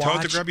 left a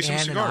watch and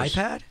an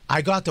iPad?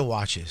 I got the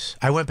watches.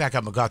 I went back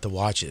up and got the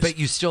watches. But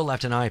you still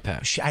left an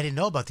iPad. I didn't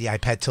know about the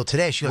iPad till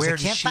today. She goes, Where I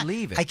can't did she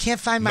leave it? I can't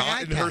find my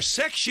Not iPad. in her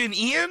section,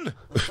 Ian.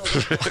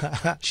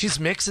 She's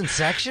mixing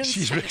sections?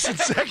 She's mixing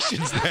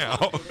sections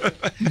now.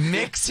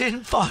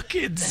 Mixing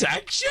fucking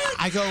sections?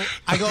 I go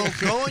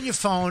on your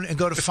phone and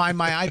go to find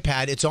my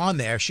iPad. It's on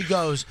there. She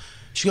goes,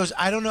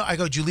 I don't know. I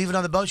go, did you leave it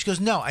on the boat? She goes,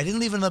 no, I didn't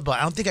leave it on the boat.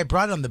 I don't think I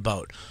brought it on the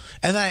boat.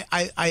 And then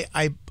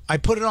I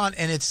put it on,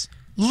 and it's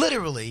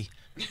literally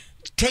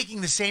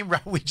taking the same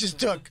route we just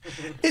took.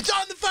 It's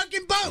on the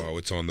fucking boat. Oh,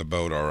 it's on the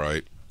boat, all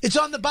right. It's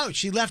on the boat.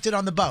 She left it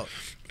on the boat.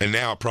 And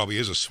now it probably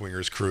is a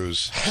swingers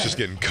cruise. It's just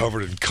getting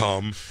covered in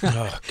cum.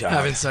 Oh, God.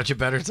 Having such a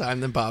better time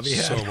than Bobby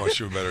had. So much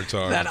of a better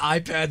time. That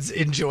iPad's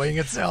enjoying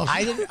itself.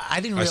 I didn't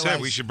realize. I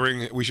said we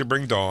should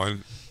bring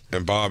Dawn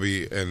and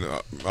Bobby, and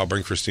I'll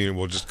bring Christine.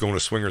 We'll just go on a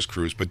swingers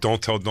cruise, but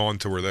don't tell Dawn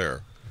till we're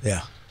there.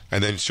 Yeah.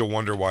 And then she'll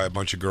wonder why a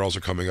bunch of girls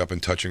are coming up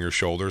and touching her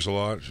shoulders a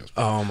lot.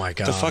 Oh, my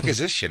God. What the fuck is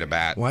this shit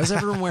about? Why is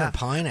everyone wearing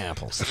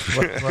pineapples?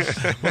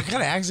 What kind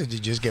of accent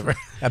did you just give her?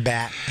 A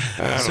bat.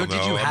 I don't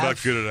know. I'm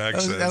not good at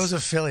accents. That was a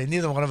Philly.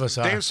 Neither one of us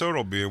are. Dan Soder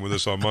will be in with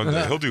us on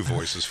Monday. He'll do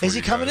voices for you. Is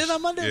he coming guys. in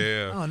on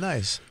Monday? Yeah. Oh,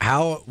 nice.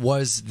 How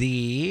was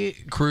the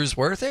cruise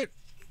worth it?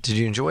 Did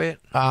you enjoy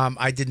it?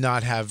 I did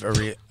not have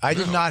a. I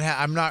did not have.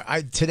 I'm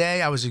not.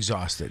 Today I was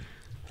exhausted.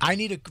 I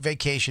need a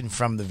vacation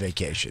from the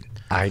vacation.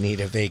 I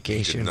need a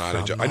vacation.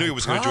 I knew he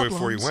was going to enjoy it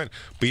before he went,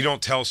 but you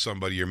don't tell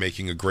somebody you're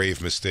making a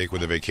grave mistake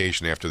with a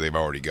vacation after they've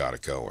already got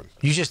it going.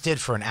 You just did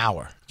for an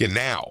hour. Yeah,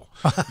 now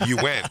you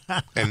went,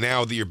 and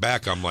now that you're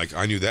back, I'm like,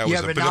 I knew that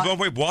was. But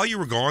wait, while you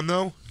were gone,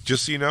 though,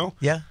 just so you know,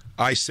 yeah,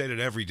 I said it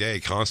every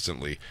day,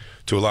 constantly,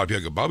 to a lot of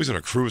people. I go, Bobby's on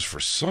a cruise for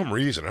some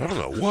reason. I don't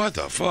know what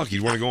the fuck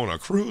you'd want to go on a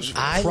cruise for.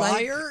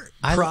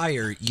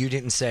 Prior, you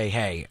didn't say,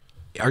 "Hey,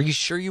 are you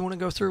sure you want to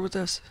go through with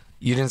this?"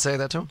 You didn't say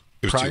that to him?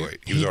 It was too late.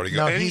 He was already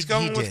going. And he's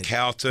going with did.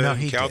 Calta. No,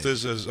 he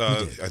Calta's did.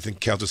 I think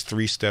Calta's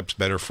 3 steps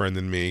better friend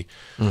than me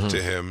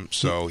to him.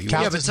 So he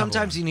yeah, but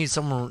sometimes you need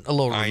someone a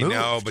little removed. I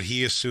know, but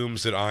he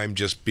assumes that I'm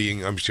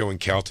showing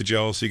Calta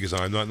jealousy because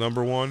I'm not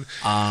number one.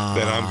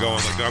 Then I'm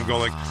going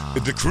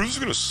like the cruise is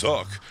going to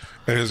suck.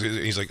 And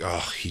he's like,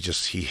 oh,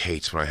 he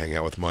hates when I hang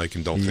out with Mike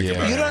and don't think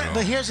about it.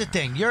 But here's the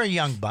thing: you're a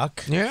young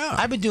buck. Yeah,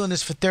 I've been doing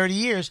this for 30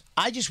 years.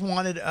 I just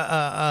wanted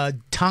a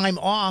time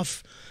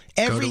off.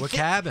 Go to a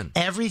cabin.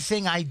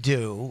 Everything I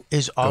do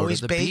is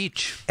always Go to the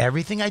beach.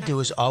 Everything I do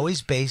is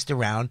always based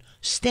around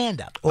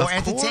stand-up or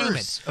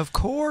entertainment. Of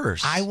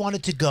course. I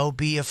wanted to go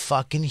be a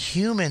fucking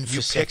human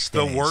for 6 days. You picked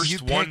the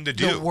worst one to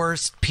do. The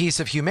worst piece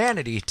of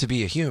humanity to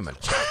be a human.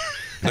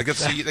 Like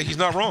he's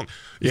not wrong.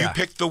 Yeah. You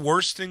picked the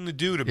worst thing to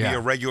do to be a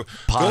regular.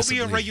 Possibly.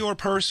 Go be a regular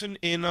person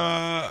in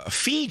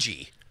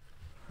Fiji.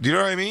 Do you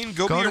know what I mean?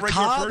 Go be a regular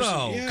Cabo.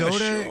 person. Yeah,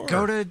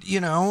 go to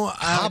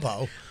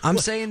Cabo. I'm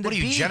saying the what are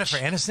you, beach. Jennifer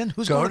Aniston?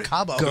 Who's going to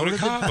Cabo? Go to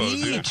Cabo, the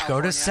beach. dude. Go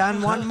to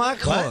San Juan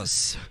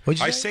Marcos.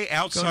 I say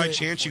outside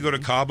chance you go to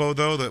Cabo,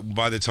 though, that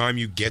by the time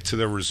you get to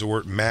the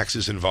resort, Max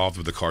is involved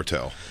with the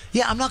cartel.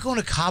 Yeah, I'm not going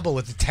to Cabo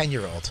with a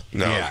 10-year-old.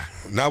 No,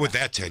 not with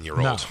that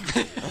 10-year-old. No.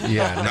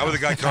 Yeah, not with a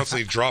guy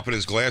constantly dropping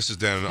his glasses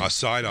down and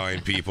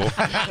side-eyeing people.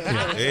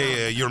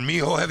 Hey, your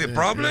mijo have a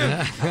problem?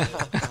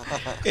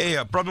 Hey,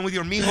 a problem with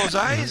your mijo's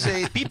eyes?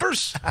 Hey,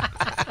 peepers?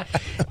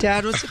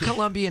 Dad, what's a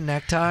Colombian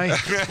necktie?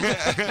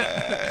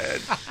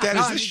 Dad,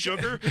 is this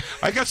sugar?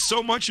 I got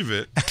so much of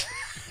it.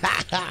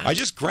 I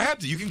just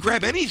grabbed it. You can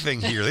grab anything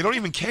here. They don't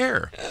even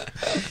care.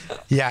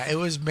 Yeah, it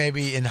was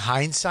maybe in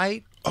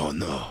hindsight. Oh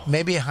no!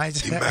 Maybe in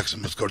hindsight. The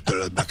Maximus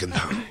cartel is back in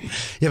town.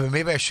 Yeah, but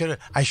maybe I should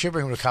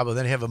bring him to Cabo.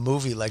 Then have a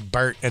movie like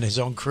Bert and his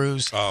own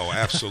cruise. Oh,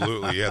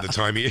 absolutely! Yeah, the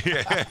time he.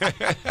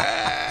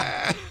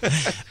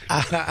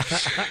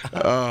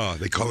 Oh,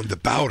 they call him the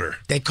Powder.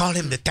 They call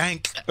him the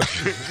Tank.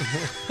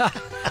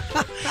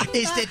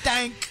 It's the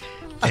Tank.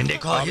 And they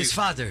call his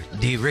father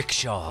the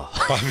rickshaw.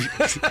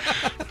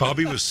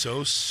 Bobby was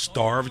so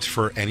starved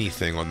for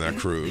anything on that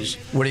cruise.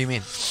 What do you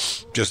mean?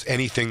 Just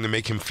anything to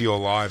make him feel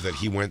alive that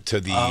he went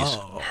to these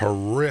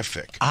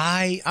horrific.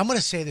 I'm going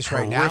to say this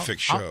right now. Horrific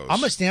shows. I'm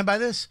going to stand by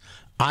this.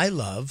 I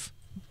love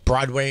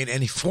Broadway in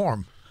any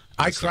form.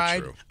 I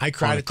cried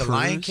at The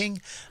Lion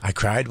King. I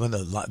cried when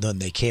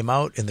they came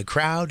out in the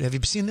crowd. Have you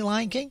seen The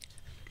Lion King?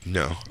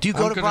 No. Do you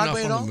go to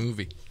Broadway at all? The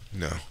movie.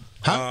 No.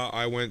 Huh?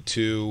 I went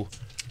to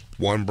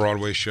one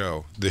Broadway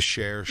show, the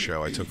Cher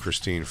show. I took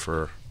Christine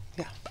for.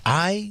 Yeah.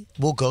 I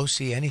will go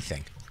see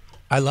anything.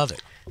 I love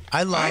it.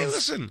 I liked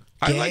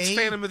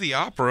Phantom of the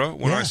Opera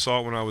when I saw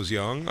it when I was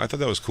young. I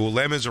thought that was cool.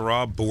 Les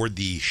Miserables bored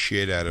the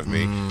shit out of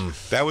me.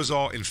 That was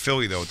all in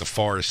Philly, though, at the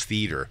Forest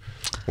Theater.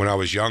 When I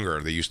was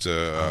younger, they used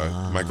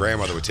to. My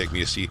grandmother would take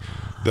me to see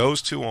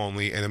those two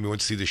only, and then we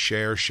went to see the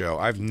Cher show.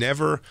 I've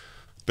never,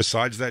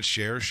 besides that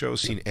Cher show,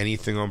 seen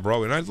anything on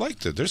Broadway, and I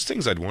liked it. There's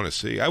things I'd want to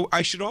see.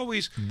 I should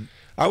always.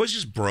 I was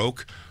just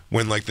broke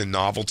when like the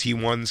novelty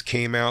ones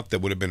came out that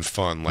would have been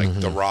fun. Like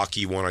the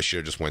Rocky one, I should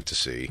have just went to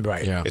see.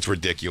 Right. Yeah. It's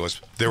ridiculous.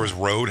 There was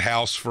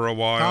Roadhouse for a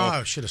while. Oh,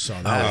 I should have saw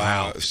that.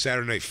 wow.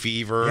 Saturday Night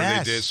Fever,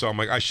 Yes. they did. So I'm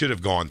like, I should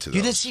have gone to those.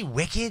 You didn't see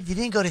Wicked? You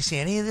didn't go to see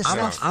any of this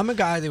stuff? I'm a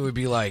guy that would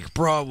be like,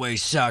 Broadway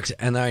sucks,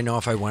 and then I know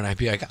if I went, I'd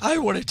be like, I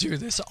want to do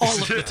this all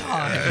of the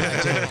time.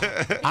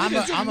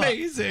 It's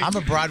amazing. I'm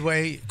a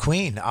Broadway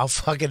queen. I'll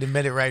fucking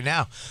admit it right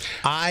now.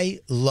 I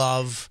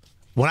love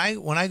when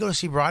I go to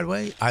see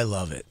Broadway. I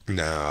love it.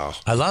 No,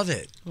 I love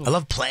it. I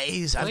love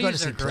plays. I've gone to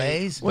see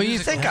plays. Well, you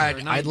think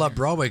I'd love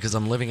Broadway because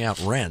I'm living out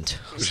Rent.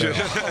 So.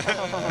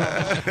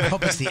 I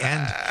hope it's the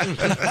end.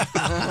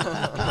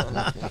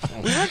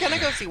 We were gonna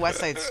go see West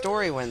Side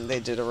Story when they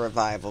did a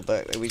revival,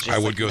 but we just. I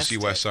would go see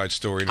West Side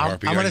Story in a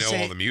heartbeat. I know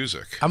all the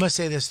music. I'm gonna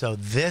say this though.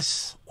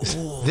 This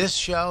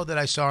show that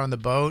I saw on the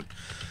boat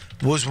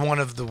was one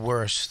of the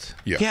worst.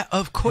 Yeah,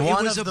 of course.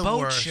 One it was of a the boat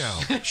worst show.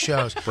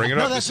 shows. Bring it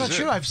no, up. that's This not is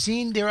true. it. I've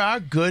seen there are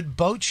good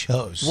boat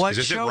shows. What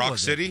Is show it Rock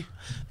was City?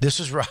 This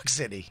was Rock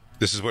City.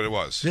 This is what it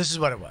was. This is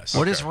what it was.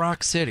 What is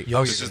Rock City?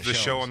 This is the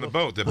show on the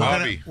boat that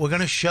Bobby. We're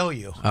gonna show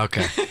you.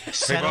 Okay.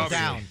 Settle Bobby,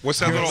 down. what's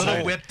that You're little a little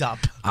hole? whipped up.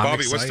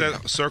 Bobby, what's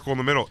that circle in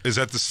the middle? Is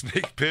that the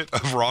snake pit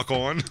of Rock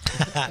On?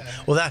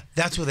 Well,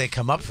 that's where they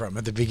come up from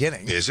at the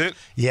beginning. Is it?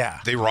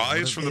 Yeah. They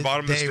rise from the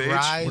bottom of the stage? They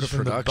rise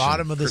from the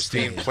bottom of the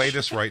Christine, stage. play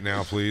this right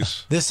now,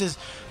 please. This is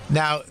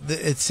now.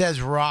 It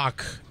says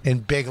rock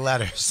in big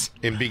letters.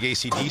 In big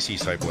AC/DC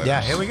type letters.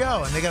 Yeah. Here we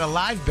go, and they got a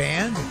live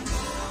band.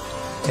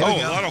 Here Oh,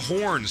 we a go. lot of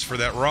horns for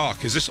that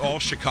rock. Is this all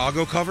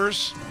Chicago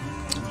covers?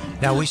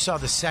 Now we saw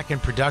the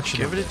second production.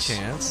 Give of it a this.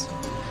 chance.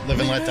 Live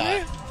and let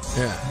die.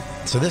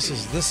 Yeah. So this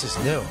is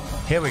new.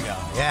 Here we go.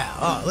 Yeah.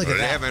 Oh, look at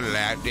that. Live and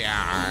let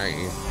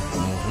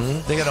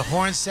die. They got a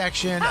horn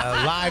section,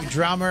 a live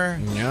drummer,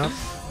 Yep.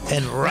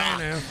 and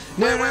rock.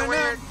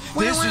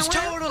 This is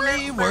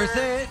totally worth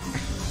it.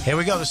 Here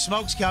we go. The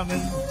smoke's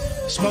coming.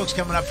 Smoke's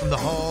coming up from the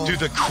hole. Dude,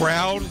 the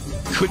crowd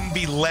couldn't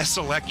be less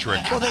electric.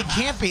 Well, they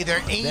can't be.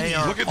 They're 80.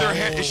 Look at their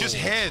head. It's just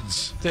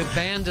heads. The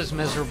band is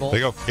miserable. They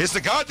go, is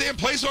the goddamn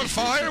place on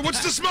fire?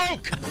 What's the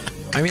smoke?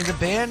 I mean, the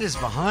band is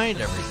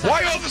behind everything.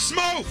 Why all the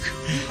smoke?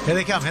 Here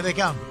they come. Here they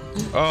come.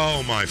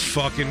 Oh, my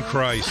fucking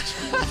Christ.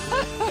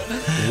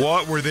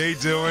 What were they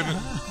doing?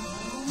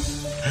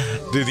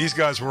 Dude, these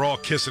guys were all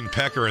kissing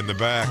Pecker in the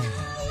back.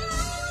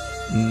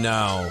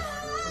 No.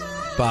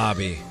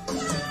 Bobby.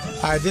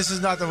 All right, this is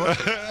not the one.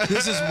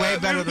 This is way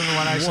better than the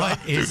one I saw.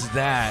 What is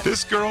that?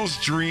 This girl's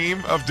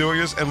dream of doing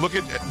this, and look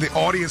at the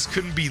audience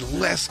couldn't be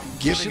less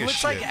giving She a looks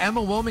shit. like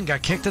Emma Woman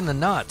got kicked in the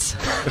nuts.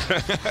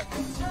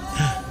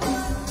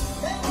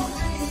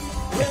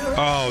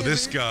 Oh,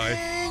 this guy.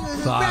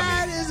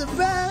 Bobby.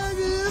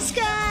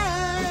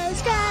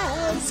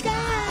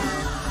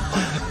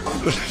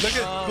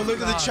 Look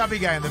at the chubby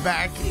guy in the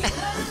back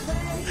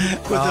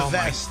with the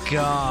vest. My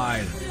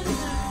God.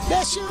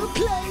 That's your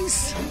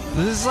place.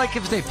 This is like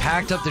if they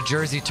packed up the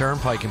Jersey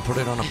Turnpike and put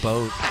it on a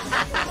boat.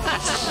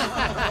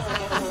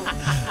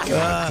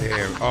 God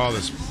damn. Oh,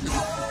 this.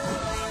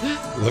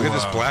 Look at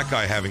this black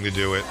guy having to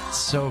do it.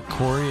 So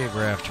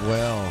choreographed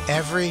well.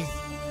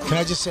 Can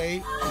I just say,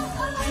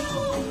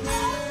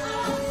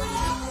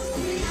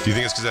 Do you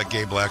think it's because that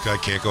gay black guy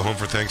can't go home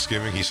for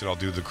Thanksgiving? He said, I'll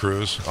do the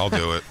cruise. I'll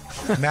do it.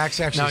 Max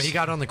actually. No, he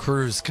got on the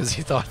cruise because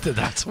he thought that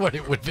that's what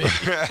it would be.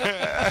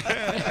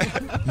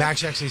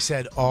 Max actually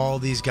said all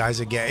these guys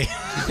are gay.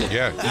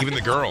 Yeah, even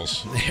the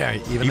girls. Yeah,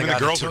 even the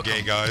girls are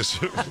gay guys.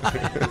 But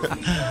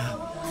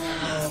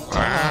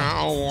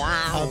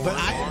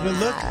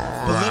look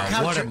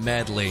how what a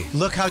medley.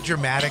 Look how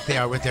dramatic they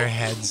are with their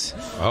heads.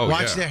 Oh,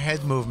 Watch yeah. their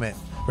head movement.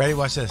 Ready?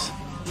 Watch this.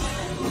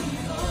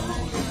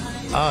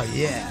 Oh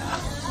yeah.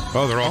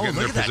 Oh, they're all getting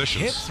look their at that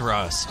positions. hip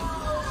thrust.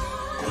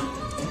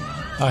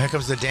 Oh, here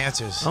comes the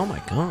dancers. Oh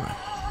my God.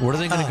 What are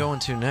they going to go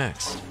into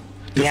next?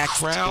 The Next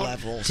crowd.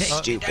 level.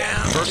 Stupid.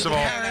 First of all,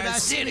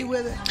 Paradise City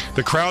with it.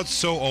 the crowd's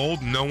so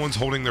old, no one's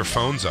holding their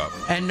phones up.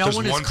 And no Just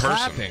one is one person.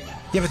 clapping.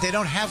 Yeah, but they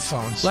don't have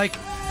phones. Like,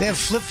 they have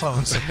flip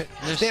phones.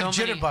 There's They have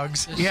so many-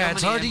 jitterbugs. there's yeah, so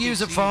it's many hard to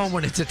use a NPCs. phone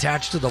when it's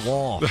attached to the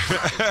wall.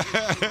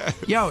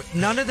 Yo,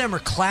 none of them are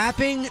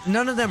clapping.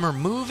 None of them are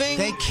moving.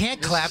 They can't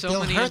clap. so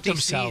They'll many hurt empty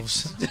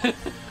themselves.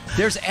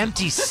 There's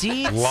empty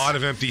seats. A lot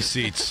of empty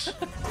seats.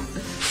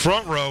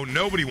 Front row,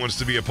 nobody wants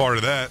to be a part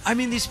of that. I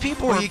mean, these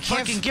people Well, are you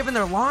can't fucking giving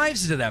their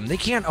lives to them. They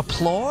can't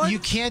applaud. You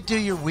can't do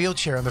your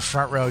wheelchair in the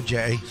front row,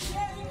 Jay.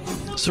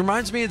 This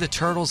reminds me of the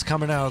Turtles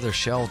coming out of their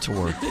shell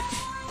tour.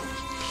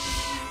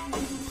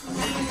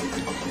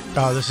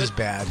 Oh, this is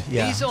bad.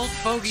 Yeah. These old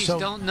fogies So-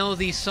 don't know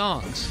these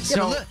songs. Yeah,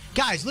 but look,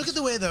 guys, look at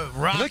the way the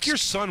rock. Like your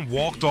son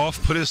walked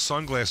off, put his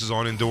sunglasses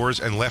on indoors,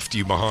 and left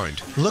you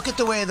behind. Look at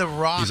the way the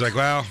rock. He's like,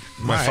 well,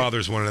 my Right.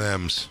 father's one of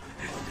thems.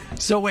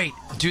 So wait,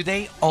 do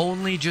they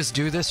only just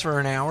do this for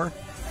an hour?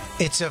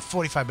 It's a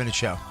 45-minute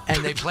show.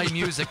 And they play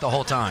music the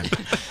whole time?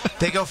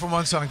 They go from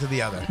one song to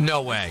the other.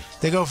 No way.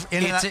 They go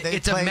in and out.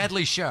 It's a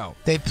medley show.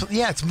 Yeah, it's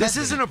medley. This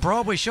isn't a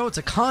Broadway show. It's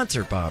a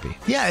concert, Bobby.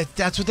 Yeah,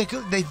 that's what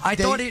they.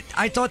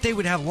 I thought they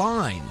would have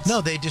lines.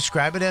 No, they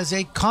describe it as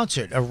a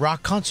concert, a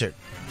rock concert.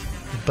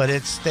 but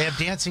they have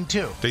dancing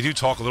too. They do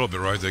talk a little bit,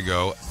 right? They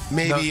go,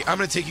 maybe I'm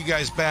going to take you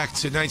guys back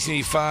to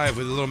 1985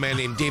 with a little man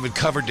named David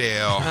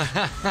Coverdale.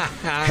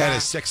 Had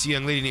a sexy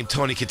young lady named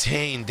Tony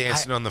Katane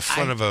dancing on the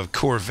front of a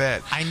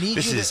Corvette.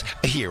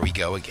 Here we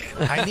go again.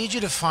 I need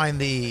you to find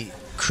the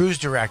cruise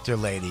director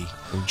lady.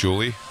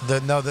 Julie?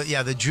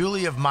 The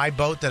Julie of my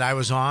boat that I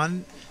was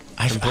on.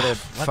 I put a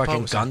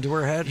fucking gun to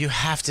her head? You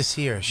have to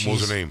see her. What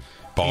was her name?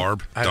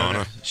 Barb?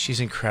 Donna? She's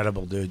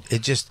incredible, dude.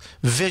 It just,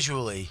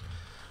 visually,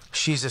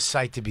 she's a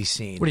sight to be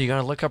seen. What, are you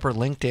going to look up her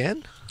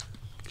LinkedIn?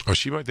 Oh,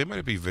 they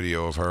might be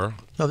video of her.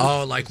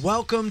 No, like,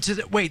 welcome to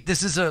the... Wait,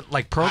 this is a,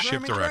 like,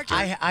 programming Ship director.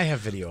 I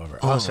have video of her.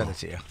 I'll send it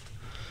to you.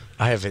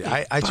 I have it.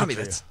 I took Bobby,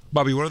 video.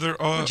 Bobby, what other...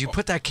 Did you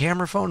put that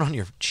camera phone on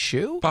your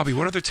shoe? Bobby,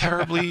 what other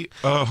terribly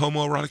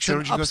homoerotic show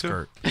did you go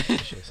to?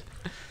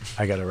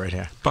 I got it right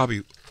here.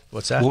 Bobby...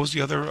 What's that? What was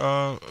the other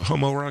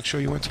homoerotic show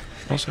you went to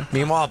also?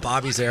 Meanwhile,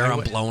 Bobby's there. I'm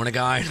blowing a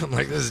guy. I'm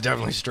like, this is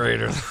definitely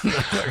straighter.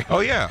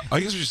 Oh, yeah. I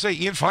guess we should say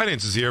Ian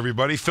Fidance is here,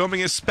 everybody. Filming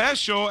his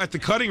special at the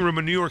Cutting Room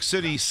in New York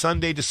City,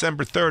 Sunday,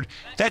 December 3rd.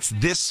 That's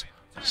this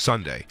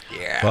Sunday.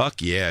 Yeah.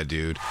 Fuck yeah,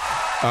 dude.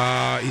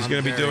 He's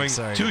going to be doing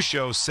 2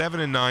 shows,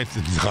 7 and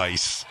 9th.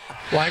 Nice.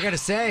 Well, I got to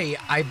say,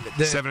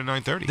 7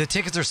 and 9:30. The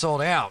tickets are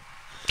sold out.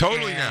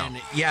 Totally and,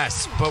 now.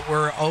 Yes, but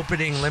we're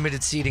opening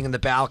limited seating in the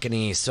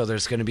balcony, so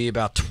there's going to be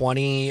about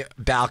 20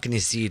 balcony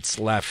seats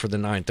left for the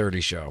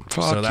 9:30 show.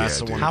 Fuck so that's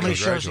yeah, the one. How many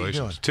shows are you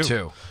doing?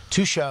 2.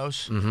 2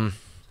 shows. Mm-hmm.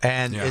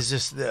 And is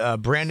this a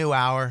brand new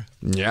hour?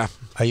 Yeah.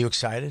 Are you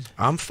excited?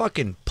 I'm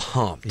fucking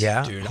pumped.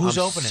 Yeah, dude. Who's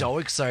I'm opening? So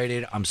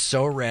excited. I'm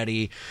so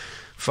ready.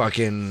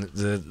 Fucking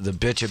the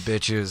bitch of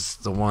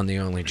bitches, the one, the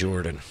only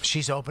Jordan.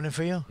 She's opening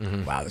for you?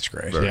 Mm-hmm. Wow, that's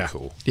great. Very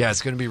cool. Yeah,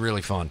 it's going to be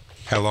really fun.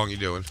 How long are you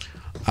doing?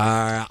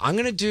 I'm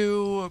going to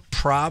do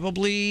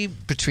probably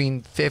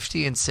between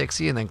 50 and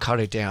 60 and then cut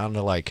it down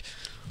to like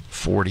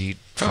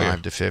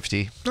 45 to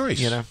 50. Nice.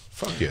 You know?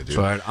 Fuck yeah, dude.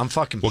 But I'm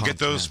fucking We'll pumped,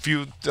 get those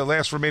the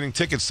last remaining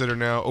tickets that are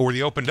now, or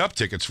the opened up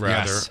tickets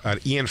rather, Yes. at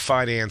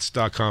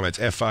ianfidance.com. It's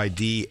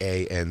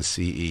FIDANCE,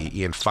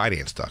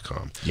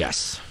 ianfidance.com.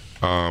 Yes.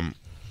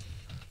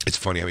 It's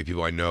funny how many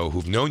people I know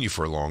who've known you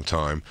for a long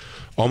time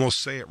almost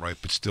say it right,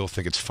 but still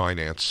think it's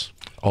finance.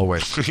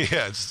 Always.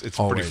 Yeah, it's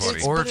Always. pretty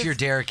funny. Or if you're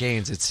Derek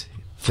Gaines, it's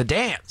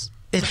Fidance.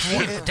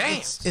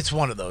 It's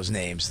one of those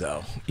names,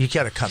 though. You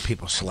got to cut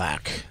people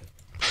slack.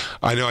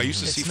 I know. I used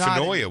to see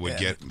Fenoya would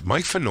get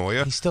Mike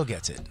Fenoya. He still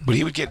gets it, but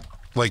he would get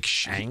like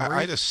angry? I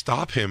had to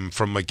stop him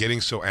from like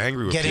getting so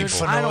angry with getting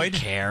people. I don't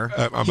care.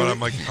 But I'm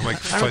like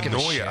I don't give a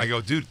Fenoya. shit. I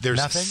go, dude. There's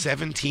Nothing?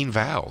 17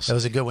 vowels. That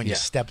was a good one. You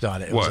stepped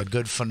on it. It was a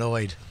good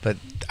phenoid, but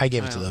I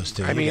gave it to those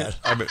two. I mean,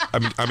 I've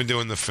been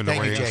doing the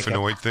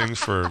Fenoid thing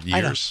for years.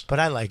 I know, but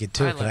I like it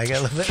too. I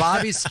got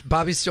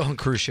Bobby's still on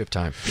cruise ship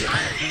time.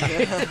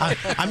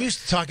 I'm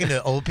used to talking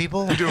to old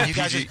people. You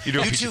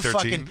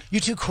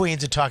two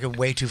queens are talking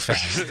way too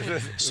fast.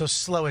 So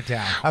slow it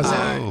down. How's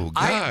that? Oh,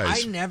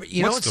 guys. I never.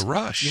 What's the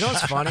rush? You know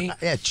what's funny?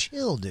 Yeah,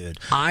 chill, dude.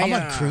 I'm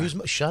on cruise.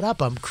 Shut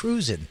up. I'm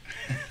cruising.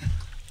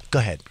 Go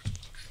ahead.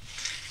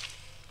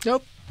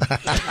 Nope. We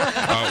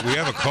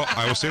have a call.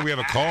 I will say we have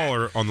a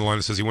caller on the line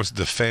that says he wants to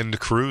defend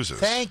cruises.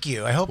 Thank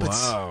you. I hope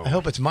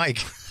it's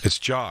Mike. It's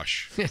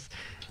Josh.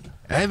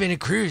 I've been a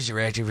cruise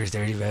director for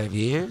 35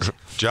 years.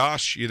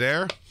 Josh, you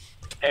there?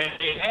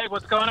 Hey,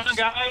 what's going on,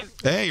 guys?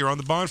 Hey, you're on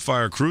the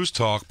Bonfire Cruise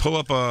Talk. Pull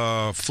up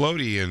a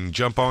floaty and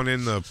jump on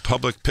in the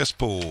public piss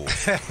pool.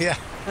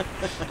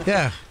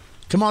 Yeah.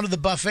 Come on to the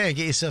buffet and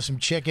get yourself some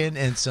chicken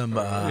and some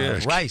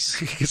rice.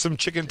 Get some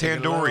chicken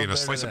tandoori and a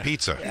slice of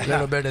pizza. A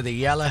little bit of the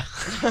yellow.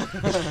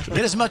 Get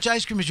as much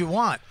ice cream as you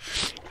want.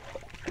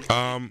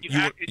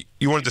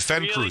 You want to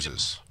defend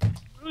cruises?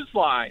 Cruise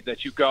line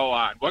that you go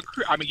on.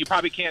 I mean, you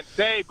probably can't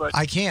say, but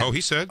I can't. Oh, he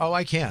said. Oh,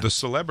 I can. The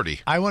Celebrity.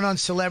 I went on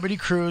Celebrity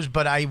Cruise,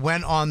 but I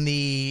went on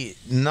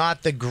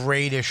not the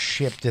greatest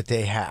ship that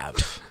they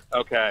have.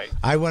 Okay.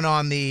 I went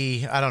on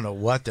I don't know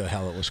what the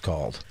hell it was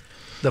called.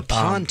 The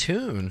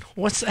pontoon.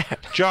 What's that?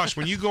 Josh,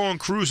 when you go on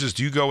cruises,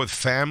 do you go with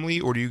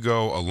family or do you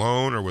go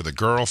alone or with a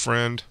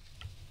girlfriend?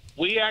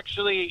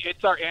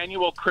 It's our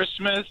annual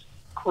Christmas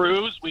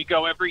cruise. We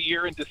go every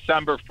year in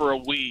December for a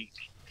week,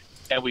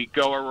 and we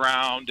go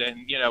around,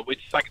 and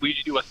it's like we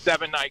usually do a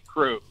 7-night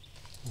cruise.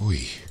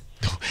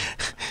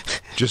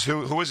 Just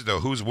who is it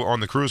though? Who's on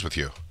the cruise with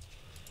you?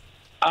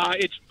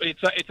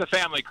 It's a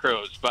family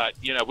cruise, but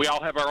we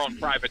all have our own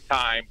private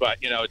time. But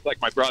it's like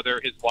my brother,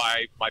 his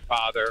wife, my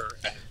father.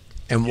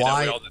 And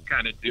why? We all just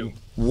kind of do.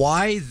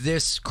 Why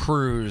this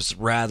cruise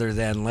rather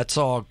than let's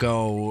all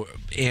go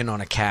in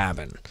on a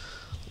cabin?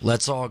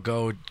 Let's all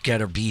go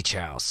get a beach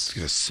house.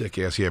 Get a sick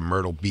ass,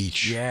 Myrtle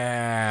Beach.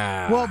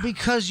 Yeah. Well,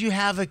 because you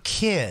have a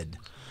kid.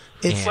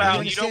 You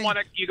don't want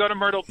to. You go to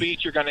Myrtle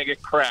Beach, you're going to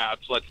get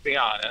crabs. Let's be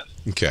honest.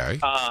 Okay.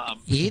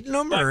 Eating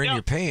them or in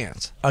your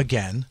pants?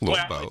 Again. Well,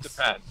 it both.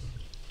 depends.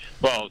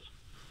 Both.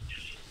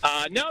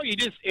 No,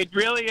 it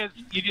really is.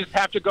 You just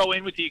have to go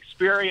in with the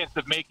experience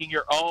of making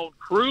your own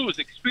cruise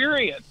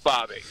experience,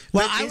 Bobby.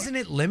 Well, isn't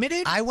it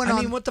limited? I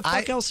mean, what the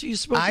fuck else are you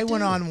supposed to do? I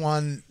went on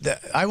one.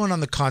 I went on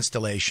the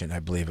Constellation, I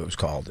believe it was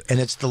called, and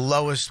it's the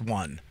lowest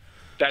one.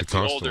 That's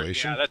an older.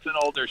 Yeah, that's an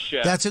older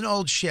ship. That's an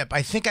old ship.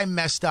 I think I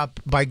messed up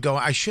by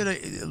going. I should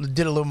have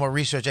did a little more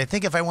research. I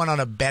think if I went on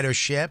a better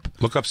ship,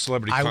 look up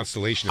Celebrity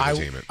Constellation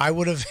Entertainment. I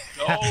would have.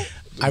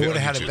 I would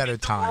have had a better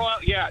time.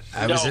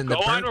 I was in the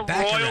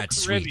Baccarat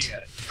suite.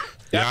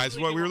 Yeah, it's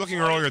what we were looking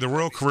earlier. The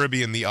Royal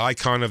Caribbean, the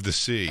icon of the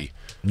sea.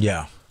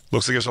 Yeah,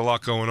 looks like there's a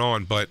lot going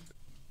on, but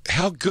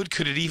how good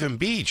could it even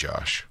be,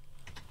 Josh?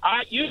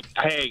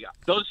 Hey,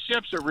 those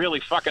ships are really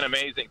fucking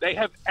amazing. They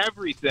have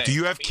everything. Do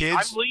you have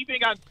kids? I'm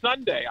leaving on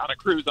Sunday on a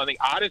cruise on the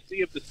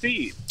Odyssey of the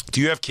Seas. Do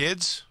you have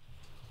kids?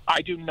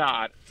 I do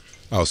not.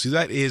 Oh, see,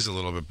 that is a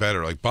little bit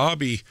better. Like,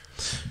 Bobby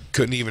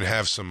couldn't even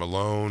have some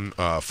alone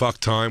fuck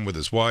time with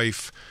his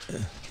wife.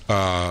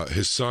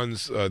 His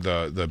son's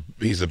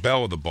he's the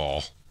belle of the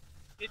ball.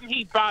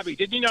 Bobby,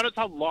 didn't you notice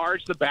how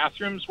large the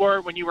bathrooms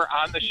were when you were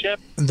on the ship?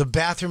 The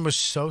bathroom was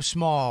so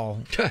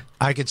small,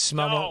 I could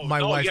smell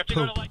my wife you have to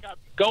poop.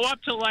 Go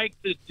up to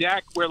the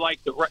deck where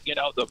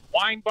the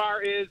wine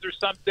bar is or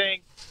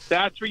something.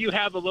 That's where you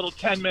have a little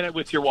 10-minute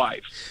with your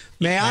wife.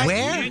 May I?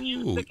 Where?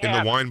 In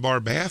the wine bar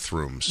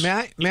bathrooms.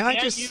 May I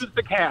just use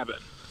the cabin?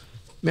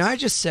 May I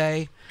just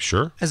say?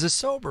 Sure. As a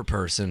sober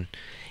person,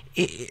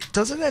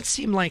 doesn't that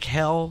seem like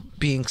hell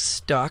being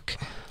stuck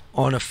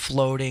on a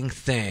floating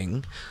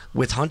thing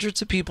with hundreds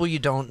of people you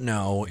don't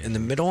know in the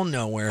middle of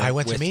nowhere? I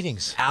went to with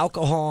meetings.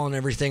 Alcohol and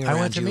everything around I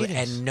went to you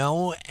meetings. and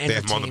no entertainment. They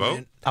have them on the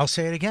boat? I'll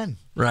say it again.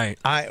 Right.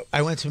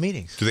 I went to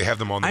meetings. Do they have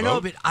them on the boat? I know,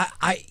 but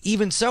I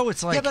even so,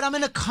 it's like... Yeah, but I'm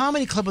in a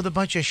comedy club with a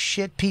bunch of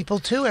shit people,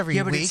 too, every week.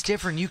 Yeah, but it's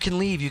different. You can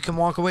leave. You can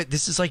walk away.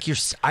 This is like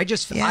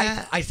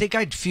I think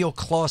I'd feel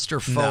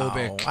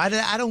claustrophobic. No,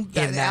 I don't...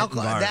 In that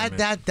environment.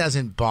 That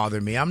doesn't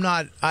bother me. I'm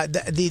not...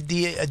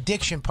 the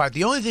addiction part,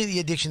 the only thing, the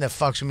addiction that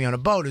fucks with me on a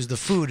boat is the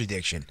food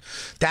addiction.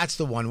 That's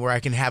the one where I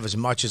can have as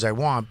much as I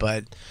want,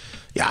 but...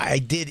 Yeah, I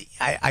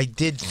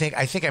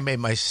think I made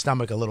my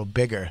stomach a little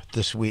bigger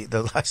this week,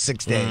 the last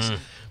 6 days,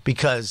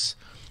 because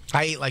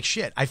I ate like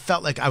shit. I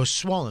felt like I was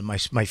swollen.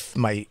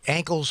 My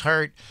ankles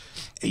hurt.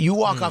 You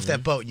walk off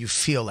that boat and you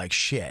feel like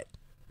shit.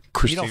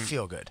 Christine, you don't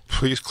feel good.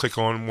 Please click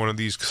on one of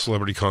these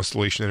Celebrity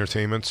Constellation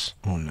Entertainments.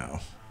 Oh no.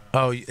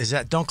 Oh, is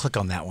that? Don't click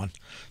on that one.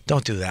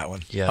 Don't do that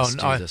one. Yes,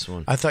 do this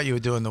one. I thought you were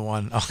doing the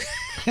one.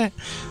 Okay.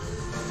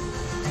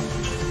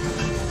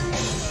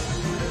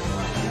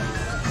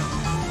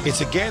 It's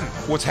again,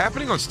 what's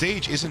happening on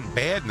stage isn't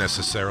bad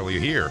necessarily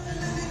here.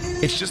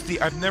 It's just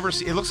I've never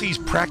seen, it looks like he's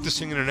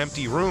practicing in an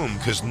empty room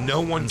because no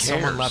one cares.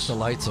 Someone left the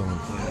lights on.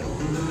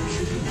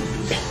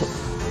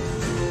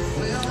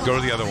 Go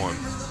to the other one.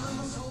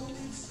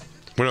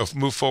 Well, no,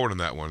 move forward on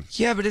that one.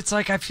 Yeah, but it's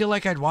like, I feel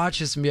like I'd watch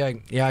this and be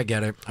like, yeah, I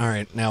get it. All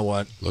right, now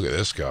what? Look at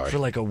this guy. For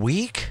like a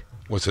week?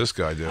 What's this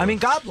guy doing? I mean,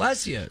 God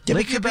bless you. Yeah,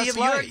 Live your best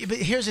life. But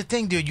here's the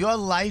thing, dude. Your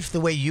life, the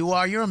way you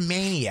are, you're a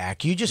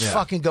maniac. You just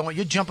fucking going.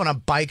 You're jumping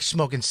on bikes,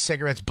 smoking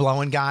cigarettes,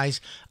 blowing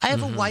guys. I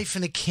have a wife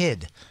and a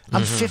kid.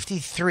 I'm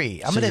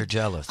 53. You're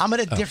jealous. I'm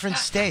at a different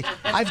stage.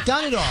 I've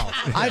done it all.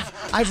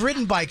 I've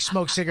ridden bikes,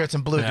 smoked cigarettes,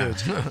 and blew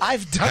dudes.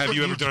 I've done. Have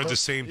you ever done it at the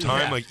same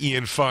time, like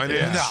Ian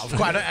Finance? No, of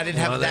course I didn't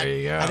have that.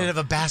 I didn't have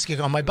a basket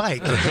on my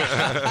bike.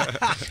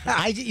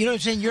 You know what I'm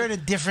saying? You're at a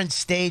different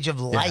stage of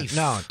life.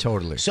 No,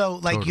 totally. So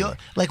like Totally.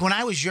 like when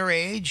I was your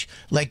age,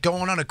 like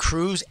going on a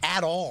cruise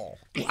at all,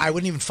 I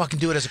wouldn't even fucking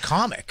do it as a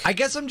comic. I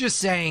guess I'm just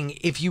saying,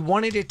 if you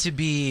wanted it to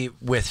be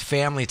with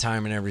family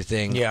time and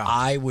everything,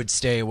 I would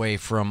stay away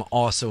from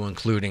also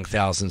including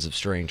thousands of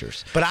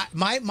strangers. But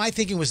my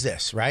thinking was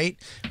this, right?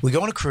 We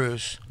go on a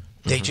cruise,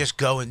 they just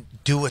go and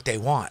do what they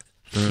want.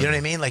 You know what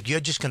I mean? Like, you're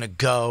just going to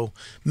go.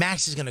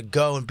 Max is going to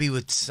go and be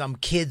with some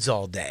kids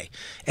all day.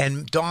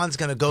 And Dawn's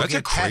going to go That's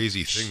a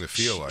crazy thing to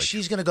feel like.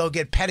 She's going to go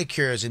get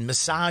pedicures and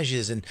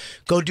massages and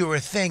go do her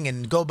thing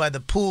and go by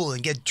the pool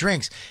and get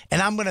drinks.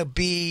 And I'm going to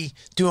be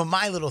doing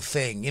my little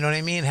thing, you know what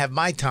I mean? Have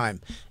my time.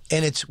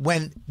 And it's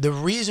when the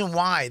reason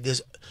why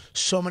there's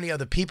so many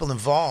other people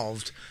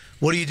involved.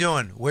 What are you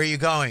doing? Where are you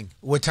going?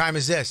 What time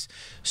is this?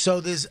 So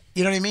there's,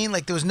 you know what I mean?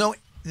 Like,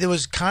 there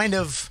was kind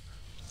of...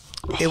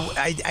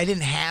 I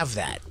didn't have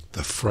that.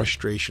 The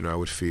frustration I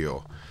would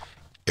feel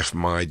if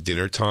my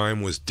dinner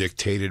time was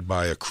dictated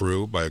by a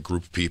crew, by a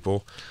group of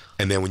people,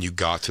 and then when you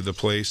got to the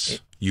place,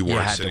 you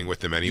weren't sitting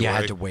with them anyway. You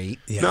had to wait.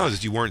 Yeah. No,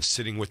 you weren't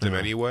sitting with them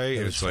anyway,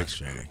 and it's like,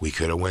 we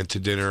could have went to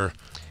dinner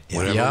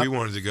whenever we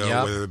wanted to go,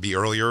 whether it be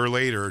earlier or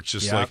later. It's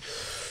just like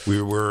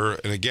we were,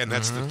 and again,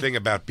 that's the thing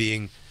about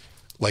being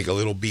like a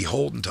little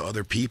beholden to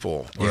other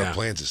people or our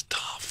plans is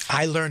tough.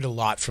 I learned a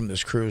lot from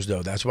this cruise,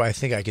 though. That's why I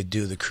think I could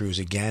do the cruise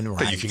again. Right?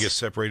 That you can get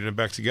separated and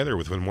back together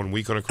within 1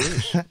 week on a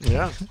cruise.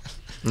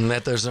 And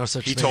that there's no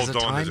such thing as a time machine. He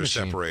told Dawn that they're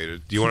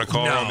separated. Do you want to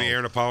call her on the air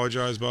and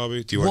apologize,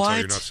 Bobby? Do you want to tell her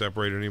you're not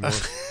separated anymore?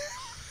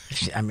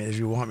 I mean, if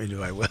you want me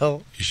to, I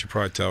will. You should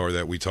probably tell her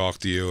that we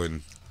talked to you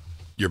and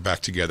you're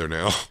back together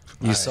now.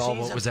 You saw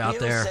what was out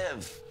there.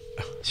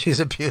 She's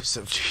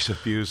abusive. She's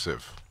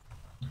abusive.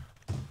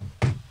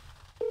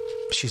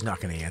 She's not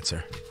going to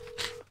answer.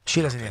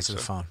 She doesn't answer the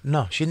phone.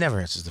 No, she never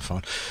answers the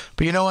phone.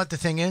 But you know what the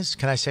thing is?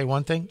 Can I say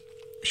one thing?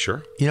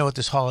 Sure. You know what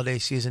this holiday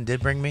season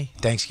did bring me?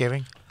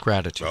 Thanksgiving?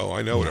 Gratitude. Oh,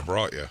 I know what it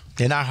brought you.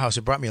 In our house,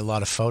 it brought me a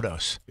lot of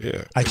photos.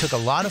 Yeah. I took a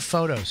lot of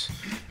photos.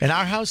 In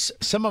our house,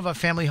 some of our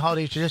family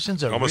holiday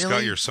traditions are Almost really...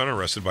 got your son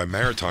arrested by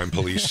maritime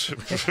police.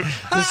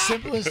 The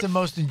simplest and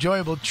most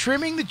enjoyable.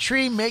 Trimming the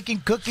tree,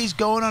 making cookies,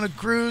 going on a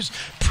cruise,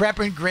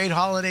 prepping great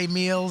holiday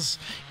meals.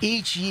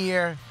 Each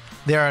year,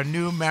 there are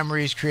new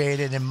memories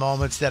created and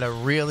moments that are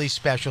really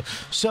special.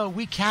 So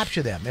we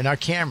capture them in our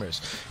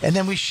cameras, and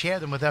then we share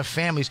them with our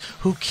families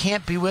who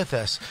can't be with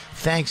us.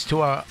 Thanks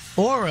to our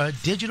Aura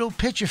digital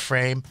picture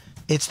frame,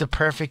 it's the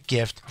perfect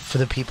gift for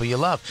the people you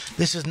love.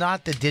 This is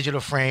not the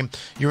digital frame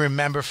you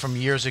remember from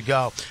years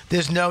ago.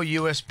 There's no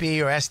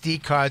USB or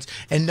SD cards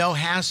and no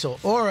hassle.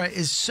 Aura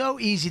is so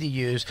easy to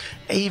use,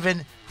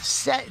 even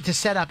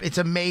set up. It's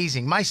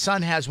amazing. My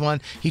son has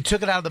one. He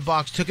took it out of the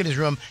box, took it in his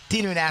room,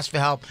 didn't even ask for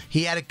help.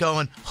 He had it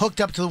going,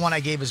 hooked up to the one I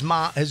gave his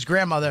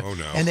grandmother,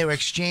 and they were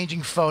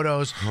exchanging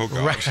photos. Oh,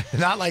 God. Right,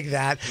 not like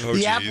that. Oh,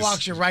 the app geez.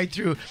 walks you right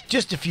through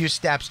just a few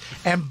steps,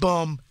 and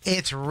boom,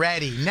 it's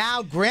ready.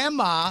 Now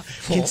Grandma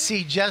can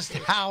see just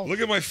how... Look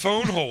at my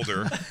phone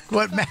holder.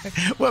 what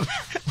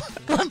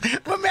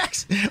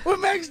Max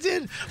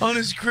did on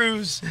his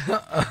cruise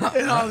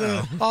and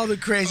all the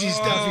crazy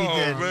stuff he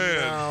did.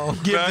 Oh,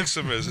 man.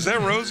 Maximus. Is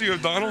that Rosie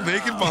O'Donnell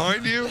naked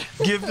behind you?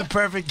 Give the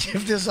perfect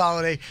gift this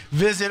holiday.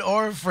 Visit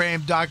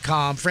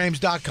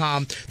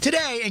auraframes.com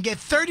today and get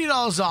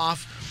 $30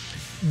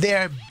 off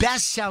their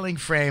best-selling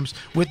frames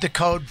with the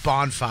code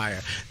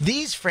Bonfire.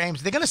 These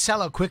frames, they're going to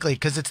sell out quickly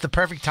because it's the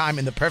perfect time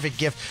and the perfect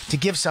gift to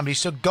give somebody.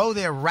 So go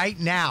there right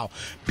now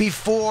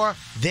before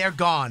they're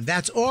gone.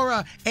 That's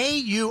Aura,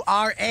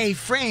 A-U-R-A,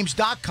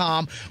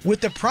 frames.com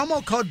with the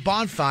promo code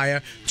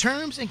Bonfire.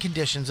 Terms and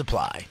conditions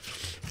apply.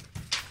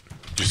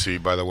 You see,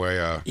 by the way,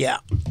 yeah,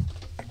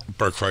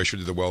 Bert Kreischer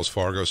did the Wells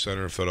Fargo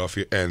Center in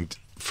Philadelphia, and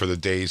for the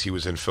days he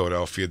was in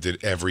Philadelphia,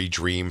 did every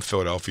Dream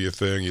Philadelphia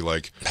thing. He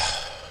I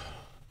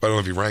don't know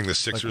if he rang the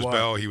Sixers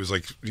bell. He was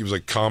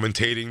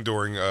commentating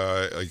during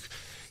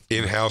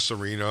in-house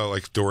arena,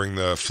 during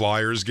the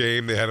Flyers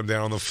game. They had him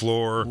down on the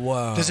floor.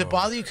 Wow. Does it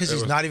bother you because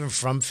he's not even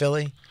from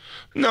Philly?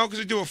 No, because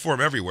they do it for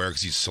him everywhere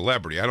because he's a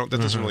celebrity. That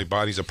doesn't really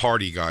bother. He's a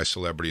party guy,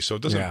 celebrity, so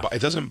it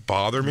doesn't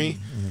bother me.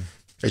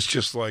 It's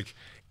just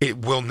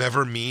it will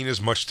never mean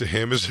as much to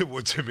him as it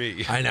would to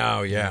me. I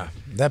know, yeah.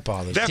 That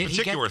bothers that me.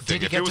 particular thing.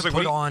 Did he get to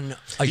put on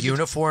a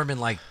uniform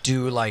and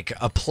do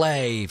a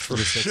play for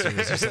the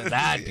Sixers?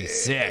 That'd be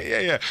sick.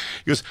 Yeah.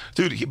 He goes,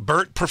 dude.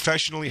 Bert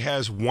professionally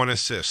has 1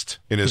 assist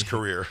in his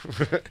career.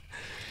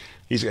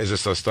 He's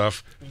just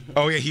stuff.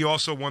 Oh yeah, he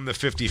also won the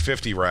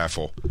 50-50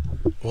 raffle.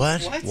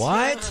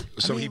 What?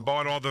 So he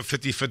bought all the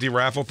 50-50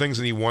 raffle things,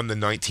 and he won the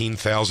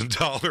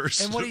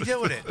 $19,000. And what did he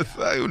do with it?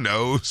 Who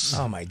knows?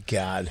 Oh my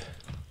God.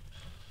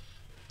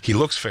 He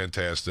looks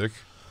fantastic.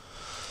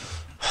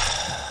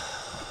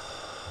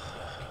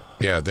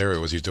 Yeah, there it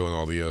was. He's doing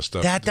all the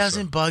stuff. That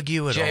doesn't bug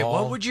you at Jay, all.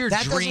 what would your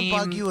that dream?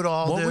 Doesn't bug you at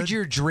all, What dude? would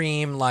your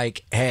dream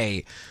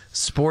hey,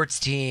 sports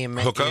team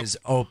is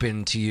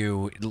open to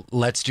you.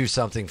 Let's do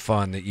something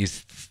fun that you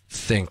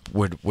think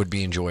would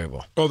be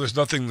enjoyable. Oh, there's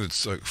nothing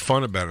that's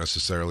fun about it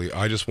necessarily.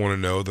 I just want to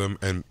know them,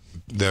 and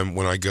then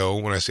when I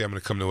say I'm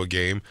going to come to a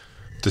game,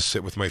 to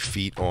sit with my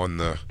feet on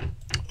the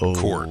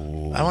court.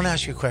 I want to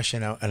ask you a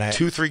question. And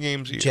 2-3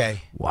 games a year.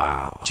 Jay.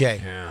 Wow.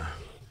 Jay. Yeah.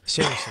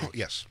 Seriously.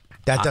 Yes.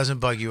 That doesn't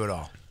bug you at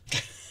all.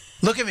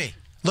 Look at me.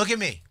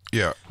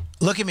 Yeah.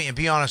 Look at me and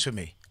be honest with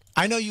me.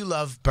 I know you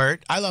love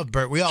Bert. I love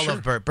Bert. We all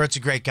love Bert. Bert's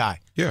a great guy.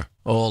 Yeah.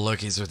 Oh,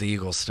 look, he's with the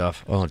Eagles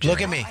stuff. Oh, Jay.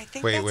 Look at me. I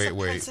think that's a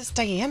Princess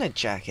Diana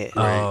jacket.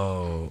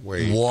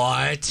 Wait.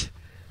 What?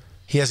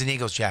 He has an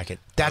Eagles jacket.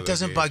 That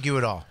doesn't bug you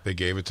at all. They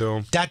gave it to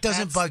him? That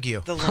doesn't bug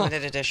you. The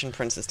limited edition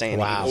Princess Diana.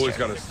 Wow. Always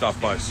got to stop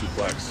by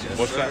Suplex.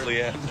 What's that,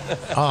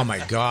 Leanne? Oh, my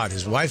God.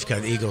 His wife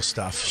got Eagle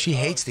stuff. She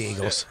hates the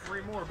Eagles.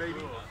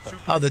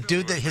 Oh, the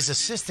dude that his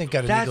assistant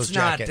got an Eagles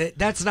jacket.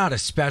 That's not a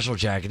special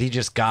jacket. He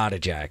just got a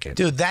jacket.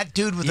 Dude, that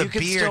dude with a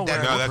beard.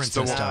 That's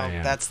the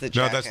That's the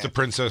jacket. No, that's the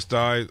Princess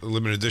Di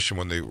limited edition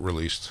one they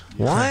released.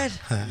 What?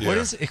 Yeah. What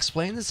is?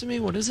 Explain this to me.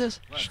 What is this?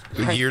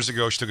 Years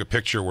ago, she took a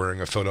picture wearing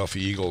a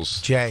Philadelphia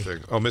Eagles thing.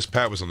 Oh, Miss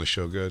Pat was on the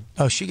show. Good.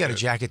 Oh, she got a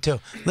jacket too.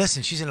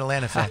 Listen, she's an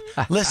Atlanta fan.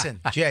 Listen,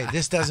 Jay,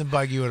 this doesn't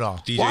bug you at all.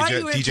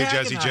 DJ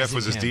Jazzy Jeff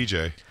was his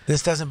DJ.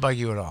 This doesn't bug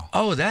you at all.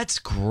 Oh, that's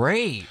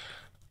great.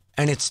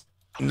 And it's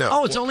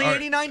it's only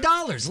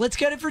 $89. Let's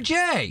get it for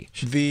Jay.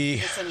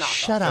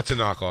 Shut up. That's a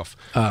knockoff.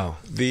 Oh,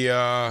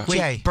 wait,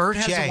 Jay, Bert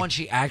has the one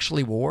she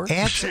actually wore.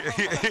 Answer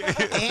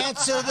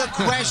the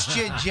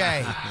question,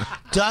 Jay.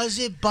 Does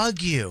it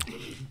bug you?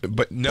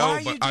 But no,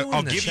 but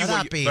I'll give you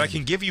what but I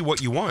can give you what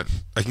you want.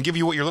 I can give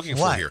you what you're looking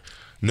for here.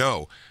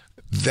 No,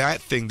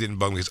 that thing didn't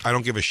bug me because I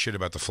don't give a shit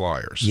about the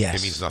Flyers. Yes.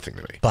 It means nothing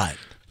to me. But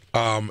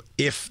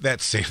if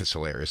that same, it's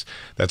hilarious.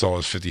 That's all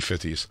his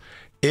 50-50s.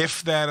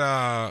 If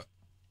that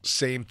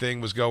same thing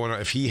was going on,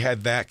 if he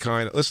had that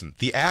kind of... Listen,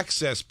 the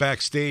access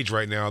backstage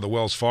right now, the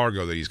Wells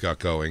Fargo that he's got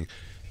going,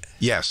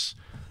 yes.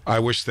 I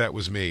wish that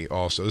was me.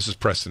 Also, this is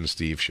Preston and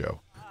Steve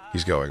show.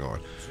 He's going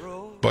on,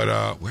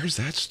 but where's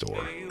that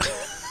store?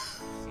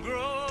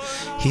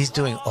 He's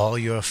doing all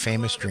your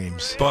famous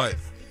dreams. But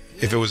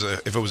if it was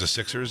a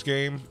Sixers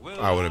game,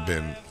 I would have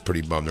been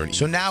pretty bummed.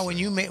 So now when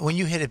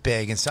you hit it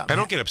big and something, I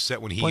don't get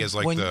upset when he has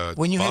like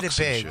when you hit it Bucks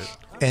big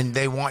and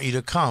they want you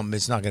to come,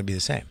 it's not going to be the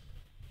same.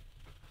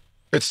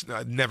 It's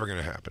never going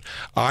to happen.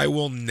 I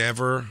will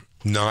never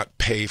not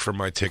pay for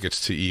my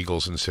tickets to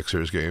Eagles and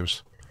Sixers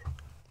games.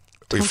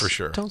 For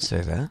sure. Don't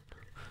say that.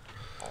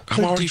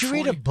 Did you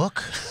read a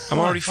book? I'm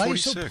already 46. Why are you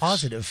so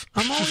positive?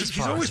 I'm always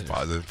He's always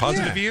positive.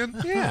 Positive Ian?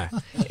 Yeah.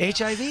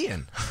 HIV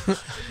Ian.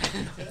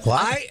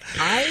 What?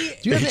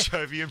 Do you have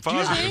HIV and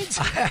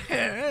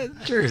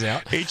positive. Jury's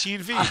out.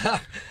 HEV.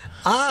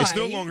 It's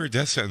no longer a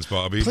death sentence,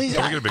 Bobby. Please,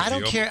 don't get a big I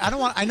don't deal. care.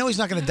 I know he's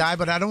not going to die,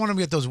 but I don't want him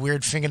to get those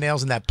weird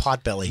fingernails and that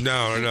pot belly.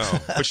 No.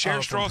 But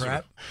share straws.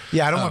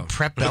 Yeah, I don't want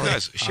prep belly.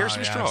 Guys, share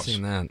some straws. I've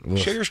seen that.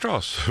 Share your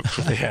straws.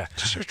 Yeah.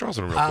 Just share straws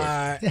in them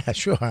real quick. Yeah,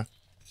 sure.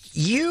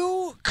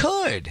 You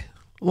could.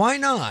 Why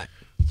not?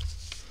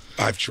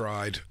 I've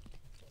tried,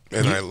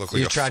 and I look like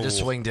you a tried fool. to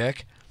swing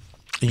dick?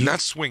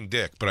 Not swing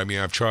dick, but I mean,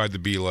 I've tried to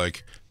be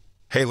like,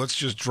 hey, let's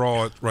just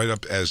draw it right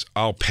up as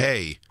I'll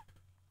pay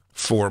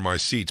for my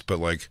seats, but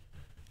like,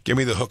 give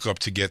me the hookup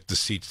to get the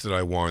seats that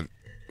I want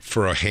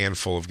for a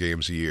handful of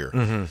games a year.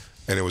 Mm-hmm.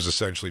 And it was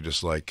essentially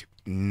just like,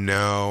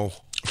 no.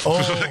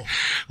 Oh.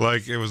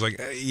 Like it was like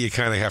you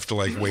kind of have to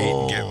like wait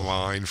and get in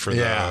line for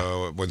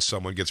the when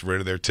someone gets rid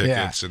of their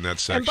tickets in that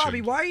section. And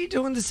Bobby, why are you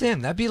doing this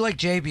in? That'd be like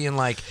Jay being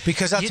like,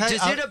 because does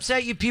it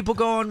upset you people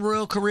go on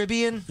Royal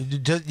Caribbean?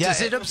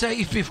 Does it upset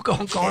you people go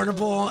on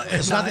Carnival?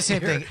 It's not the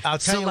same thing. I'll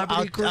tell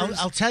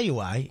you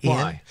why. Ian.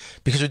 Why?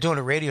 Because we're doing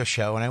a radio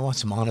show, and I want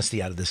some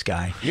honesty out of this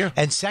guy. Yeah.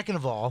 And second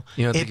of all,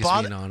 you don't think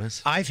he's being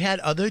honest? I've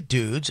had other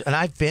dudes, and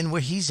I've been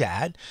where he's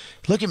at.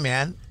 Look,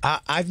 man,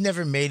 I've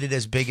never made it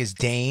as big as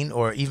Dane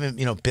or even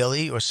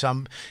Billy or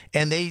some,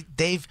 and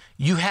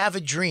you have a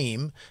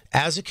dream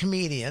as a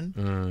comedian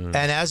and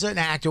as an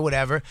actor,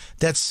 whatever,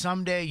 that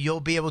someday you'll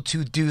be able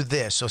to do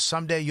this, or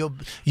someday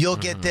you'll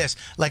get this.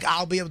 Like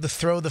I'll be able to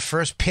throw the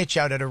first pitch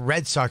out at a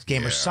Red Sox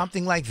game or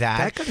something like that.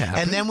 That could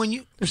happen. And then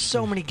when there's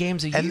so many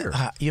games a year.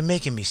 You're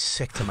making me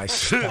sick to my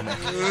stomach.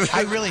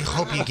 I really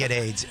hope you get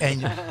AIDS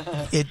and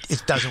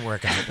it doesn't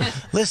work out.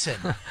 Listen,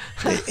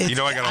 I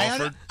got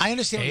offered. I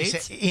understand what you're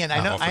saying, Ian.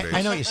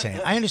 I know what you're saying.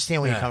 I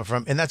understand where you're coming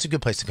from, and that's a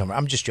good place to come from.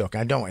 I'm just joking.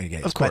 I don't want you to get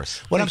AIDS. Of course.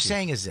 But what I'm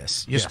saying is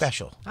this: you're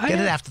special. Get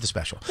it after the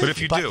special. But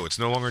if you do, it's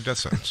no longer a death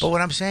sentence. But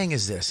what I'm saying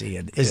is this,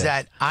 Ian, is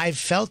that I've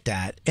felt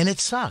that, and it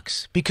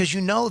sucks because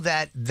you know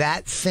that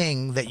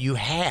thing that you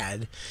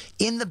had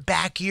in the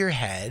back of your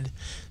head.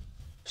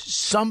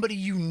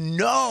 Somebody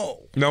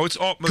No, it's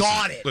all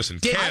got it. Listen,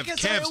 I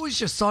guess I always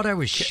just thought I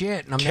was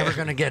shit, and I'm never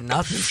going to get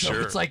nothing. So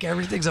it's like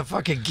everything's a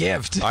fucking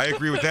gift. I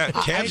agree with that.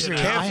 I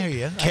hear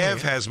you.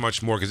 Kev has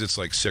much more because it's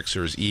like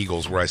Sixers,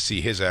 Eagles, where I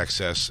see his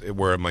access,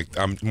 where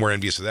I'm more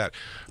envious of that.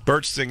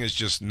 Bert's thing is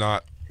just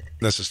not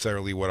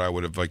necessarily what I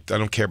would have liked. I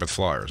don't care about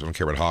Flyers. I don't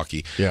care about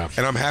hockey. Yeah.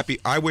 And I'm happy.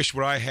 I wish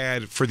what I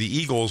had for the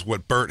Eagles,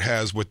 what Bert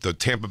has with the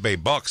Tampa Bay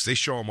Bucks. They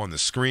show him on the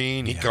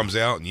screen. He comes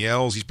out and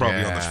yells. He's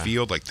probably on the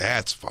field. Like,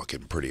 that's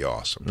fucking pretty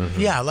awesome. Mm-hmm.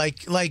 Yeah,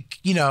 like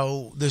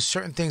there's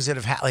certain things that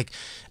have happened.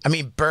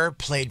 Bert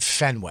played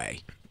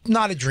Fenway.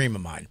 Not a dream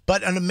of mine,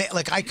 but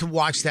I could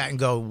watch that and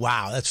go,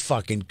 "Wow, that's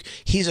fucking."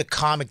 He's a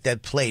comic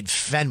that played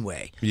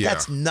Fenway. Yeah.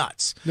 That's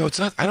nuts. No, it's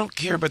not. I don't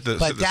care about the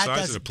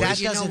size of the place.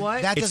 You know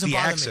what? That it's doesn't the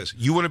bother access. me.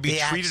 You want to be The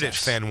treated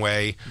access. at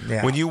Fenway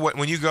when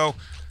you go.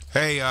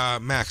 Hey,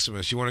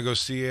 Maximus, you want to go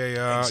see you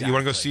want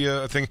to go see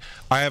a thing?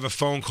 I have a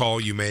phone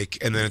call you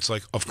make, and then it's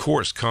like, of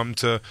course, come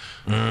to.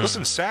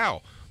 Listen,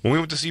 Sal. When we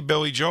went to see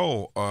Billy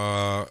Joel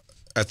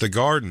at the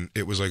Garden,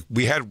 it was like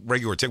we had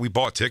regular tickets. We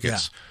bought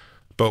tickets. Yeah.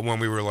 But when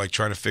we were like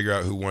trying to figure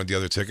out who wanted the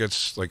other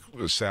tickets, like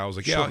Sal was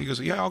like, "Yeah," he goes,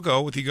 "Yeah, I'll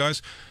go with you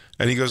guys."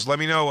 And he goes, "Let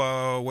me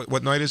know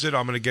what night is it?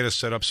 I'm going to get us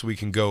set up so we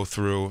can go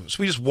through." So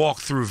we just walk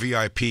through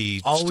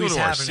VIP. Always to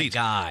our having a seats.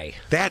 guy.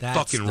 That's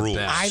fucking rules.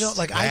 best. I don't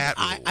like.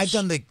 I've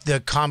done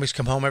the comics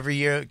come home every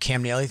year,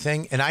 Cam Neely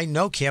thing, and I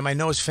know Cam. I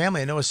know his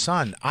family. I know his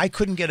son. I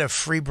couldn't get a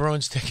free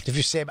Bruins ticket if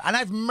you say, and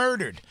I've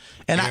murdered,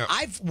 and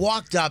I've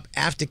walked up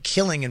after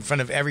killing in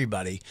front of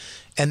everybody,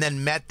 and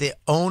then met the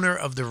owner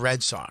of the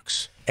Red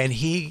Sox, and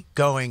he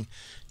going,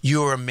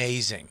 "You're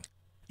amazing.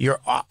 You're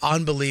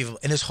unbelievable."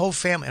 And his whole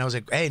family. And I was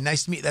like, "Hey,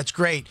 nice to meet you. That's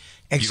great."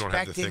 You don't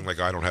have the thing like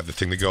I don't have the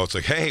thing to go. It's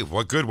like, hey,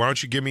 what good? Why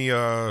don't you give me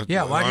a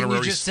why didn't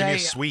you just say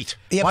suite?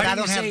 Yeah, why but I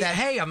don't don't you have say, that.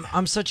 Hey,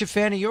 I'm such a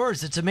fan of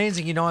yours. It's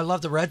amazing. I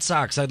love the Red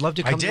Sox. I'd love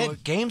to come to a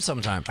game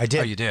sometime. I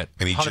did. Oh, you did.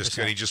 And he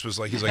 100%. just was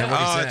like, And what'd he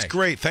that's say?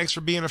 great. Thanks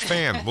for being a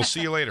fan. We'll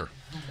see you later.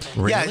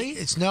 Really? Yeah,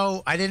 it's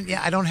no. I didn't.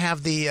 Yeah, I don't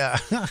have the.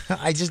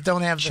 I just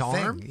don't have the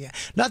Charm? thing. Yeah,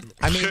 not.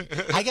 I mean,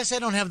 I guess I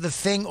don't have the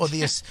thing or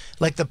the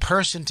the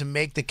person to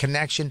make the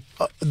connection.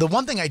 The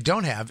one thing I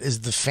don't have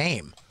is the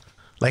fame.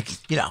 Like,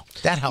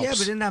 that helps. Yeah,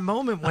 but in that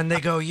moment when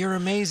they go, "You're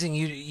amazing,"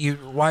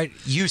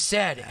 you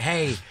said,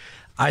 "Hey,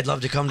 I'd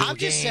love to come to a I'm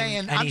game. just saying.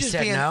 And I'm he just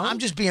said being. no? I'm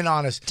just being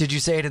honest. Did you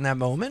say it in that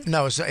moment?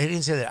 No, so he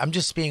didn't say that. I'm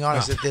just being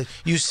honest. That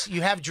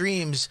you have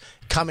dreams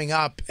coming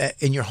up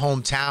in your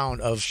hometown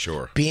of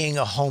being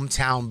a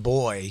hometown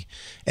boy,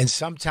 and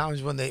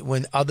sometimes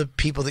when other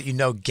people that you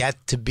know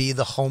get to be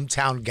the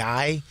hometown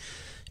guy,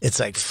 it's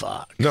like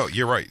fuck. No,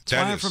 you're right.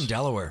 I'm from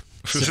Delaware.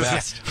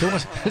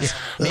 But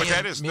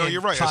that is no.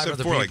 You're right. I said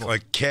before,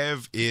 like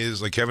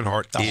Kevin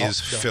Hart is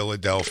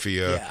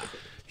Philadelphia. Yeah.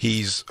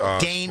 He's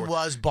Dane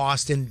was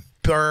Boston.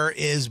 Burr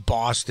is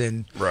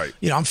Boston. Right.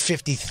 You know, I'm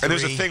 53. And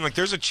there's a thing, like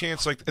there's a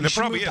chance, like, and there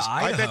probably is.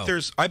 I bet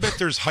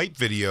there's hype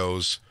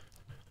videos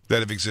that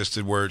have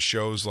existed where it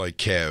shows like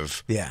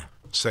Kev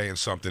saying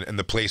something, and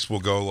the place will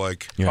go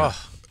like,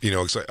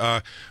 it's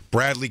like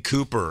Bradley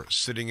Cooper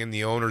sitting in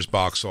the owner's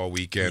box all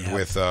weekend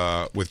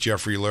with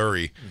Jeffrey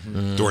Lurie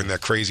during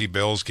that crazy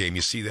Bills game.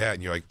 You see that,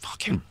 and you're like,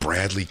 fucking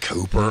Bradley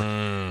Cooper.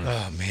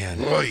 Oh,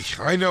 man. Oy,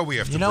 I know we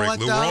have to break,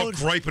 Lou. We're all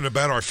griping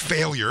about our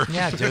failure.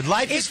 Yeah, dude.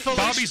 Life is full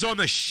Bobby's on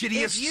the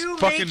shittiest If you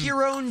fucking make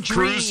your own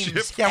cruise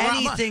dreams, ship.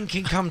 anything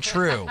can come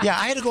true. Yeah,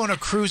 I had to go on a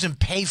cruise and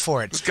pay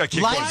for it.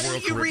 Why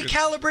don't you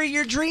recalibrate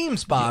your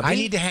dreams, Bobby? I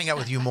need to hang out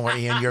with you more,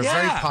 Ian. You're a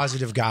very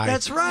positive guy.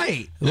 That's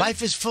right.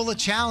 Life is full of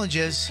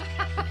challenges,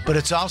 but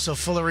it's also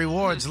full of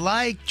rewards,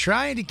 like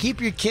trying to keep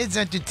your kids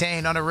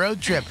entertained on a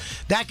road trip.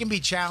 That can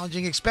be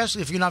challenging,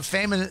 especially if you're not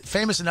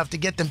famous enough to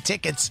get them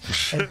tickets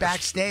and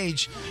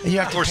backstage, and you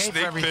have to pay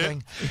for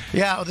everything.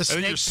 Yeah, or the snake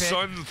pit. And your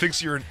son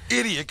thinks you're an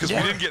idiot because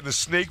we didn't get in the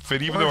snake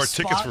pit, even though our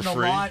tickets were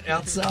free.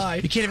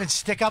 Outside. You can't even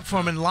stick up for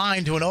him in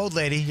line to an old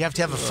lady. You have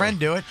to have a friend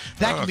do it.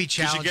 That can be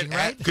challenging,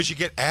 right? Because you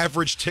get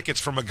average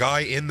tickets from a guy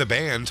in the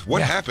band.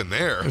 What happened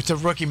there? It's a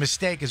rookie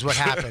mistake is what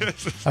happened.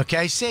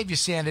 Okay? Save your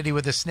sanity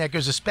with a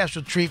Snickers, a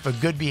special treat for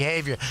good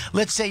behavior.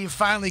 Let's say you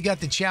finally got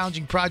the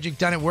challenging project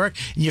done at work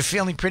and you're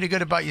feeling pretty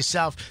good about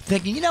yourself,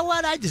 thinking, you know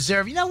what, I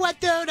deserve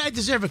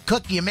a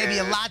cookie or maybe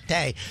a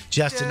latte.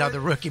 Just another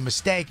rookie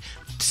mistake.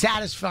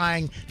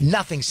 Satisfying.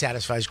 Nothing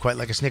satisfies quite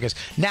like a Snickers.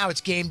 Now it's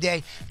game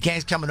day.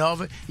 Gang's coming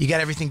over. You got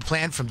everything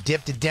planned from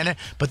dip to dinner,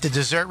 but the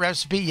dessert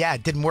recipe,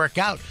 it didn't work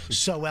out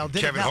so well, did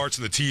it? Kevin Hart's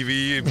on the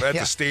TV at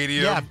the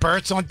stadium. Yeah,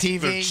 Bert's on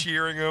TV. They're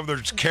cheering him. They're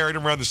just carrying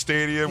him around the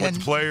stadium with the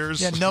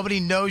players. Yeah,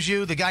 nobody knows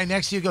you. The guy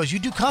next to you goes, you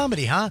do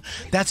comedy, huh?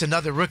 That's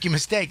another rookie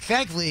mistake.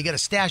 Thankfully, you got a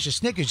stash of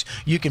Snickers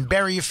you can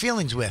bury your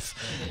feelings with.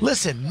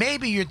 Listen,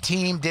 maybe your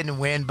team didn't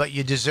win, but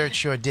your dessert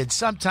sure did.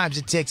 Sometimes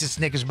it takes a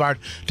Snickers bar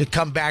to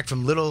come back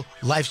from little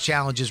life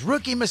challenges.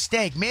 Rookie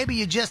mistake. Maybe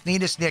you just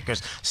need a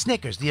Snickers.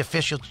 Snickers, the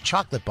official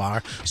chocolate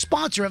bar,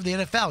 sponsor of the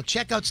NFL.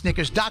 Check out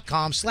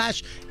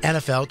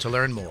Snickers.com/NFL to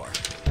learn more.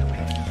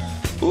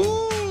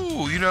 Ooh,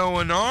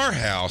 in our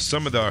house,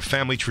 some of the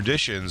family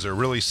traditions are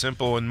really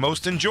simple and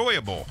most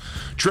enjoyable.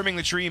 Trimming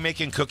the tree,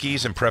 making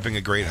cookies, and prepping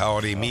a great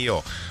holiday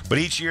meal. But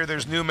each year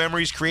there's new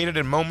memories created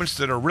and moments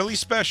that are really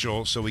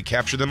special, so we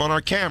capture them on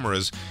our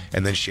cameras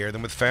and then share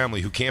them with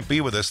family who can't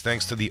be with us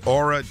thanks to the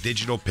Aura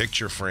digital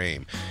picture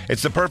frame.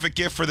 It's the perfect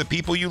gift for the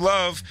people you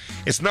love.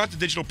 It's not the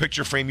digital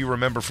picture frame you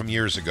remember from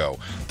years ago.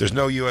 There's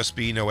no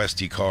USB, no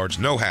SD cards,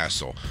 no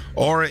hassle.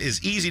 Aura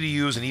is easy to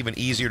use and even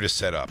easier to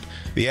set up.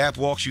 The app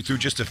walks you through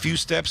just a few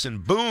steps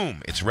and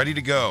boom, it's ready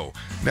to go.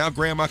 Now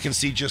Grandma can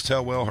see just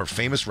how well her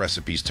famous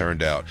recipes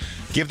turned out.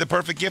 Give the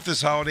perfect gift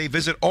this holiday.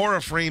 Visit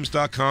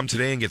auraframes.com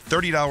today and get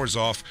 $30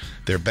 off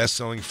their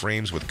best-selling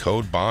frames with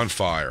code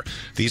Bonfire.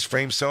 These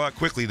frames sell out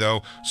quickly,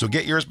 though, so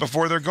get yours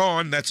before they're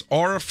gone. That's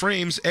Aura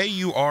Frames,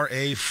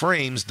 AURA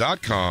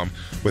frames.com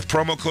with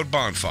promo code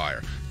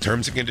Bonfire.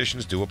 Terms and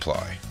conditions do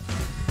apply.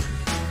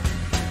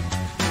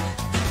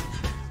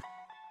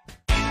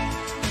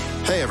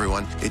 Hey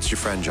everyone, it's your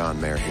friend John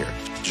Mayer here.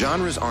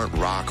 Genres aren't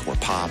rock or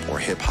pop or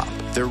hip-hop.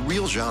 They're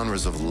real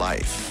genres of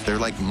life. They're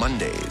like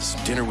Mondays,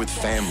 dinner with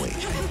family,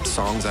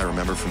 songs I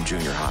remember from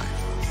junior high.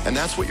 And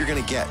that's what you're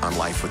going to get on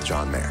Life with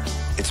John Mayer.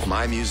 It's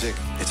my music,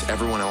 it's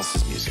everyone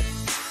else's music.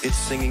 It's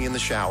singing in the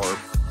shower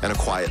and a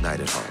quiet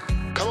night at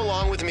home. Come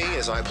along with me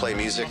as I play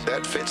music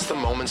that fits the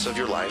moments of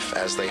your life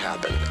as they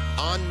happen.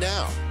 On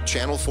now,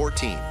 Channel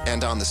 14,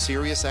 and on the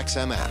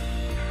SiriusXM app.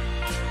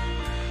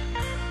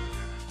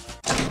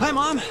 Hi,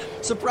 Mom.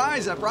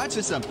 Surprise, I brought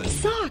you something.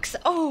 Socks.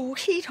 Oh,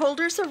 Heat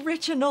Holders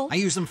Original. I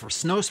use them for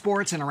snow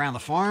sports and around the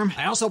farm.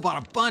 I also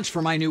bought a bunch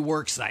for my new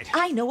work site.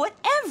 I know what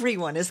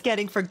everyone is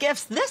getting for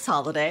gifts this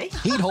holiday.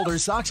 Heat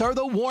Holders socks are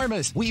the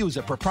warmest. We use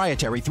a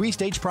proprietary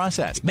 3-stage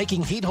process,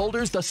 making Heat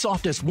Holders the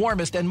softest,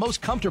 warmest, and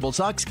most comfortable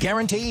socks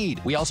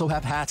guaranteed. We also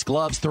have hats,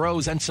 gloves,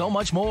 throws, and so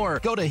much more.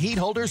 Go to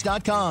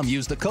heatholders.com.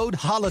 Use the code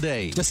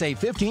HOLIDAY to save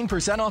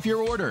 15% off your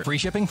order. Free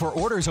shipping for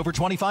orders over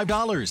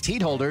 $25.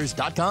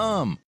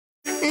 Heatholders.com.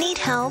 Need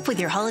help with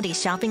your holiday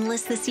shopping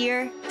list this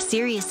year?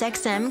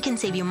 SiriusXM can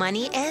save you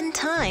money and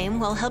time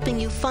while helping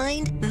you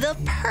find the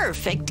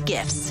perfect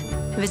gifts.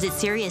 Visit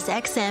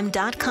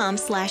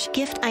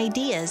SiriusXM.com/gift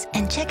ideas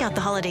and check out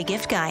the holiday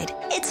gift guide.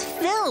 It's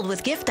filled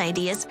with gift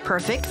ideas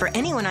perfect for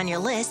anyone on your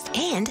list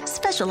and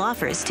special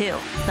offers too.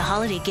 The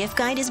holiday gift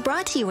guide is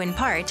brought to you in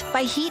part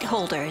by Heat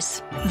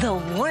Holders, the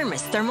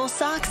warmest thermal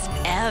socks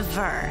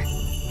ever.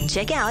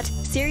 Check out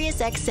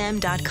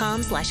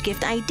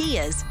SiriusXM.com/gift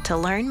ideas to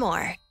learn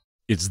more.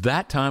 It's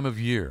that time of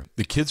year.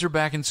 The kids are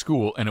back in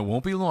school, and it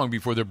won't be long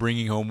before they're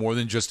bringing home more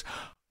than just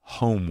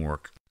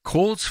homework.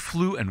 Colds,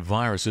 flu, and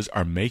viruses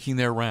are making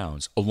their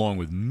rounds, along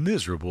with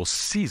miserable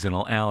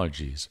seasonal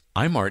allergies.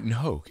 I'm Martin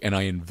Hoke, and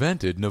I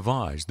invented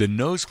Navage, the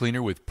nose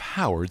cleaner with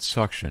powered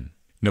suction.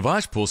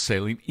 Navage pulls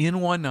saline in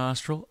one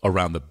nostril,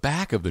 around the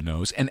back of the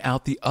nose, and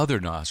out the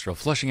other nostril,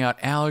 flushing out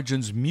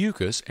allergens,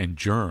 mucus, and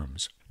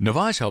germs.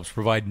 Navage helps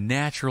provide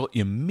natural,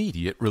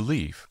 immediate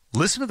relief.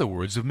 Listen to the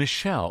words of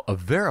Michelle, a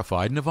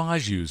verified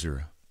Navage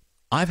user.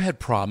 I've had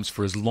problems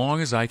for as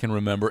long as I can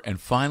remember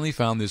and finally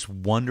found this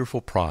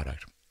wonderful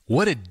product.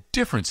 What a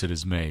difference it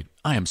has made.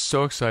 I am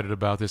so excited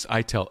about this,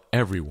 I tell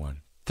everyone.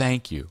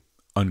 Thank you."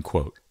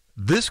 Unquote.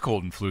 This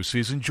cold and flu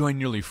season, join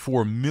nearly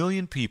 4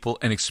 million people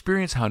and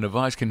experience how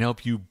Navage can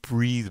help you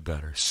breathe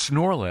better,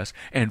 snore less,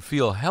 and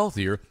feel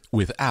healthier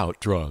without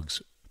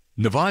drugs.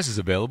 Navage is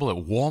available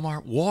at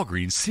Walmart,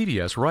 Walgreens,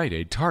 CVS, Rite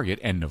Aid, Target,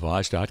 and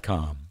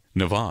Navage.com.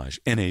 Navage,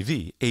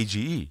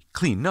 N-A-V-A-G-E.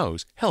 Clean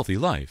nose, healthy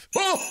life.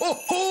 Ho, ho,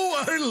 ho!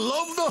 I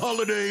love the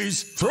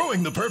holidays.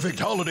 Throwing the perfect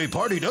holiday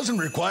party doesn't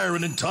require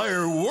an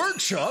entire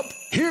workshop.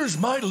 Here's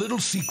my little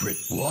secret.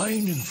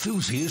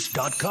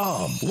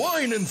 WineEnthusiast.com.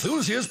 Wine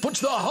Enthusiast puts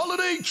the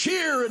holiday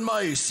cheer in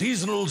my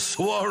seasonal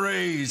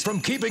soirees.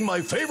 From keeping my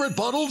favorite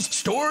bottles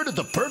stored at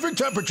the perfect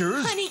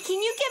temperatures. Honey,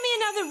 can you get me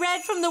another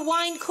red from the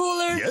wine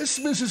cooler? Yes,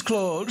 Mrs.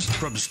 Claus.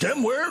 From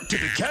stemware to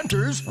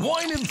decanters,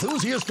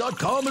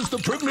 WineEnthusiast.com is the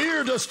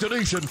premier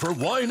destination for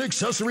wine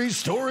accessories,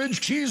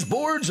 storage, cheese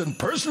boards, and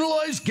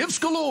personalized gifts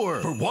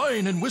galore for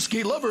wine and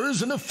whiskey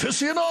lovers and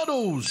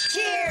aficionados.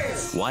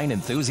 Cheers!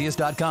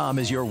 WineEnthusiast.com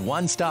is your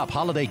one-stop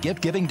holiday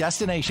gift-giving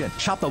destination.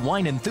 Shop the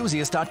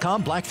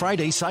WineEnthusiast.com Black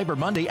Friday, Cyber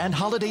Monday, and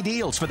holiday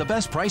deals for the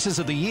best prices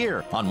of the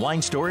year on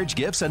wine storage,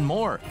 gifts, and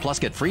more. Plus,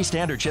 get free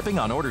standard shipping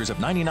on orders of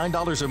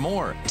 $99 or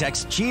more.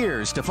 Text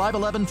CHEERS to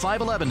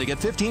 511-511 to get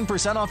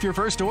 15% off your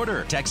first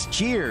order. Text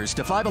CHEERS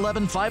to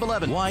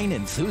 511-511.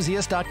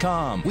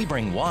 WineEnthusiast.com. We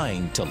bring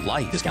wine to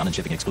life. Discount and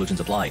shipping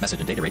exclusions apply. Message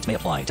and data rates may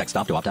apply. Text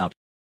stop to opt out.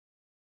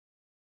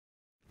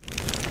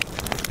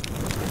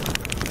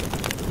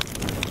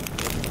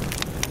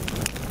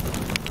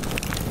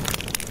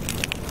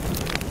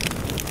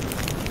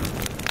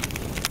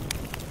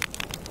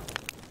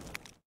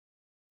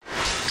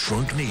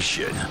 Drunk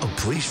Nation, a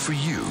place for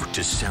you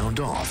to sound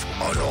off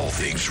on all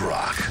things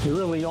rock. You're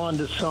really on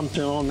to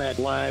something on that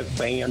live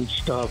band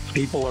stuff.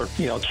 People are,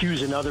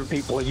 accusing other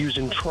people of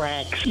using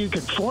tracks. You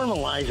could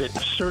formalize it,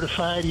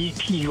 certified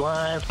ET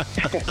Live.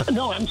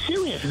 No, I'm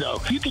serious,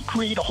 though. You could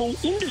create a whole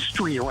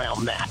industry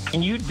around that,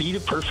 and you'd be the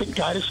perfect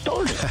guy to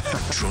start it.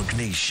 Drunk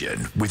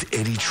Nation with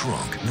Eddie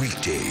Trunk,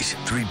 weekdays,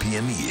 3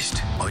 p.m.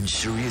 East on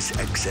Sirius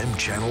XM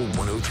Channel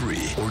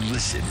 103, or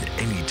listen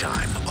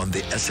anytime on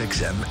the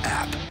SXM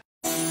app.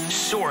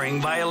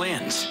 Soaring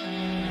violins,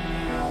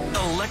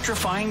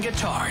 electrifying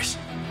guitars,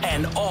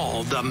 and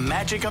all the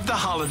magic of the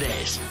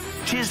holidays.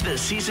 'Tis the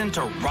season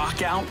to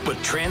rock out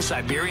with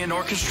Trans-Siberian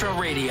Orchestra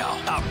Radio,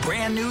 a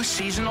brand new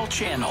seasonal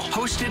channel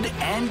hosted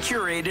and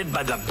curated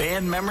by the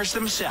band members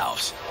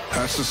themselves.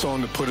 That's the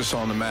song that put us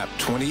on the map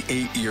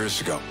 28 years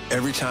ago.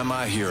 Every time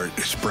I hear it,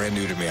 it's brand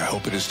new to me. I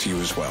hope it is to you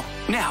as well.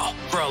 Now,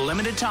 for a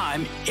limited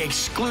time,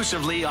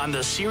 exclusively on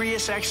the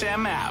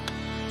SiriusXM app.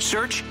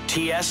 Search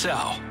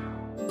TSO.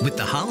 With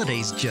the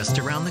holidays just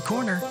around the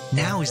corner,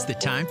 now is the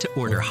time to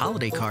order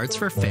holiday cards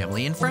for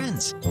family and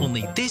friends.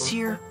 Only this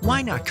year,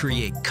 why not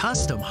create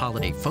custom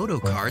holiday photo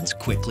cards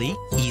quickly,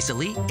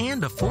 easily,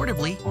 and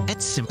affordably at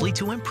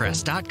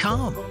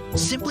simplytoimpress.com.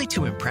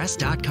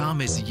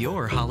 Simplytoimpress.com is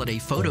your holiday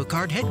photo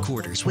card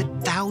headquarters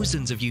with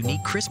thousands of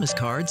unique Christmas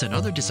cards and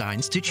other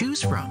designs to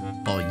choose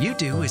from. All you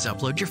do is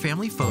upload your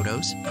family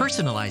photos,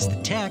 personalize the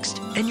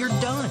text, and you're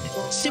done.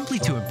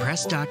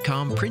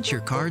 Simplytoimpress.com prints your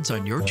cards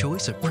on your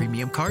choice of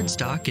premium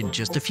cardstock in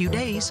just a few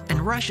days and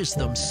rushes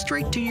them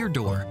straight to your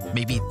door.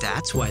 Maybe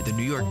that's why the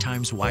New York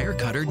Times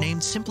Wirecutter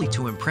named Simply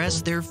to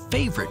Impress their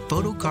favorite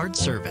photo card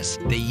service.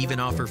 They even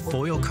offer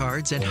foil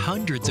cards and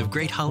hundreds of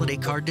great holiday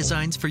card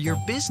designs for your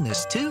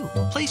business, too.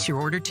 Place your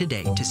order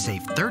today to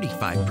save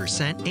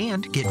 35%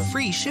 and get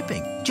free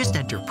shipping. Just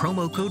enter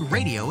promo code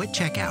RADIO at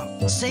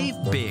checkout. Save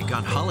big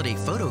on holiday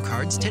photo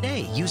cards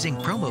today using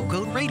promo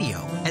code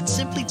RADIO at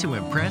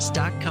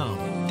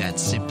simplytoimpress.com.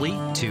 That's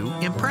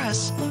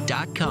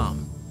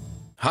simplytoimpress.com.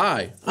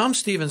 Hi, I'm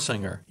Steven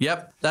Singer.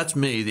 Yep, that's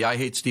me, the I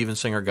Hate Steven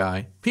Singer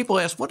guy.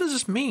 People ask, what does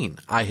this mean,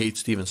 I hate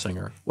Steven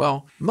Singer?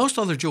 Well, most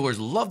other jewelers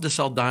love to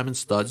sell diamond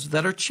studs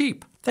that are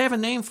cheap. They have a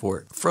name for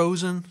it,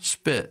 frozen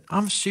spit.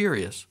 I'm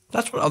serious.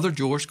 That's what other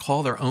jewelers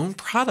call their own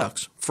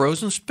products,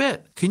 frozen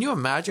spit. Can you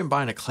imagine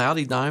buying a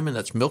cloudy diamond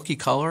that's milky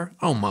color?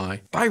 Oh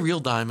my. Buy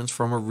real diamonds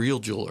from a real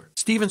jeweler.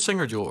 Steven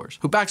Singer Jewelers,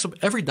 who backs up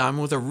every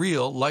diamond with a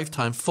real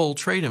lifetime full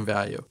trade-in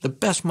value. The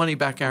best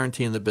money-back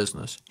guarantee in the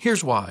business.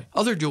 Here's why.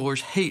 Other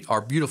jewelers hate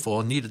our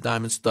beautiful and needed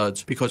diamond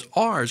studs because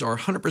ours are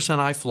 100%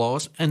 eye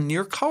flawless and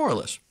near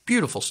colorless.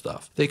 Beautiful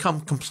stuff. They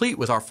come complete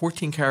with our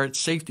 14-karat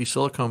safety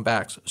silicone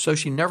backs, so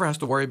she never has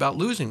to worry about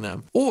losing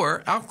them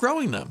or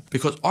outgrowing them,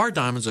 because our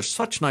diamonds are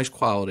such nice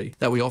quality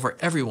that we offer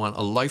everyone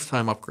a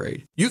lifetime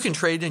upgrade. You can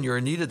trade in your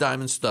Anita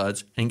Diamond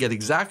studs and get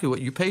exactly what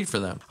you paid for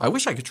them. I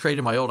wish I could trade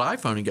in my old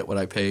iPhone and get what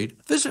I paid.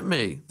 Visit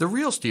me, the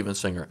real Steven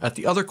Singer, at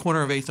the other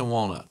corner of 8th and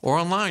Walnut, or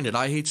online at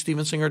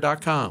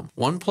IHateStevenSinger.com.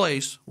 One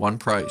place, one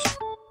price.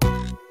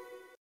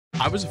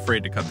 I was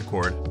afraid to cut the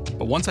cord,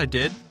 but once I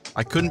did,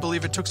 I couldn't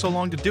believe it took so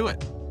long to do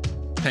it.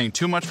 Paying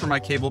too much for my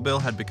cable bill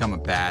had become a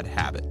bad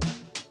habit.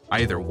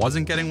 I either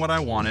wasn't getting what I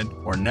wanted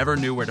or never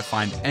knew where to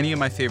find any of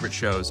my favorite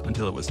shows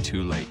until it was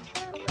too late.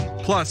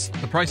 Plus,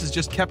 the prices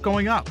just kept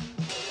going up.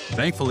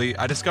 Thankfully,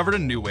 I discovered a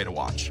new way to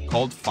watch,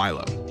 called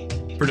Philo.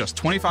 For just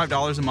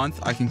 $25 a month,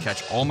 I can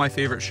catch all my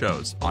favorite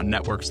shows on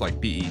networks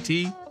like BET,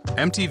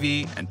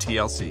 MTV, and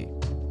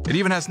TLC. It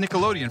even has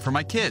Nickelodeon for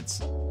my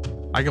kids.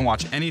 I can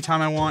watch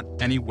anytime I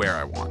want, anywhere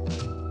I want.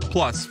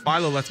 Plus,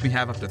 Philo lets me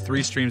have up to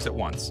 3 streams at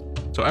once,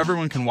 so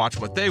everyone can watch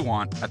what they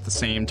want at the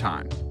same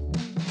time.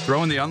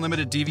 Throw in the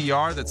unlimited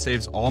DVR that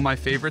saves all my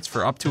favorites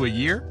for up to a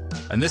year,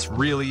 and this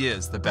really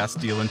is the best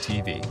deal in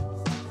TV.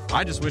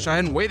 I just wish I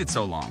hadn't waited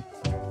so long.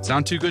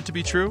 Sound too good to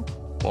be true?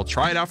 Well,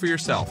 try it out for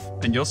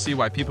yourself, and you'll see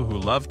why people who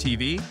love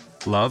TV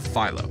love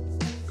Philo.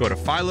 Go to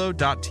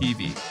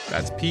philo.tv,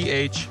 that's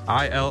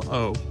philo.tv,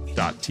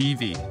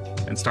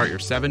 and start your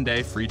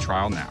 7-day free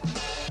trial now.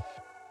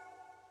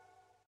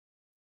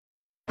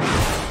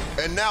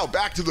 And now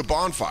back to the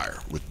Bonfire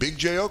with Big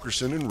J.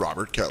 Oakerson and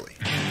Robert Kelly.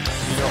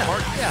 You know,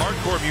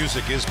 hardcore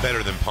music is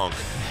better than punk.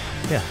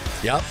 Yeah.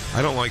 Yep.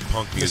 I don't like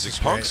punk music.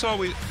 Punk's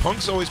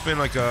always been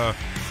like an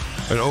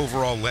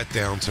overall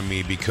letdown to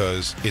me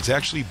because it's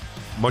actually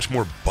much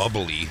more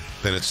bubbly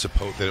than it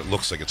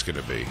looks like it's going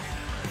to be.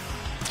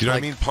 Do you know what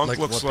I mean? Punk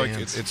looks like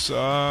it's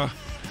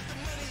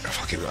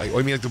fucking. I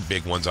mean, like the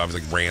big ones,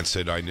 obviously, like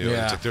Rancid. I knew.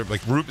 Yeah. It's like they're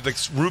like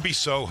Ruby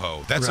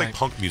Soho. That's like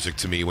punk music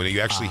to me. When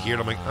you actually hear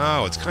it, I'm like,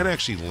 oh, it's kind of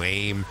actually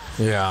lame.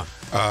 Yeah.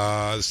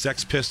 The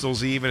Sex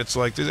Pistols, even it's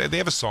like they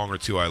have a song or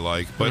two I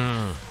like, but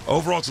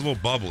overall, it's a little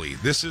bubbly.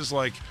 This is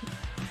like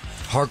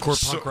hardcore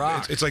punk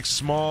rock. It's like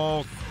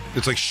small.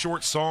 It's like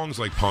short songs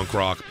like punk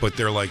rock, but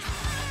they're like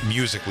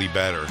musically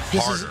better,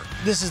 harder.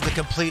 This is the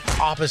complete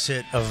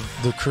opposite of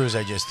the cruise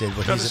I just did.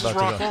 What No, he's this about is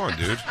rock to go. on,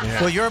 dude.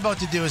 Yeah. What you're about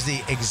to do is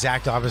the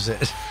exact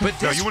opposite. But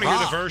no, you want to hear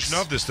the version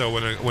of this though?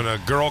 When a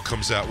girl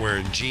comes out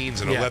wearing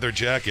jeans and a leather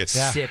jacket,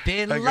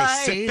 sipping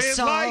Lysol.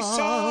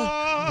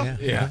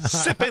 Yeah.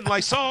 Sipping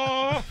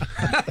Lysol.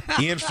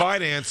 Ian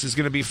Fidance is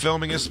going to be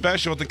filming a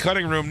special at the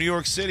Cutting Room, New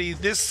York City,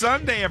 this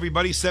Sunday.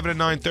 Everybody, 7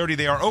 to 9:30.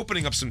 They are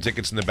opening up some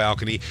tickets in the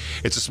balcony.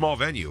 It's a small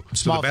venue,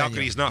 so the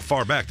balcony's not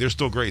far back. There's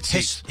still great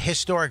seats.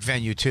 Historic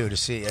venue too to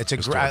see. It's a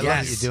great. I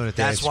love that you're doing it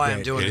there. That's why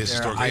I'm doing it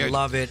there. I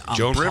love it.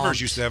 Joan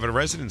Rivers used to have a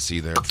residency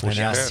there.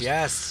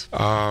 Yes.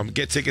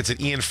 Get tickets at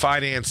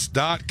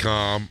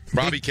ianfidance.com.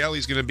 Robbie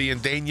Kelly's going to be in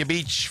Dania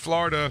Beach,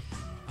 Florida,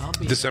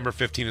 December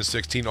 15 and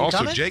 16.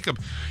 Also, Jacob,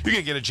 you're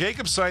going to get a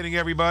Jacob sighting,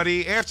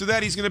 everybody. After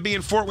that, he's going to be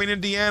in Fort Wayne,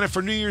 Indiana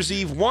for New Year's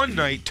Eve, one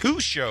night, 2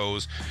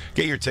 shows.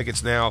 Get your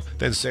tickets now.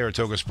 Then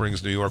Saratoga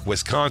Springs, New York,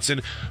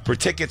 Wisconsin for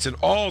tickets and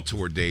all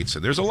tour dates,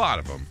 and there's a lot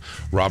of them.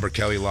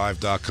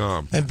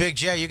 RobertKellyLive.com. And Big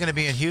J, you're going to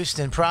be in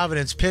Houston,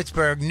 Providence,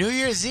 Pittsburgh, New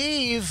Year's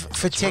Eve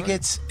for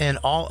tickets and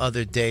all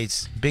other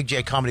dates.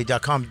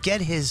 BigJComedy.com. Get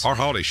his. Our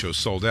holiday show's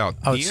sold out.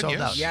 Oh, it's sold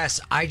out. Yes,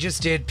 I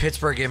just did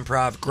Pittsburgh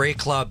Improv. Great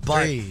club.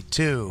 But 3,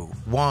 2,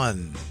 1.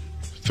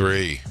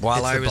 3. While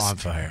it's I the was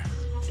Bonfire.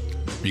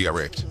 You got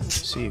raped.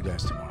 See you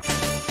guys tomorrow.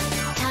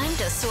 Time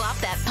to swap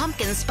that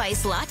pumpkin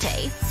spice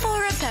latte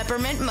for a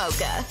peppermint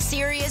mocha.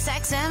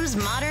 SiriusXM's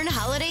modern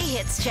holiday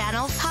hits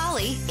channel,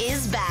 Holly,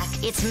 is back.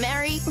 It's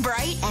merry,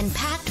 bright, and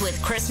packed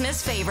with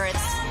Christmas favorites.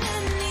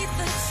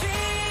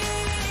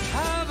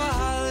 Have a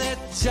holly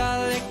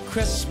jolly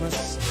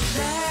Christmas.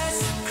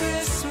 Last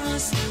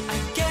Christmas, I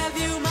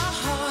gave you my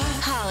heart.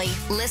 Holly,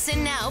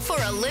 listen now for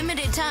a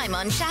limited time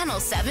on Channel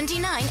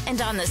 79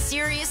 and on the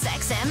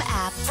SiriusXM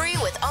app. Free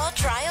with all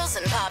trials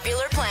and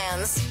popular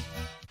plans.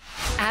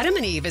 Adam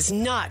and Eve is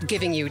not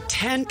giving you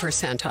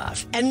 10%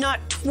 off and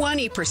not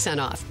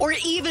 20% off or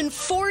even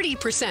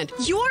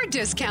 40%. Your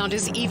discount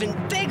is even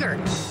bigger.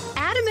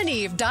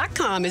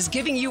 AdamandEve.com is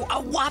giving you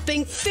a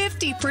whopping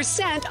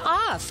 50%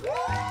 off.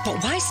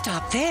 But why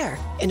stop there?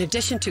 In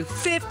addition to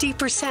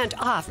 50%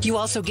 off, you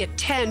also get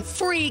 10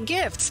 free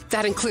gifts.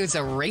 That includes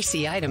a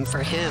racy item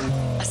for him,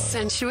 a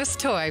sensuous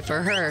toy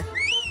for her,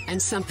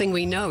 and something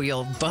we know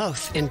you'll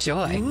both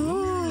enjoy.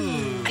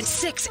 And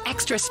 6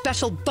 extra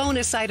special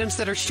bonus items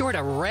that are sure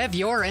to rev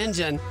your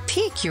engine,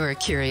 pique your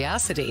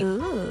curiosity,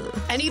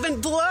 and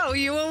even blow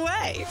you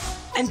away.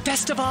 And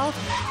best of all,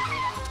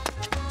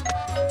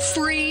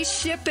 free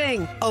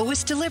shipping.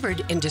 Always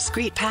delivered in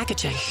discreet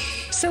packaging.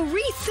 So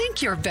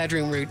rethink your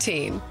bedroom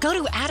routine. Go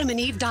to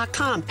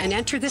adamandeve.com and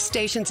enter this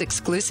station's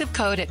exclusive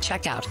code at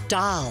checkout,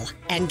 DOLL,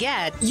 and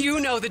get, you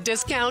know the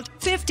discount,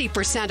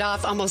 50%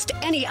 off almost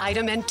any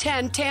item and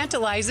 10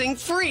 tantalizing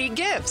free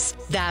gifts.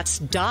 That's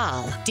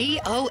DOLL,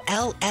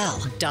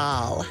 DOLL,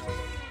 DOLL.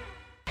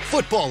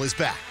 Football is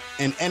back.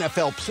 and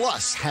NFL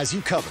Plus has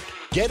you covered.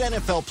 Get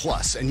NFL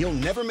Plus, and you'll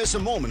never miss a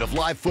moment of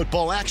live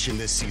football action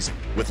this season.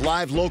 With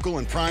live, local,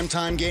 and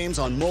primetime games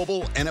on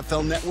mobile,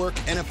 NFL Network,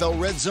 NFL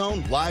Red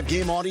Zone, live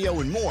game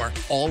audio, and more,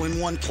 all in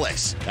one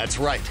place. That's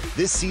right.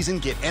 This season,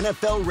 get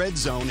NFL Red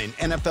Zone and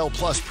NFL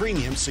Plus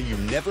Premium so you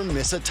never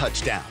miss a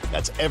touchdown.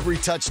 That's every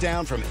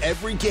touchdown from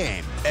every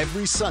game,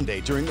 every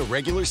Sunday during the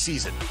regular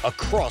season,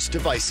 across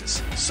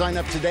devices. Sign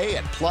up today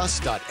at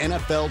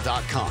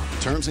plus.nfl.com.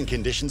 Terms and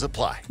conditions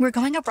apply. We're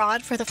going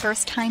abroad for the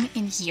first time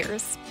in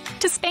years.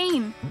 To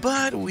Spain.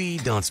 But we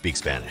don't speak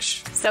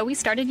Spanish. So we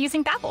started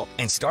using Babbel.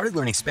 And started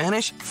learning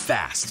Spanish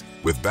fast.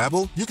 With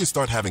Babbel, you can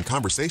start having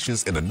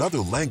conversations in another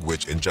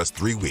language in just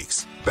 3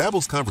 weeks.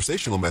 Babbel's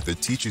conversational method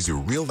teaches you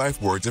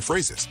real-life words and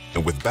phrases.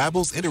 And with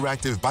Babbel's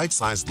interactive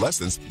bite-sized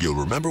lessons, you'll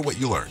remember what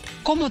you learned.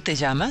 ¿Cómo te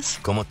llamas?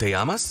 ¿Cómo te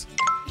llamas?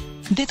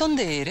 ¿De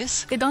dónde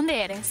eres? ¿De dónde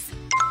eres?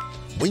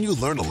 When you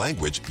learn a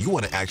language, you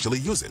want to actually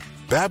use it.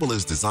 Babbel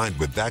is designed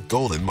with that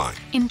goal in mind.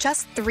 In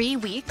just 3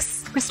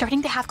 weeks, we're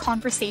starting to have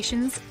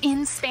conversations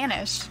in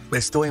Spanish.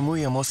 Estoy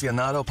muy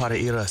emocionado para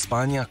ir a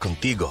España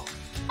contigo.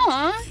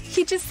 Aw,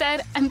 he just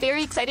said, I'm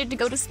very excited to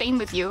go to Spain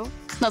with you.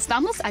 Nos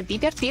vamos a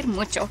divertir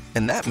mucho.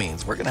 And that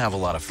means we're going to have a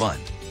lot of fun.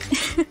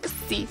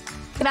 Sí.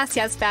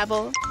 Gracias,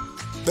 Babbel.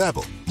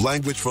 Babbel,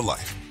 language for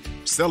life.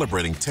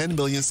 Celebrating 10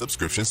 million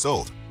subscriptions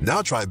sold.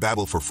 Now try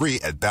Babbel for free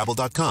at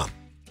Babbel.com.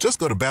 Just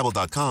go to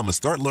Babbel.com and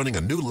start learning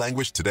a new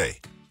language today.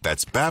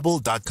 That's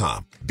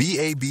Babbel.com.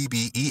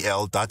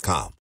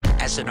 Babbel.com.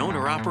 As an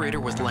owner-operator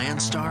with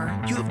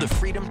Landstar, you have the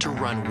freedom to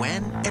run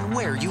when and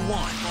where you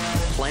want.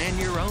 Plan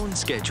your own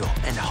schedule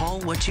and haul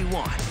what you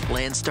want.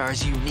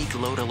 Landstar's unique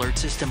load alert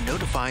system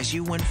notifies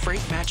you when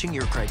freight matching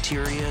your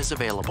criteria is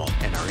available.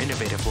 And our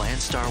innovative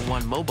Landstar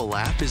One mobile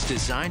app is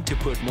designed to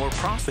put more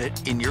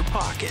profit in your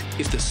pocket.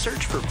 If the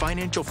search for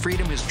financial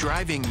freedom is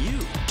driving you,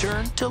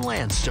 turn to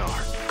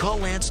Landstar. Call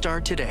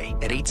Landstar today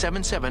at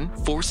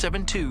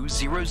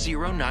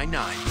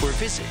 877-472-0099 or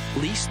visit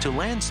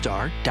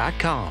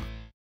leasetolandstar.com.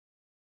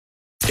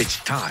 It's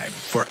time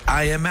for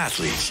I Am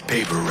Athlete's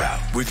Paper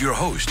Route with your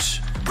hosts,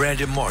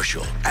 Brandon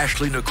Marshall,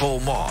 Ashley Nicole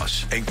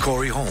Moss, and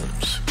Corey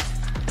Holmes.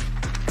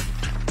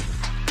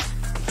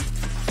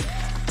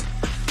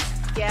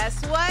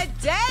 Guess what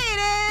day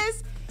it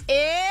is?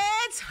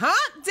 It's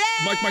hump day!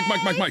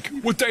 Mike.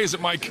 What day is it,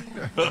 Mike?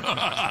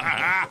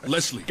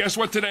 Leslie, guess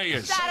what today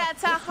is? Shout out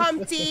to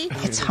Humpty.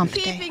 It's hump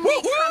day. Keeping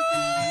me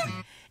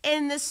company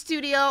in the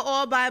studio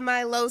all by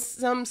my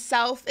lonesome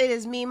self. It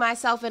is me,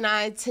 myself, and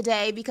I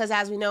today because,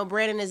 as we know,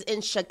 Brandon is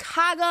in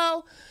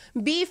Chicago.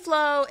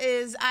 B-Flow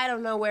is, I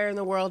don't know where in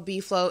the world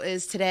B-Flow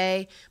is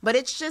today, but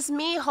it's just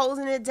me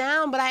holding it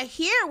down. But I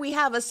hear we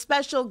have a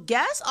special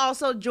guest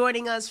also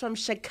joining us from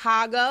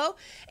Chicago.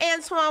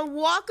 Antoine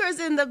Walker's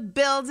in the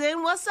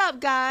building. What's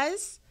up,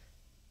 guys?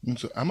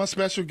 I'm a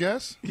special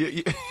guest? Yeah.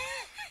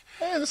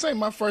 Hey, this ain't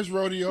my first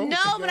rodeo.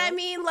 No, but I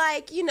mean,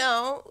 like, you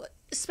know,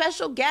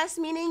 special guest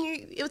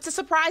meaning it's a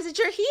surprise that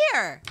you're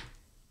here.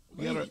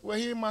 Well,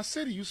 here in my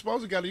city, you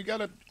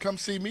gotta come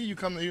see me. You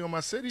come here in my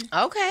city.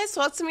 Okay,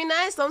 talk to me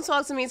nice. Don't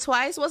talk to me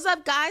twice. What's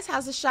up, guys?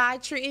 How's the Shy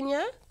treating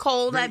you?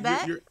 Cold, I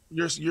bet.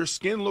 Your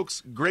skin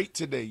looks great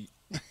today.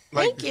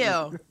 Thank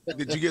you.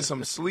 Did you get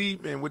some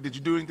sleep? And did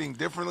you do anything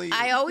differently?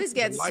 I always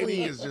get sleep.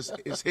 The lighting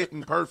is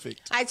hitting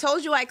perfect. I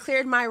told you I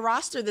cleared my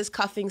roster this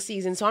cuffing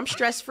season, so I'm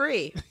stress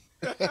free.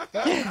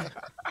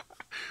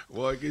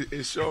 Well,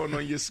 it's showing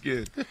on your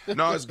skin.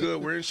 No, it's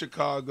good. We're in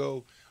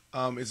Chicago.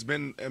 It's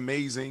been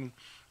amazing.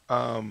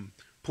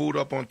 Pulled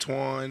up on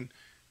Twan.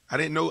 I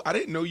didn't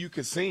know you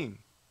could sing.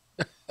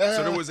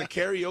 So there was a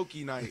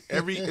karaoke night.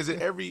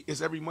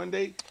 It's every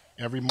Monday?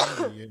 Every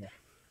Monday, yeah.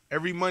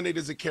 Every Monday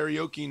there's a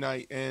karaoke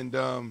night,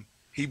 and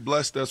he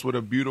blessed us with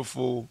a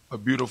beautiful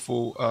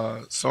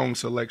song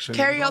selection.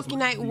 Karaoke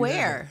night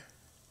where?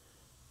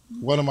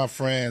 One of my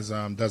friends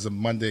does a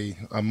Monday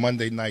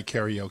night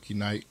karaoke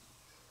night.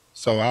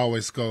 So I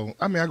always go.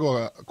 I mean, I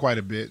go quite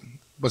a bit,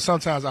 but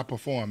sometimes I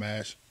perform,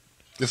 Ash.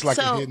 It's like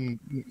a hidden.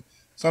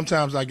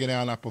 Sometimes I get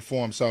out and I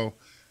perform. So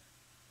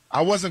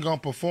I wasn't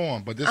gonna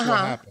perform, but this is what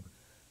happened.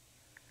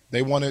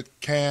 They wanted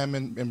Cam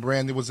and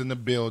Brandy was in the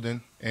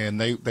building,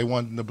 and they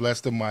wanted to bless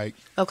the mic.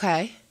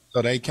 Okay.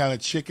 So they kind of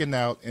chickened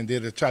out and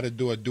try to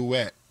do a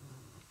duet.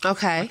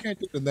 Okay. I can't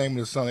think of the name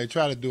of the song. They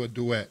tried to do a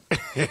duet.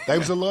 They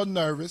was a little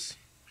nervous,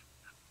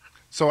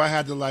 so I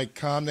had to like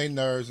calm their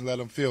nerves and let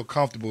them feel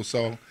comfortable.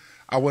 So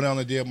I went on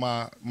and did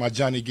my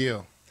Johnny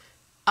Gill.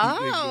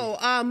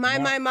 Oh,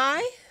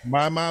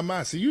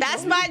 My. See,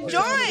 that's my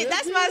joint.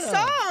 That's my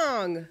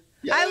song.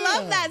 Yeah. I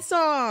love that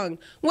song.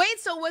 Wait,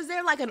 so was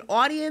there like an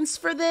audience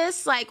for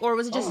this? Like, or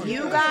was it just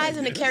you guys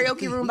in a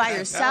karaoke room by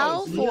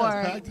yourself? Or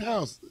packed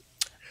house.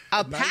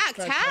 A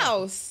packed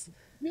house?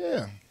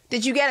 Yeah.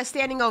 Did you get a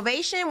standing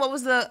ovation? What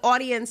was the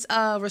audience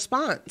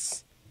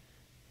response?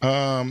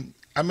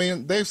 I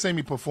mean, they've seen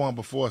me perform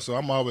before, so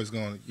I'm always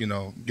going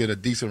to, get a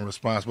decent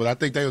response. But I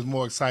think they was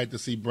more excited to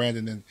see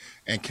Brandon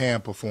and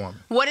Cam perform.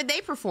 What did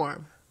they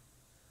perform?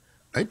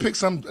 They picked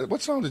some.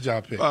 What song did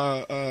y'all pick?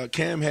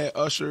 Cam had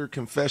Usher,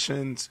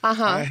 Confessions.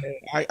 Uh-huh.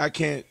 I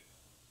can't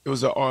It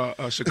was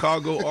a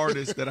Chicago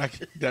artist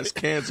that's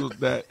canceled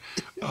that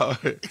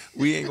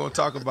we ain't gonna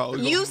talk about.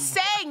 You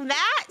sang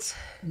that?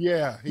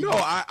 Yeah. No,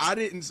 I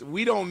didn't.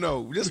 We don't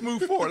know. Let's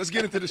move forward. Let's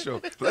get into the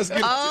show.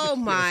 Oh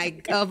my!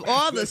 Of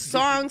all the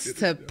songs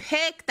to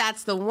pick,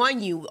 that's the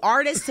one you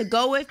artist to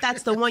go with.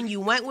 That's the one you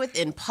went with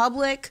in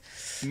public.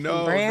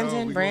 No,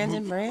 Brandon.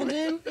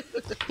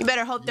 You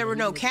better hope there were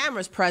no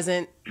cameras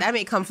present. That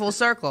may come full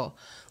circle.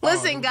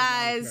 Listen,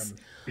 guys.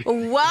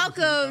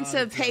 Welcome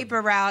to Paper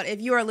Route.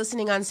 If you are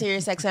listening on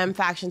SiriusXM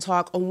Faction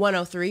Talk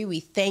 103, we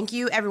thank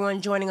you.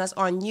 Everyone joining us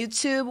on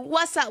YouTube,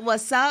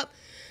 what's up?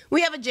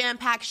 We have a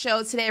jam-packed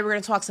show today. We're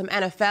going to talk some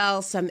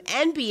NFL, some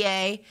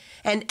NBA,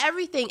 and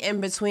everything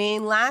in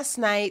between. Last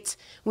night,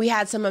 we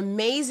had some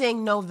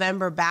amazing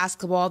November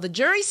basketball. The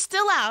jury's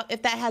still out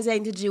if that has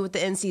anything to do with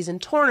the in-season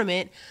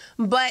tournament,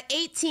 but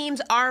 8 teams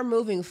are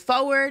moving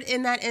forward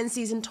in that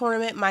in-season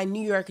tournament. My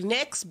New York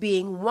Knicks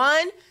being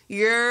one.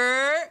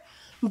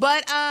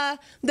 But shout out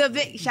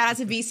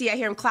to VC. I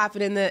hear him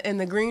clapping in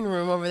the green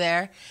room over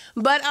there.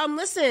 But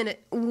listen,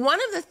 one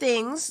of the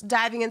things,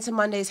 diving into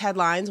Monday's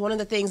headlines, one of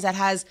the things that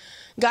has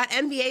got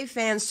NBA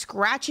fans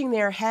scratching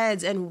their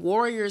heads and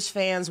Warriors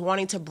fans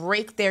wanting to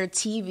break their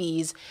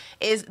TVs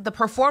is the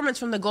performance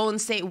from the Golden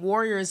State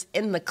Warriors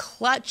in the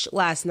clutch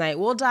last night.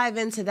 We'll dive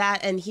into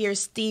that and hear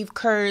Steve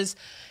Kerr's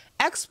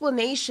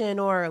explanation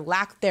or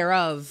lack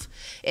thereof,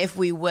 if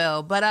we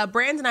will. But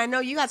Brandon, I know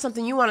you got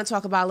something you want to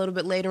talk about a little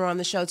bit later on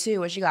the show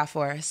too. What you got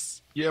for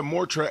us? Yeah,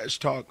 more trash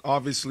talk.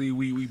 Obviously,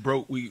 we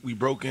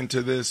broke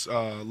into this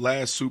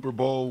last Super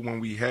Bowl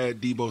when we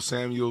had Deebo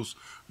Samuels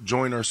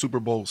join our Super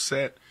Bowl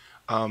set.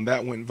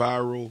 That went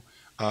viral.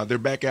 They're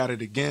back at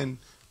it again.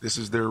 This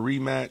is their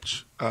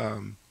rematch.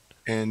 And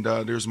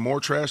there's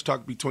more trash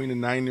talk between the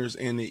Niners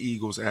and the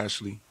Eagles,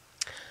 Ashley.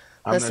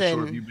 I'm not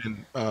sure if you've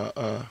been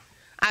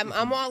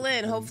I'm all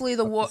in. Hopefully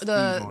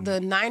the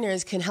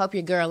Niners can help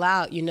your girl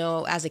out. You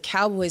know, as a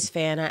Cowboys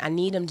fan, I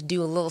need them to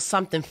do a little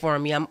something for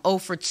me. I'm 0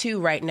 for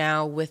 2 right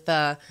now with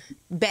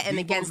betting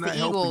against the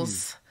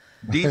Eagles.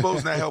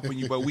 Debo's not helping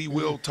you, but we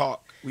will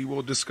talk. We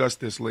will discuss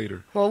this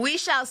later. Well, we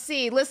shall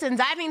see. Listen,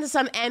 diving into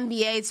some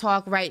NBA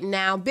talk right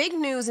now. Big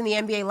news in the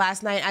NBA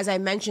last night. As I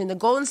mentioned, the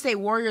Golden State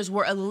Warriors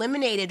were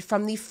eliminated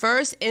from the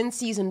first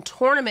in-season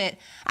tournament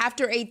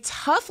after a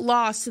tough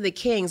loss to the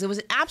Kings. It was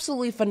an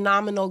absolutely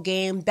phenomenal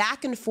game,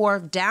 back and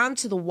forth, down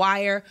to the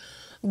wire.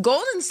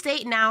 Golden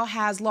State now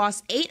has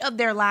lost 8 of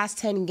their last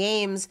 10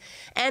 games,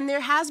 and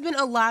there has been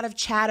a lot of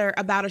chatter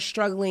about a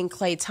struggling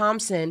Klay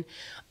Thompson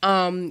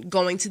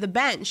going to the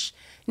bench.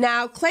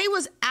 Now, Klay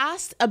was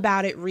asked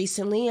about it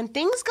recently, and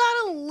things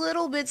got a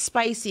little bit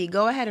spicy.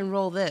 Go ahead and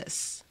roll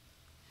this.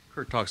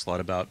 Kurt talks a lot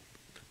about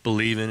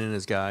believing in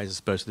his guys,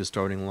 especially the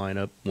starting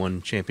lineup.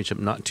 Won championship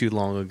not too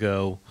long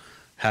ago.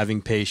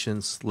 Having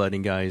patience,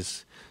 letting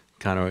guys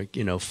kind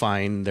of,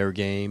 find their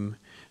game.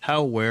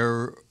 How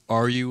aware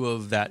are you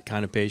of that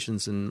kind of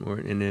patience,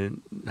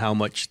 and how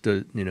much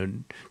do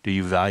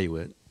you value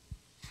it?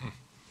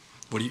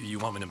 What do you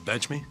want me to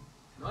bench me?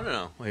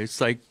 No. It's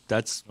like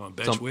that's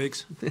bench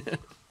wigs.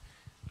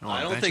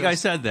 I don't think I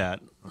said that.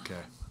 Okay.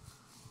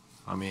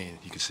 I mean,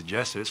 you can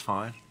suggest it. It's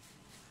fine.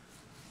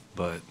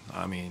 But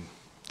I mean,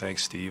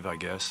 thanks, Steve. I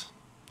guess.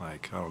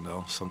 Like, I don't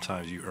know.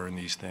 Sometimes you earn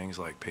these things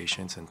like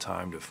patience and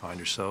time to find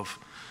yourself.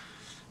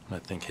 And I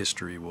think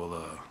history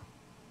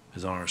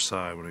is on our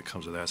side when it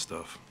comes to that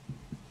stuff.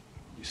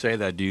 You say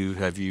that.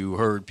 Have you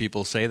heard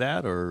people say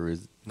that, or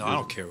No, I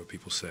don't care what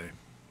people say.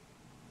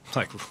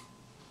 Like,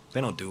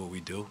 they don't do what we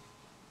do.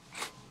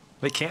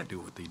 They can't do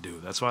what they do.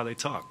 That's why they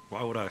talk.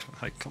 Why would I?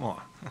 Like, come on.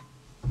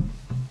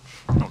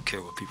 I don't care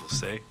what people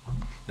say at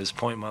this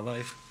point in my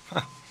life.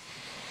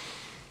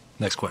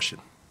 Next question.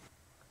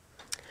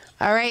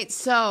 All right,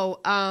 so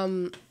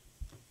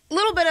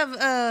little bit of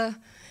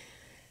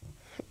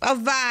a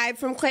vibe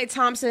from Klay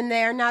Thompson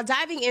there. Now,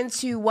 diving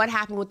into what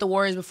happened with the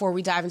Warriors before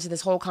we dive into this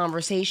whole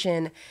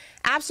conversation,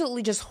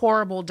 absolutely just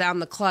horrible down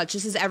the clutch.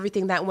 This is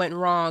everything that went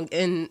wrong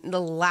in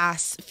the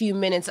last few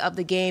minutes of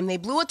the game. They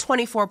blew a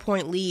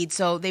 24-point lead,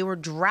 so they were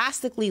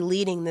drastically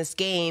leading this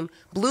game,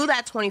 blew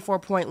that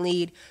 24-point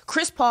lead.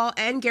 Chris Paul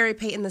and Gary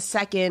Payton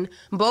II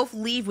both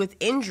leave with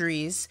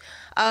injuries.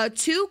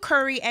 2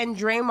 Curry and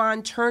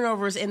Draymond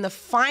turnovers in the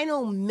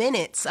final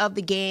minutes of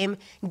the game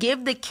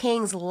give the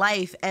Kings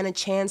life and a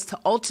chance to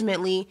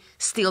ultimately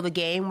steal the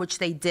game, which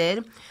they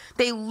did.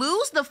 They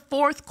lose the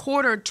fourth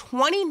quarter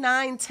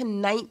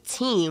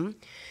 29-19.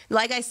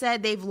 Like I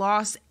said, they've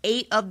lost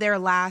 8 of their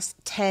last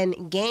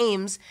 10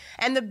 games.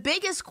 And the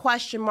biggest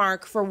question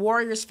mark for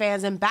Warriors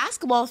fans and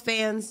basketball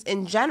fans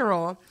in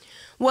general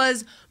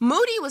was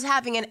Moody was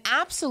having an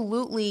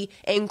absolutely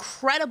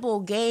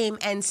incredible game,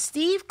 and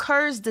Steve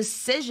Kerr's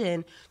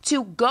decision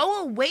to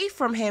go away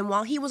from him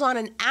while he was on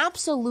an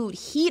absolute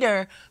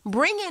heater,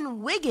 bring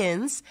in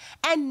Wiggins,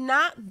 and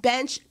not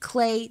bench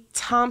Klay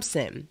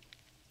Thompson.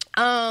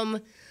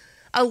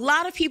 a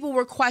lot of people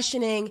were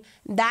questioning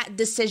that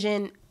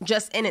decision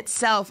just in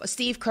itself.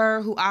 Steve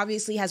Kerr, who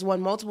obviously has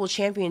won multiple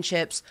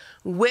championships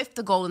with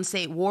the Golden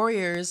State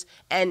Warriors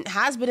and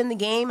has been in the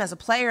game as a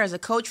player, as a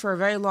coach for a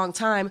very long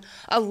time,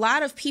 a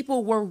lot of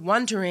people were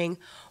wondering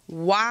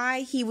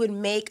why he would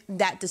make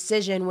that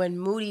decision when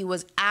Moody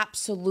was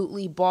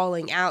absolutely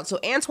balling out. So,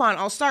 Antoine,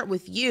 I'll start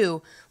with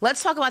you.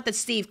 Let's talk about the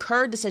Steve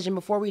Kerr decision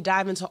before we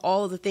dive into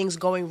all of the things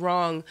going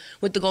wrong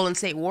with the Golden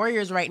State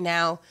Warriors right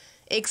now.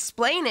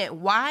 Explain it.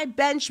 Why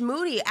bench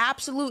Moody?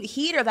 Absolute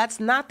heater. That's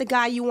not the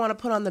guy you want to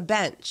put on the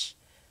bench.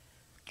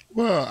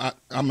 Well,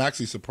 I'm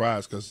actually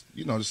surprised because,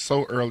 it's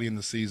so early in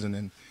the season.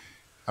 And,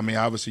 I mean,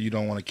 obviously you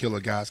don't want to kill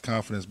a guy's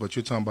confidence, but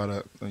you're talking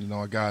about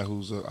a guy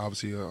who's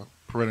obviously a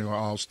perennial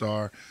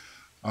all-star,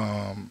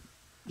 a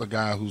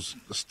guy who's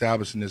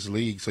established in this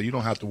league. So you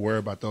don't have to worry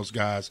about those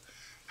guys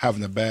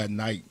having a bad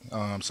night.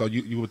 So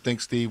you would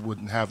think Steve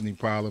wouldn't have any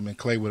problem, and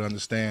Clay would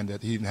understand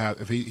that he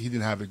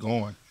didn't have it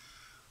going.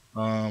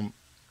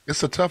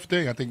 It's a tough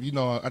thing. I think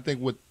I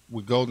think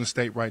with Golden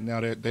State right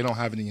now, they don't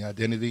have any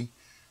identity.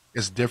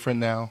 It's different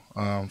now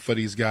for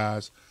these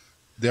guys.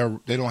 They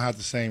don't have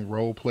the same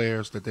role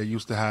players that they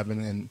used to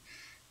having, and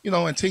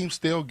and teams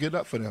still get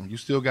up for them. You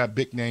still got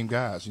big name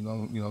guys.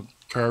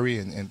 Curry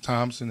and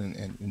Thompson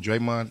and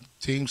Draymond.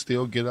 Teams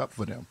still get up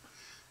for them,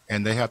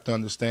 and they have to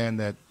understand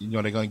that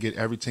they're going to get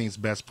every team's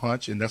best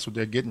punch, and that's what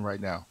they're getting right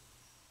now.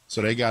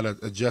 So they got to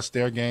adjust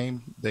their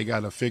game. They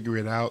got to figure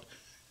it out.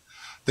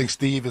 I think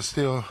Steve is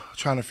still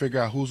trying to figure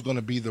out who's going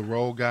to be the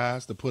role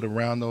guys to put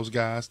around those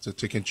guys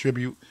to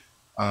contribute.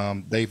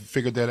 They've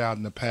figured that out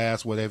in the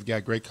past where they've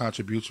got great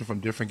contribution from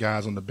different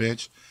guys on the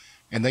bench,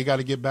 and they got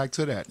to get back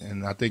to that.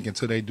 And I think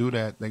until they do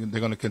that, they're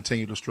going to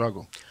continue to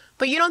struggle.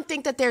 But you don't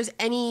think that there's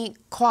any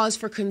cause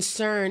for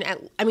concern?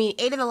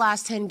 8 of the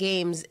last 10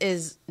 games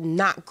is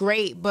not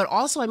great, but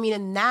also,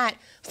 in that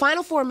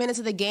final 4 minutes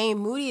of the game,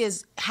 Moody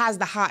has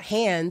the hot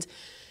hand.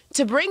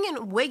 To bring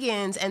in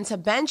Wiggins and to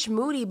bench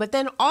Moody, but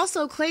then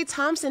also Klay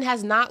Thompson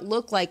has not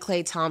looked like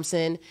Klay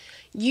Thompson.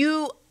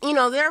 There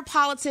are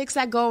politics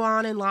that go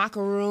on in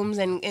locker rooms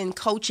and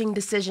coaching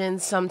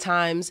decisions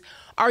sometimes.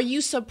 Are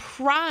you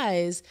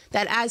surprised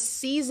that as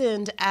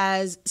seasoned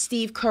as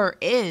Steve Kerr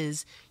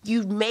is,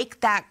 you make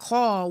that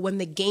call when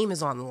the game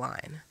is on the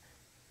line?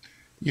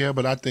 Yeah,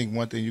 but I think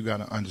one thing you got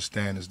to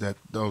understand is that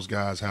those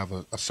guys have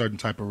a certain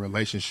type of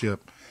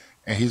relationship,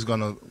 and he's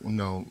going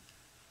to,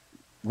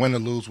 win or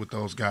lose with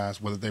those guys,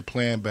 whether they're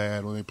playing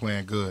bad or they're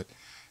playing good.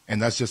 And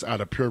that's just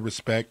out of pure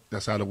respect.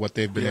 That's out of what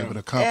they've been able to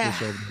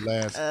accomplish over the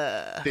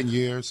last 10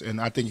 years.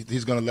 And I think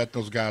he's going to let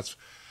those guys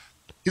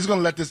 – he's going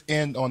to let this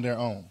end on their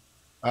own.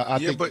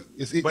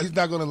 He's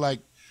not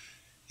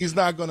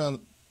going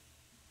to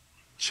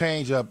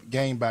change up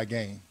game by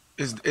game.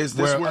 Is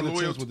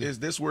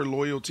this where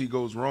loyalty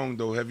goes wrong,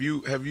 though? Have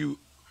you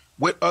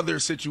what other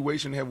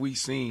situation have we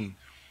seen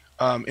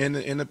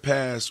in the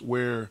past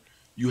where –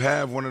 you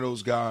have one of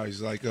those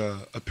guys, like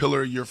a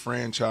pillar of your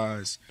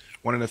franchise,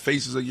 one of the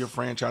faces of your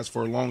franchise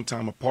for a long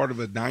time, a part of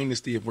a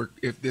dynasty,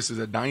 if this is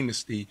a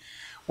dynasty,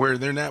 where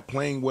they're not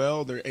playing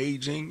well, they're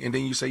aging, and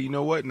then you say, you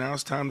know what, now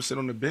it's time to sit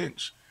on the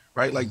bench,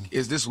 right? Like,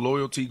 is this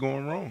loyalty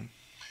going wrong?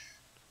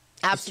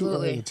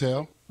 Absolutely. It's too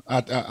early to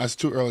tell. It's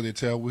too early to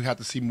tell. We have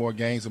to see more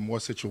games and more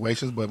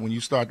situations, but when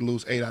you start to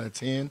lose 8 out of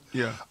 10,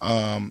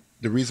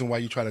 the reason why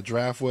you try to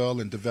draft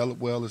well and develop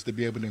well is to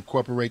be able to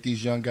incorporate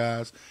these young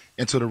guys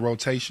into the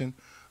rotation.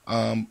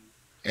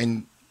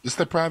 And it's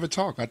the private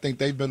talk. I think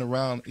they've been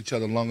around each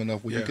other long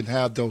enough where you can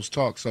have those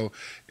talks. So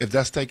if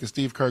that's taking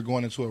Steve Kerr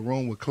going into a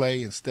room with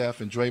Clay and Steph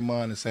and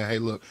Draymond and say, hey,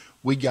 look,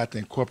 we got to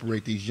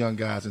incorporate these young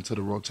guys into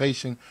the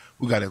rotation.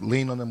 We got to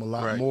lean on them a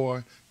lot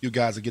more. You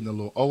guys are getting a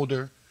little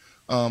older.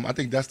 I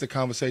think that's the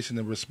conversation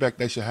and respect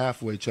they should have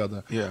for each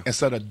other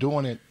instead of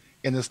doing it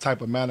in this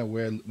type of manner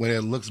where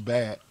it looks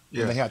bad.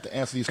 Yeah. They have to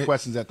answer these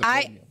questions at the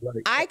podium.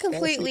 I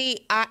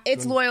completely,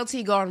 it's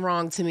loyalty gone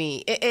wrong to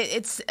me.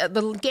 It's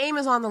the game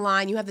is on the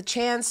line. You have the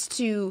chance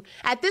to,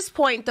 at this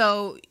point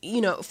though,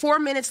 4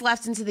 minutes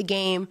left into the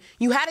game,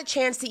 you had a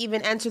chance to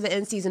even enter the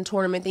in-season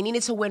tournament. They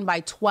needed to win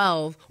by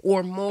 12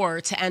 or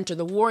more to enter,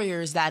 the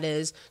Warriors, that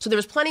is. So there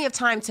was plenty of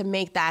time to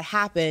make that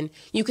happen.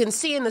 You can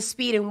see in the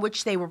speed in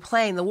which they were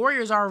playing, the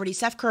Warriors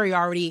Steph Curry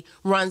already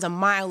runs a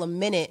mile a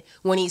minute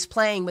when he's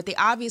playing, but they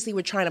obviously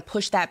were trying to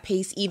push that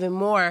pace even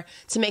more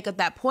to make up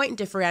that point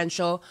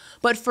differential.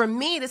 But for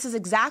me, this is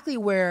exactly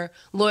where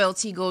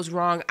loyalty goes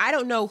wrong. I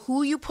don't know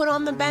who you put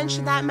on the bench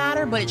in that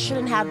matter, but it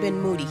shouldn't have been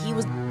Moody. He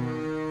was...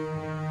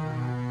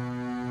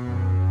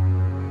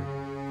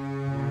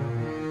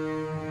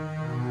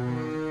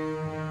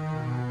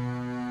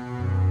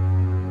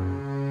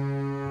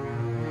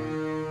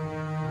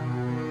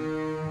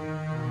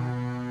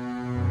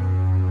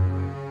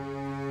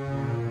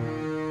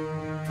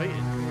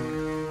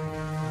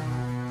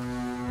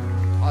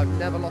 I've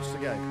never lost a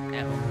game,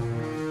 ever.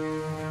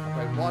 I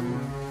played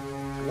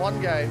one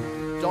game,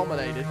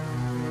 dominated,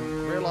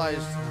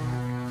 realised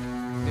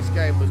this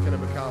game was going to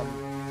become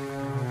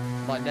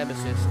my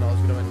nemesis and I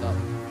was going to end up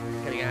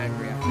getting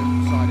angry after it,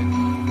 decided to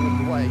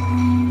walk away.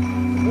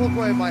 Walk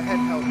away with my head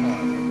held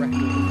high. Record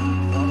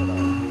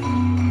 1-0.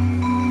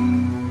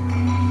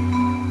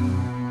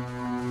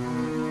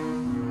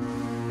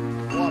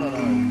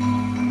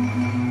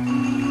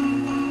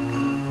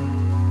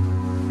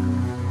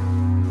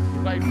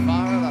 1-0. Great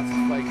Farah, that's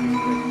as fake as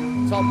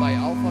it. Tom, mate,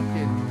 I'll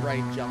fucking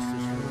rain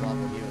justice from above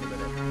on you in a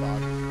minute,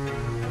 bud.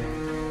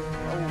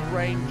 I will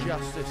rain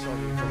justice on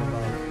you from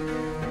above.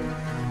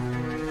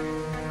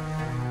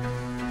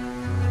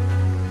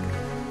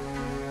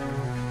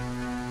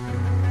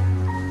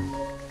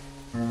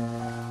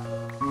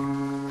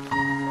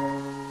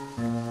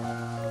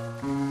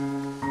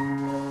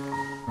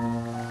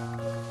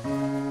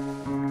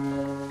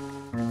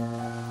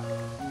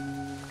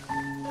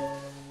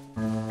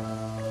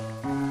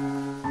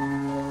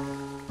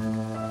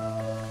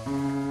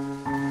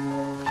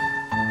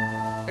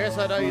 Guess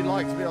I know you'd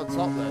like to be on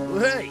top then.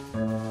 Hey!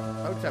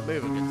 Don't tempt me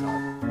with a good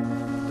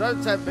time.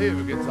 Don't tempt me with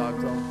a good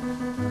time, Tom.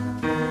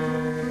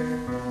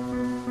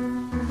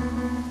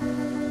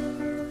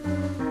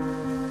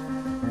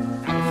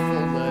 That was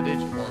full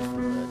nerdage. It was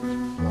full nerdage.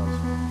 It was.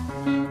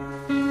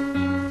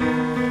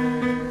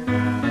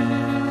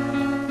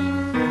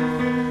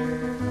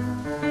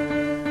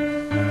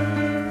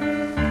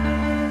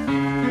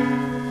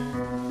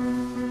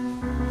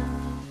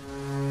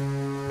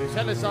 He was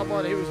telling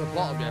someone he was a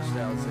bottom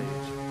yesterday on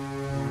Siege.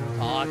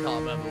 Oh, I can't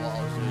remember what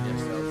I was doing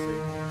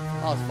yesterday.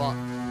 I was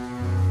fucked.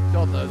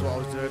 God knows what I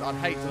was doing. I'd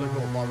hate to look at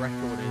what my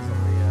record is on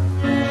the